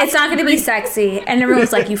 sexy. It's not going to be sexy," and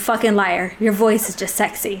everyone's like, "You fucking liar! Your voice is just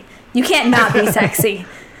sexy. You can't not be sexy.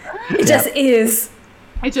 It just is.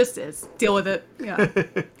 It just is. Deal with it." Yeah.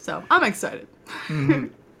 So I'm excited.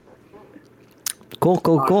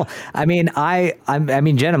 Cool. I mean, Jen,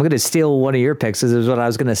 I'm going to steal one of your picks. This is what I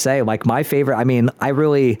was going to say. Like my favorite. I mean, I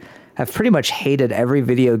really have pretty much hated every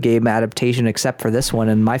video game adaptation except for this one,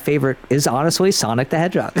 and my favorite is honestly Sonic the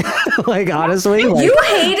Hedgehog. Like honestly, like, you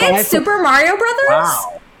hated Super Mario Brothers?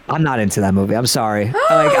 Wow. I'm not into that movie. I'm sorry.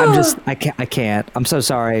 I can't. I'm so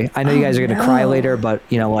sorry. I know you guys are going to cry later, but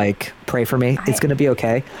like pray for me. It's going to be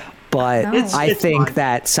okay. But I think fine.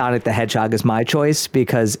 that Sonic the Hedgehog is my choice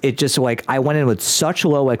because it just like I went in with such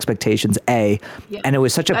low expectations, and it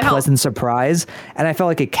was such a pleasant surprise. And I felt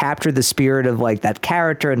like it captured the spirit of like that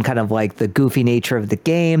character and kind of like the goofy nature of the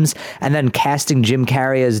games. And then casting Jim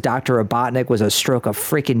Carrey as Dr. Robotnik was a stroke of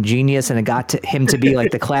freaking genius. And it got him to be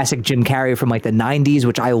like the classic Jim Carrey from like the 90s,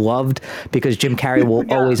 which I loved because Jim Carrey will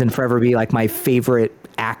always and forever be like my favorite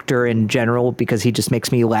actor in general because he just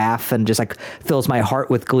makes me laugh and just like fills my heart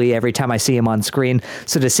with glee every time I see him on screen.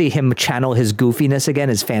 So to see him channel his goofiness again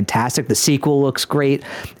is fantastic. The sequel looks great,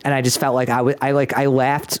 and I just felt like I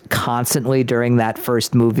laughed constantly during that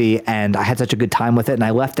first movie, and I had such a good time with it. And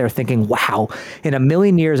I left there thinking, wow, in a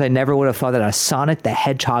million years I never would have thought that a Sonic the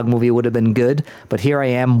Hedgehog movie would have been good, but here I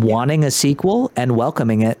am wanting a sequel and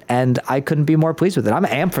welcoming it, and I couldn't be more pleased with it. I'm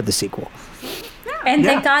amped for the sequel. And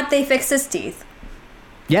thank God they fixed his teeth.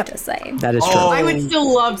 Yep, just saying. That is true. I would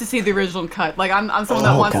still love to see the original cut. Like I'm someone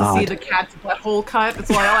that wants to see the cat's butthole cut. That's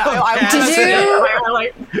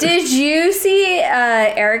why Did you see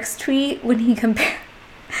Eric's tweet when he compared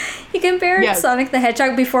Sonic the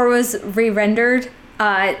Hedgehog before it was re-rendered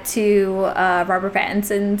to Robert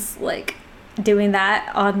Pattinson's like doing that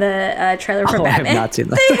on the trailer for Batman? I have not seen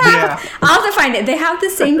that. I'll have to find it. They have the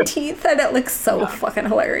same teeth and it looks so fucking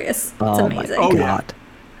hilarious. It's amazing. My God.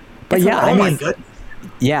 But it's I mean, goodness.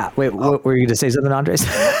 Wait, what were you going to say something, Andres?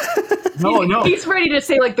 No. He's ready to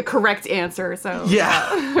say like the correct answer. So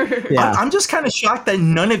I'm just kind of shocked that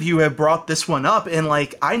none of you have brought this one up. And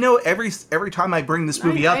like, I know every time I bring this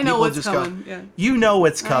movie up, people just go, "You know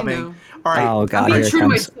what's coming." All right, oh God, I'm being true to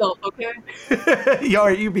myself. Okay.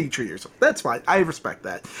 You're being true to yourself. That's fine. I respect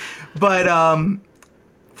that. But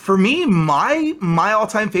for me, my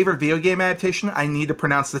all-time favorite video game adaptation, I need to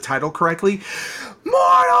pronounce the title correctly.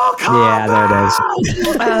 Mortal Kombat! Yeah, there it is.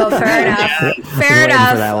 Oh, fair enough. Fair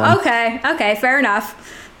enough. Okay, fair enough.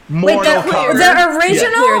 Mortal Kombat. The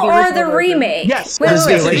original or the remake? Yes, this is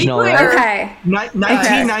the original. Okay.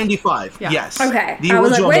 1995. Yeah. Yes. Okay. The I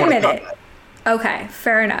was like, original wait a Mortal minute. Kombat. Okay,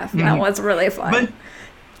 fair enough. That was really fun.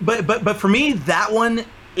 But for me, that one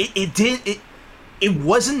it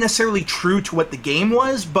wasn't necessarily true to what the game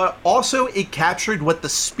was, but also it captured what the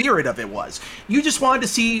spirit of it was. You just wanted to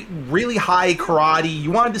see really high karate.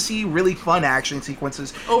 You wanted to see really fun action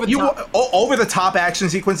sequences. Over the top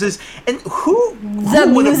action sequences. And who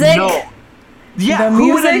would have known? Yeah,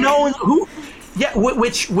 who would have known?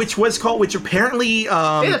 Which was called, which apparently they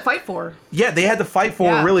had to fight for. Yeah, they had to fight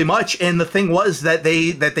for really much. And the thing was that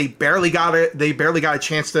they barely got a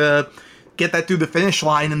chance to get that through the finish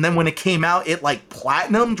line, and then when it came out, it like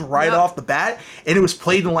platinumed right off the bat, and it was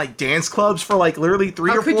played in like dance clubs for like literally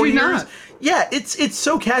 3 or 4 years. Not? Yeah, it's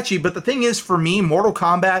so catchy. But the thing is, for me, Mortal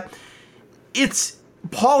Kombat,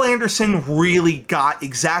 Paul Anderson really got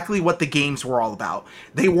exactly what the games were all about.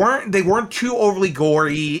 They weren't too overly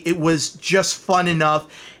gory. It was just fun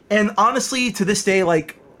enough, and honestly, to this day,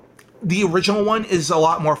 like, the original one is a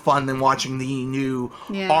lot more fun than watching the new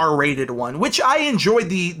R-rated one, which I enjoyed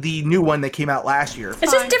the new one that came out last year.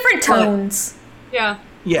 It's just different tones. Yeah.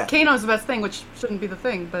 Kano's the best thing, which shouldn't be the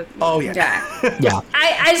thing, but... Oh, yeah. Yeah.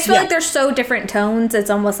 I just feel like they're so different tones, it's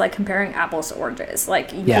almost like comparing apples to oranges. Like,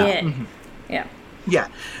 Yeah.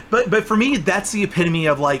 But for me, that's the epitome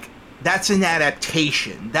of, like, that's an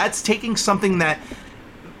adaptation. That's taking something that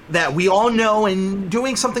we all know and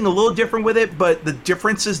doing something a little different with it, but the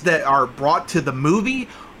differences that are brought to the movie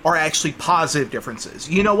are actually positive differences.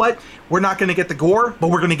 You know what? We're not going to get the gore, but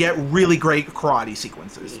we're going to get really great karate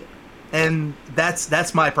sequences. And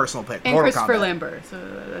that's my personal pick. And Mortal Christopher Kombat. Lambert,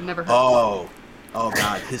 so I never heard Oh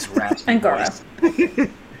God, his raspy and Goro. voice.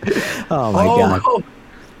 Oh my God.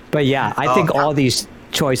 But yeah, I think all these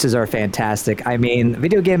choices are fantastic. I mean,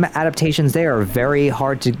 video game adaptations, they are very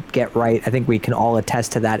hard to get right. I think we can all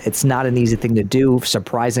attest to that. It's not an easy thing to do,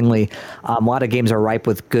 surprisingly. A lot of games are ripe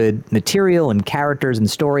with good material and characters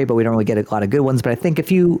and story, but we don't really get a lot of good ones. But I think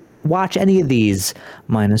if you watch any of these,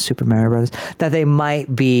 minus Super Mario Bros., that they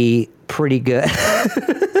might be pretty good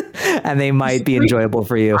and they might be enjoyable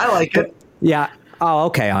for you. I like it. Yeah. Oh,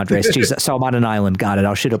 okay, Andres. Jeez, so I'm on an island. Got it.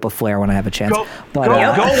 I'll shoot up a flare when I have a chance. Go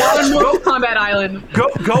watch Mortal Kombat Island. Go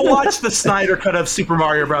watch the Snyder cut of Super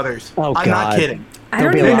Mario Brothers. Oh, I'm not kidding. I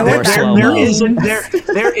don't even know what that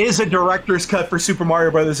there is a director's cut for Super Mario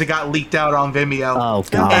Brothers that got leaked out on Vimeo. Oh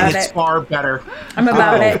God, and it's far better. I'm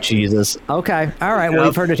about it. Jesus. Okay. All right. Well,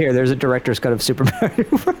 you've heard it here. There's a director's cut of Super Mario,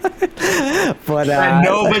 but that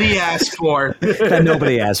nobody asked for. That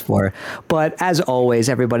nobody asked for. But as always,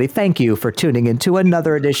 everybody, thank you for tuning in to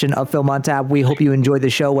another edition of Film on Tap. We hope you enjoyed the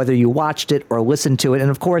show, whether you watched it or listened to it. And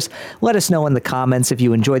of course, let us know in the comments if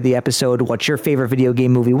you enjoyed the episode. What's your favorite video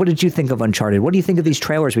game movie? What did you think of Uncharted? What do you think of these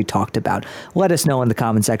trailers we talked about? Let us know in the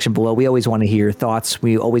comment section below. We always want to hear your thoughts.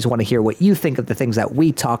 We always want to hear what you think of the things that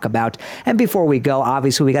we talk about. And before we go,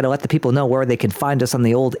 obviously, we got to let the people know where they can find us on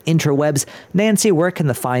the old interwebs. Nancy, where can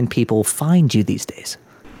the fine people find you these days?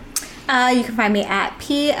 You can find me at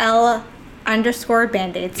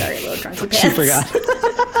PL_Band-Aid. Sorry, little drunky pants. She forgot.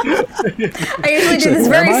 I usually do this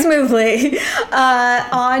very smoothly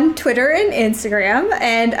on Twitter and Instagram,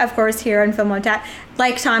 and of course here on Film on Tap.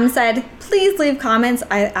 Like Tom said, please leave comments.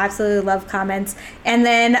 I absolutely love comments. And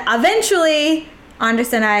then eventually,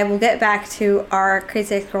 Andres and I will get back to our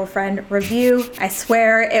Crazy Ex-Girlfriend review. I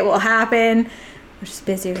swear it will happen. We're just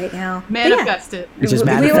busy right now. Manifest it. We just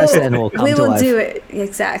manifest it and we'll come we to will life. do it.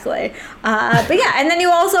 Exactly. But yeah, and then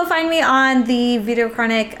you also find me on the Video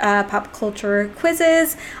Chronic pop culture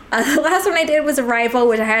quizzes. The last one I did was Arrival,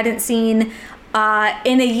 which I hadn't seen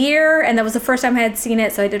in a year, and that was the first time I had seen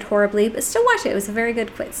it, so I did horribly, but still watch it. It was a very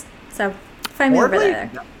good quiz. So find me over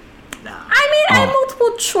there. No. I mean, I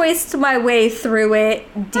multiple choiced my way through it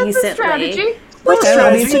decently. That's a strategy. Okay,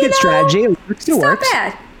 I mean, it's a good strategy. It works. It's not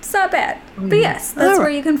bad. It's not bad. But yes, that's where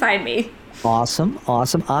you can find me. Awesome.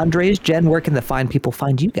 Andres, Jen, where can the fine people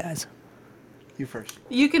find you guys? You first.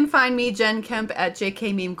 You can find me, Jen Kemp, at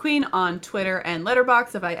JK Meme Queen on Twitter and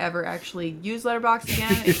Letterboxd if I ever actually use Letterboxd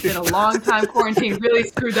again. It's been a long time. Quarantine really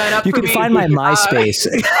screwed that up You for me. can find my MySpace.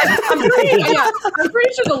 I'm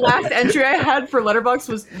pretty sure the last entry I had for Letterboxd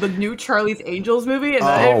was the new Charlie's Angels movie, and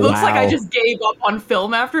it looks like I just gave up on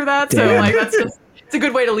film after that. So like that's just. It's a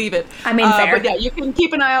good way to leave it. I mean, fair. But yeah, you can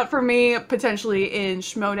keep an eye out for me potentially in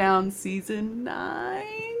Schmodown season 9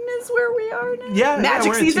 is where we are now. Yeah,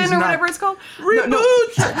 Magic season or whatever it's called.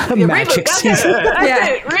 Reboot. Magic season. That's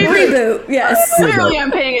it. Reboot. Yes. Clearly,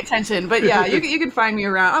 I'm paying attention. But yeah, you can find me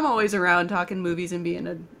around. I'm always around talking movies and being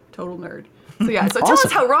a total nerd. So yeah, so tell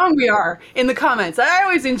us how wrong we are in the comments. I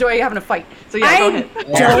always enjoy having a fight. So yeah, go ahead.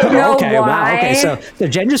 Don't know Okay, why. wow. Okay, so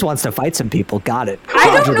Jen just wants to fight some people. Got it. I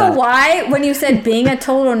Roger don't know that. why when you said being a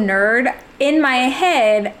total nerd, in my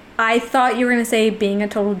head, I thought you were going to say being a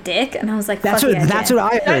total dick, and I was like, That's fuck what yeah, that's Jen.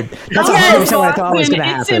 what I heard. That's Yes. 100% what I thought was going to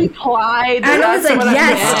It's happen. implied. And I was like,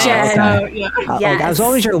 yes, Jen. So, yeah. Yes. As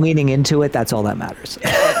long as you're leaning into it, that's all that matters.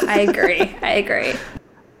 I agree.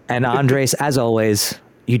 And Andres, as always,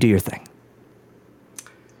 you do your thing.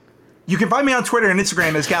 You can find me on Twitter and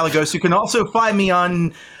Instagram as Galagos. You can also find me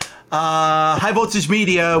on High Voltage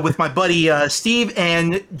Media with my buddy Steve.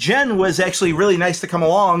 And Jen was actually really nice to come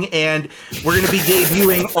along, and we're going to be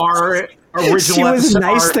debuting our original She was episode.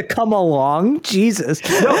 nice to come along. Jesus.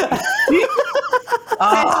 It's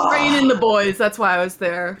raining the boys. That's why I was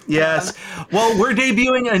there. Yes. Well, we're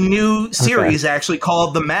debuting a new series actually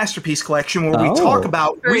called The Masterpiece Collection, where we talk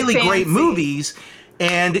about Very really great fancy. movies.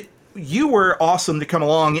 And you were awesome to come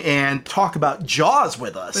along and talk about Jaws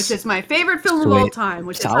with us. Which is my favorite film of all time,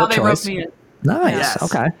 which is how they wrote me in. Nice. Yes.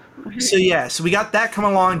 Okay. So we got that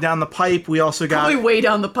coming along down the pipe. We also got Probably way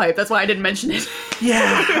down the pipe. That's why I didn't mention it.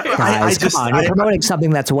 Guys, come on. You're promoting something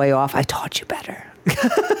that's way off. I taught you better.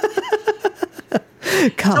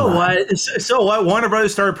 Come on. So what? Warner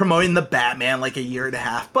Brothers started promoting the Batman like a year and a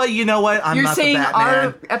half. But you know what? I'm You're not saying the Batman.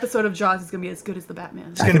 our episode of Jaws is going to be as good as the Batman.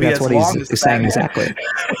 It's going to be That's as what long as the he's saying Batman.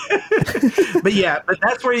 exactly. But yeah, but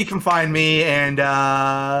that's where you can find me, and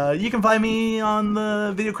you can find me on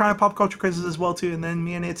the Video Chronic Pop Culture Quizzes as well too. And then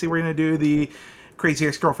me and Nancy, we're gonna do the Crazy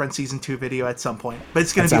Ex-Girlfriend Season 2 video at some point. But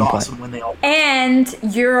it's gonna be awesome when they all. And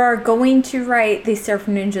you're going to write the Surf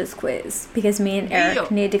Ninjas quiz because me and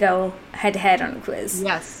Eric need to go head to head on a quiz.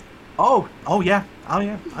 Yes. Oh yeah.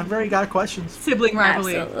 I've already got questions. Sibling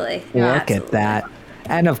rivalry. Absolutely. Look at that.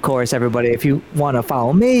 And of course, everybody, if you want to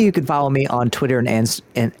follow me, you can follow me on Twitter and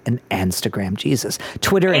Instagram. Jesus,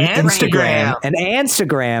 Twitter and Instagram and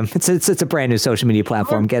Instagram. It's a brand new social media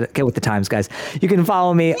platform. Get with the times, guys. You can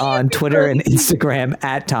follow me on Twitter and Instagram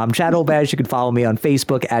at Tom Chattelbash. You can follow me on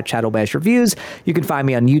Facebook at Chattelbash Reviews. You can find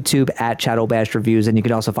me on YouTube at Chattelbash Reviews, and you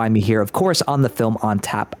can also find me here, of course, on the Film on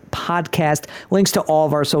Tap podcast. Links to all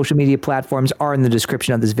of our social media platforms are in the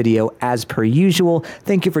description of this video, as per usual.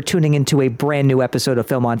 Thank you for tuning into a brand new episode of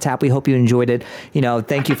Film on Tap. We hope you enjoyed it.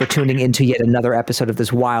 Thank you for tuning into yet another episode of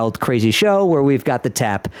this wild, crazy show where we've got the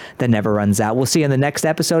tap that never runs out. We'll see you in the next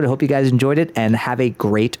episode. I hope you guys enjoyed it and have a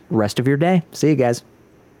great rest of your day. See you guys.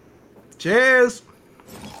 Cheers.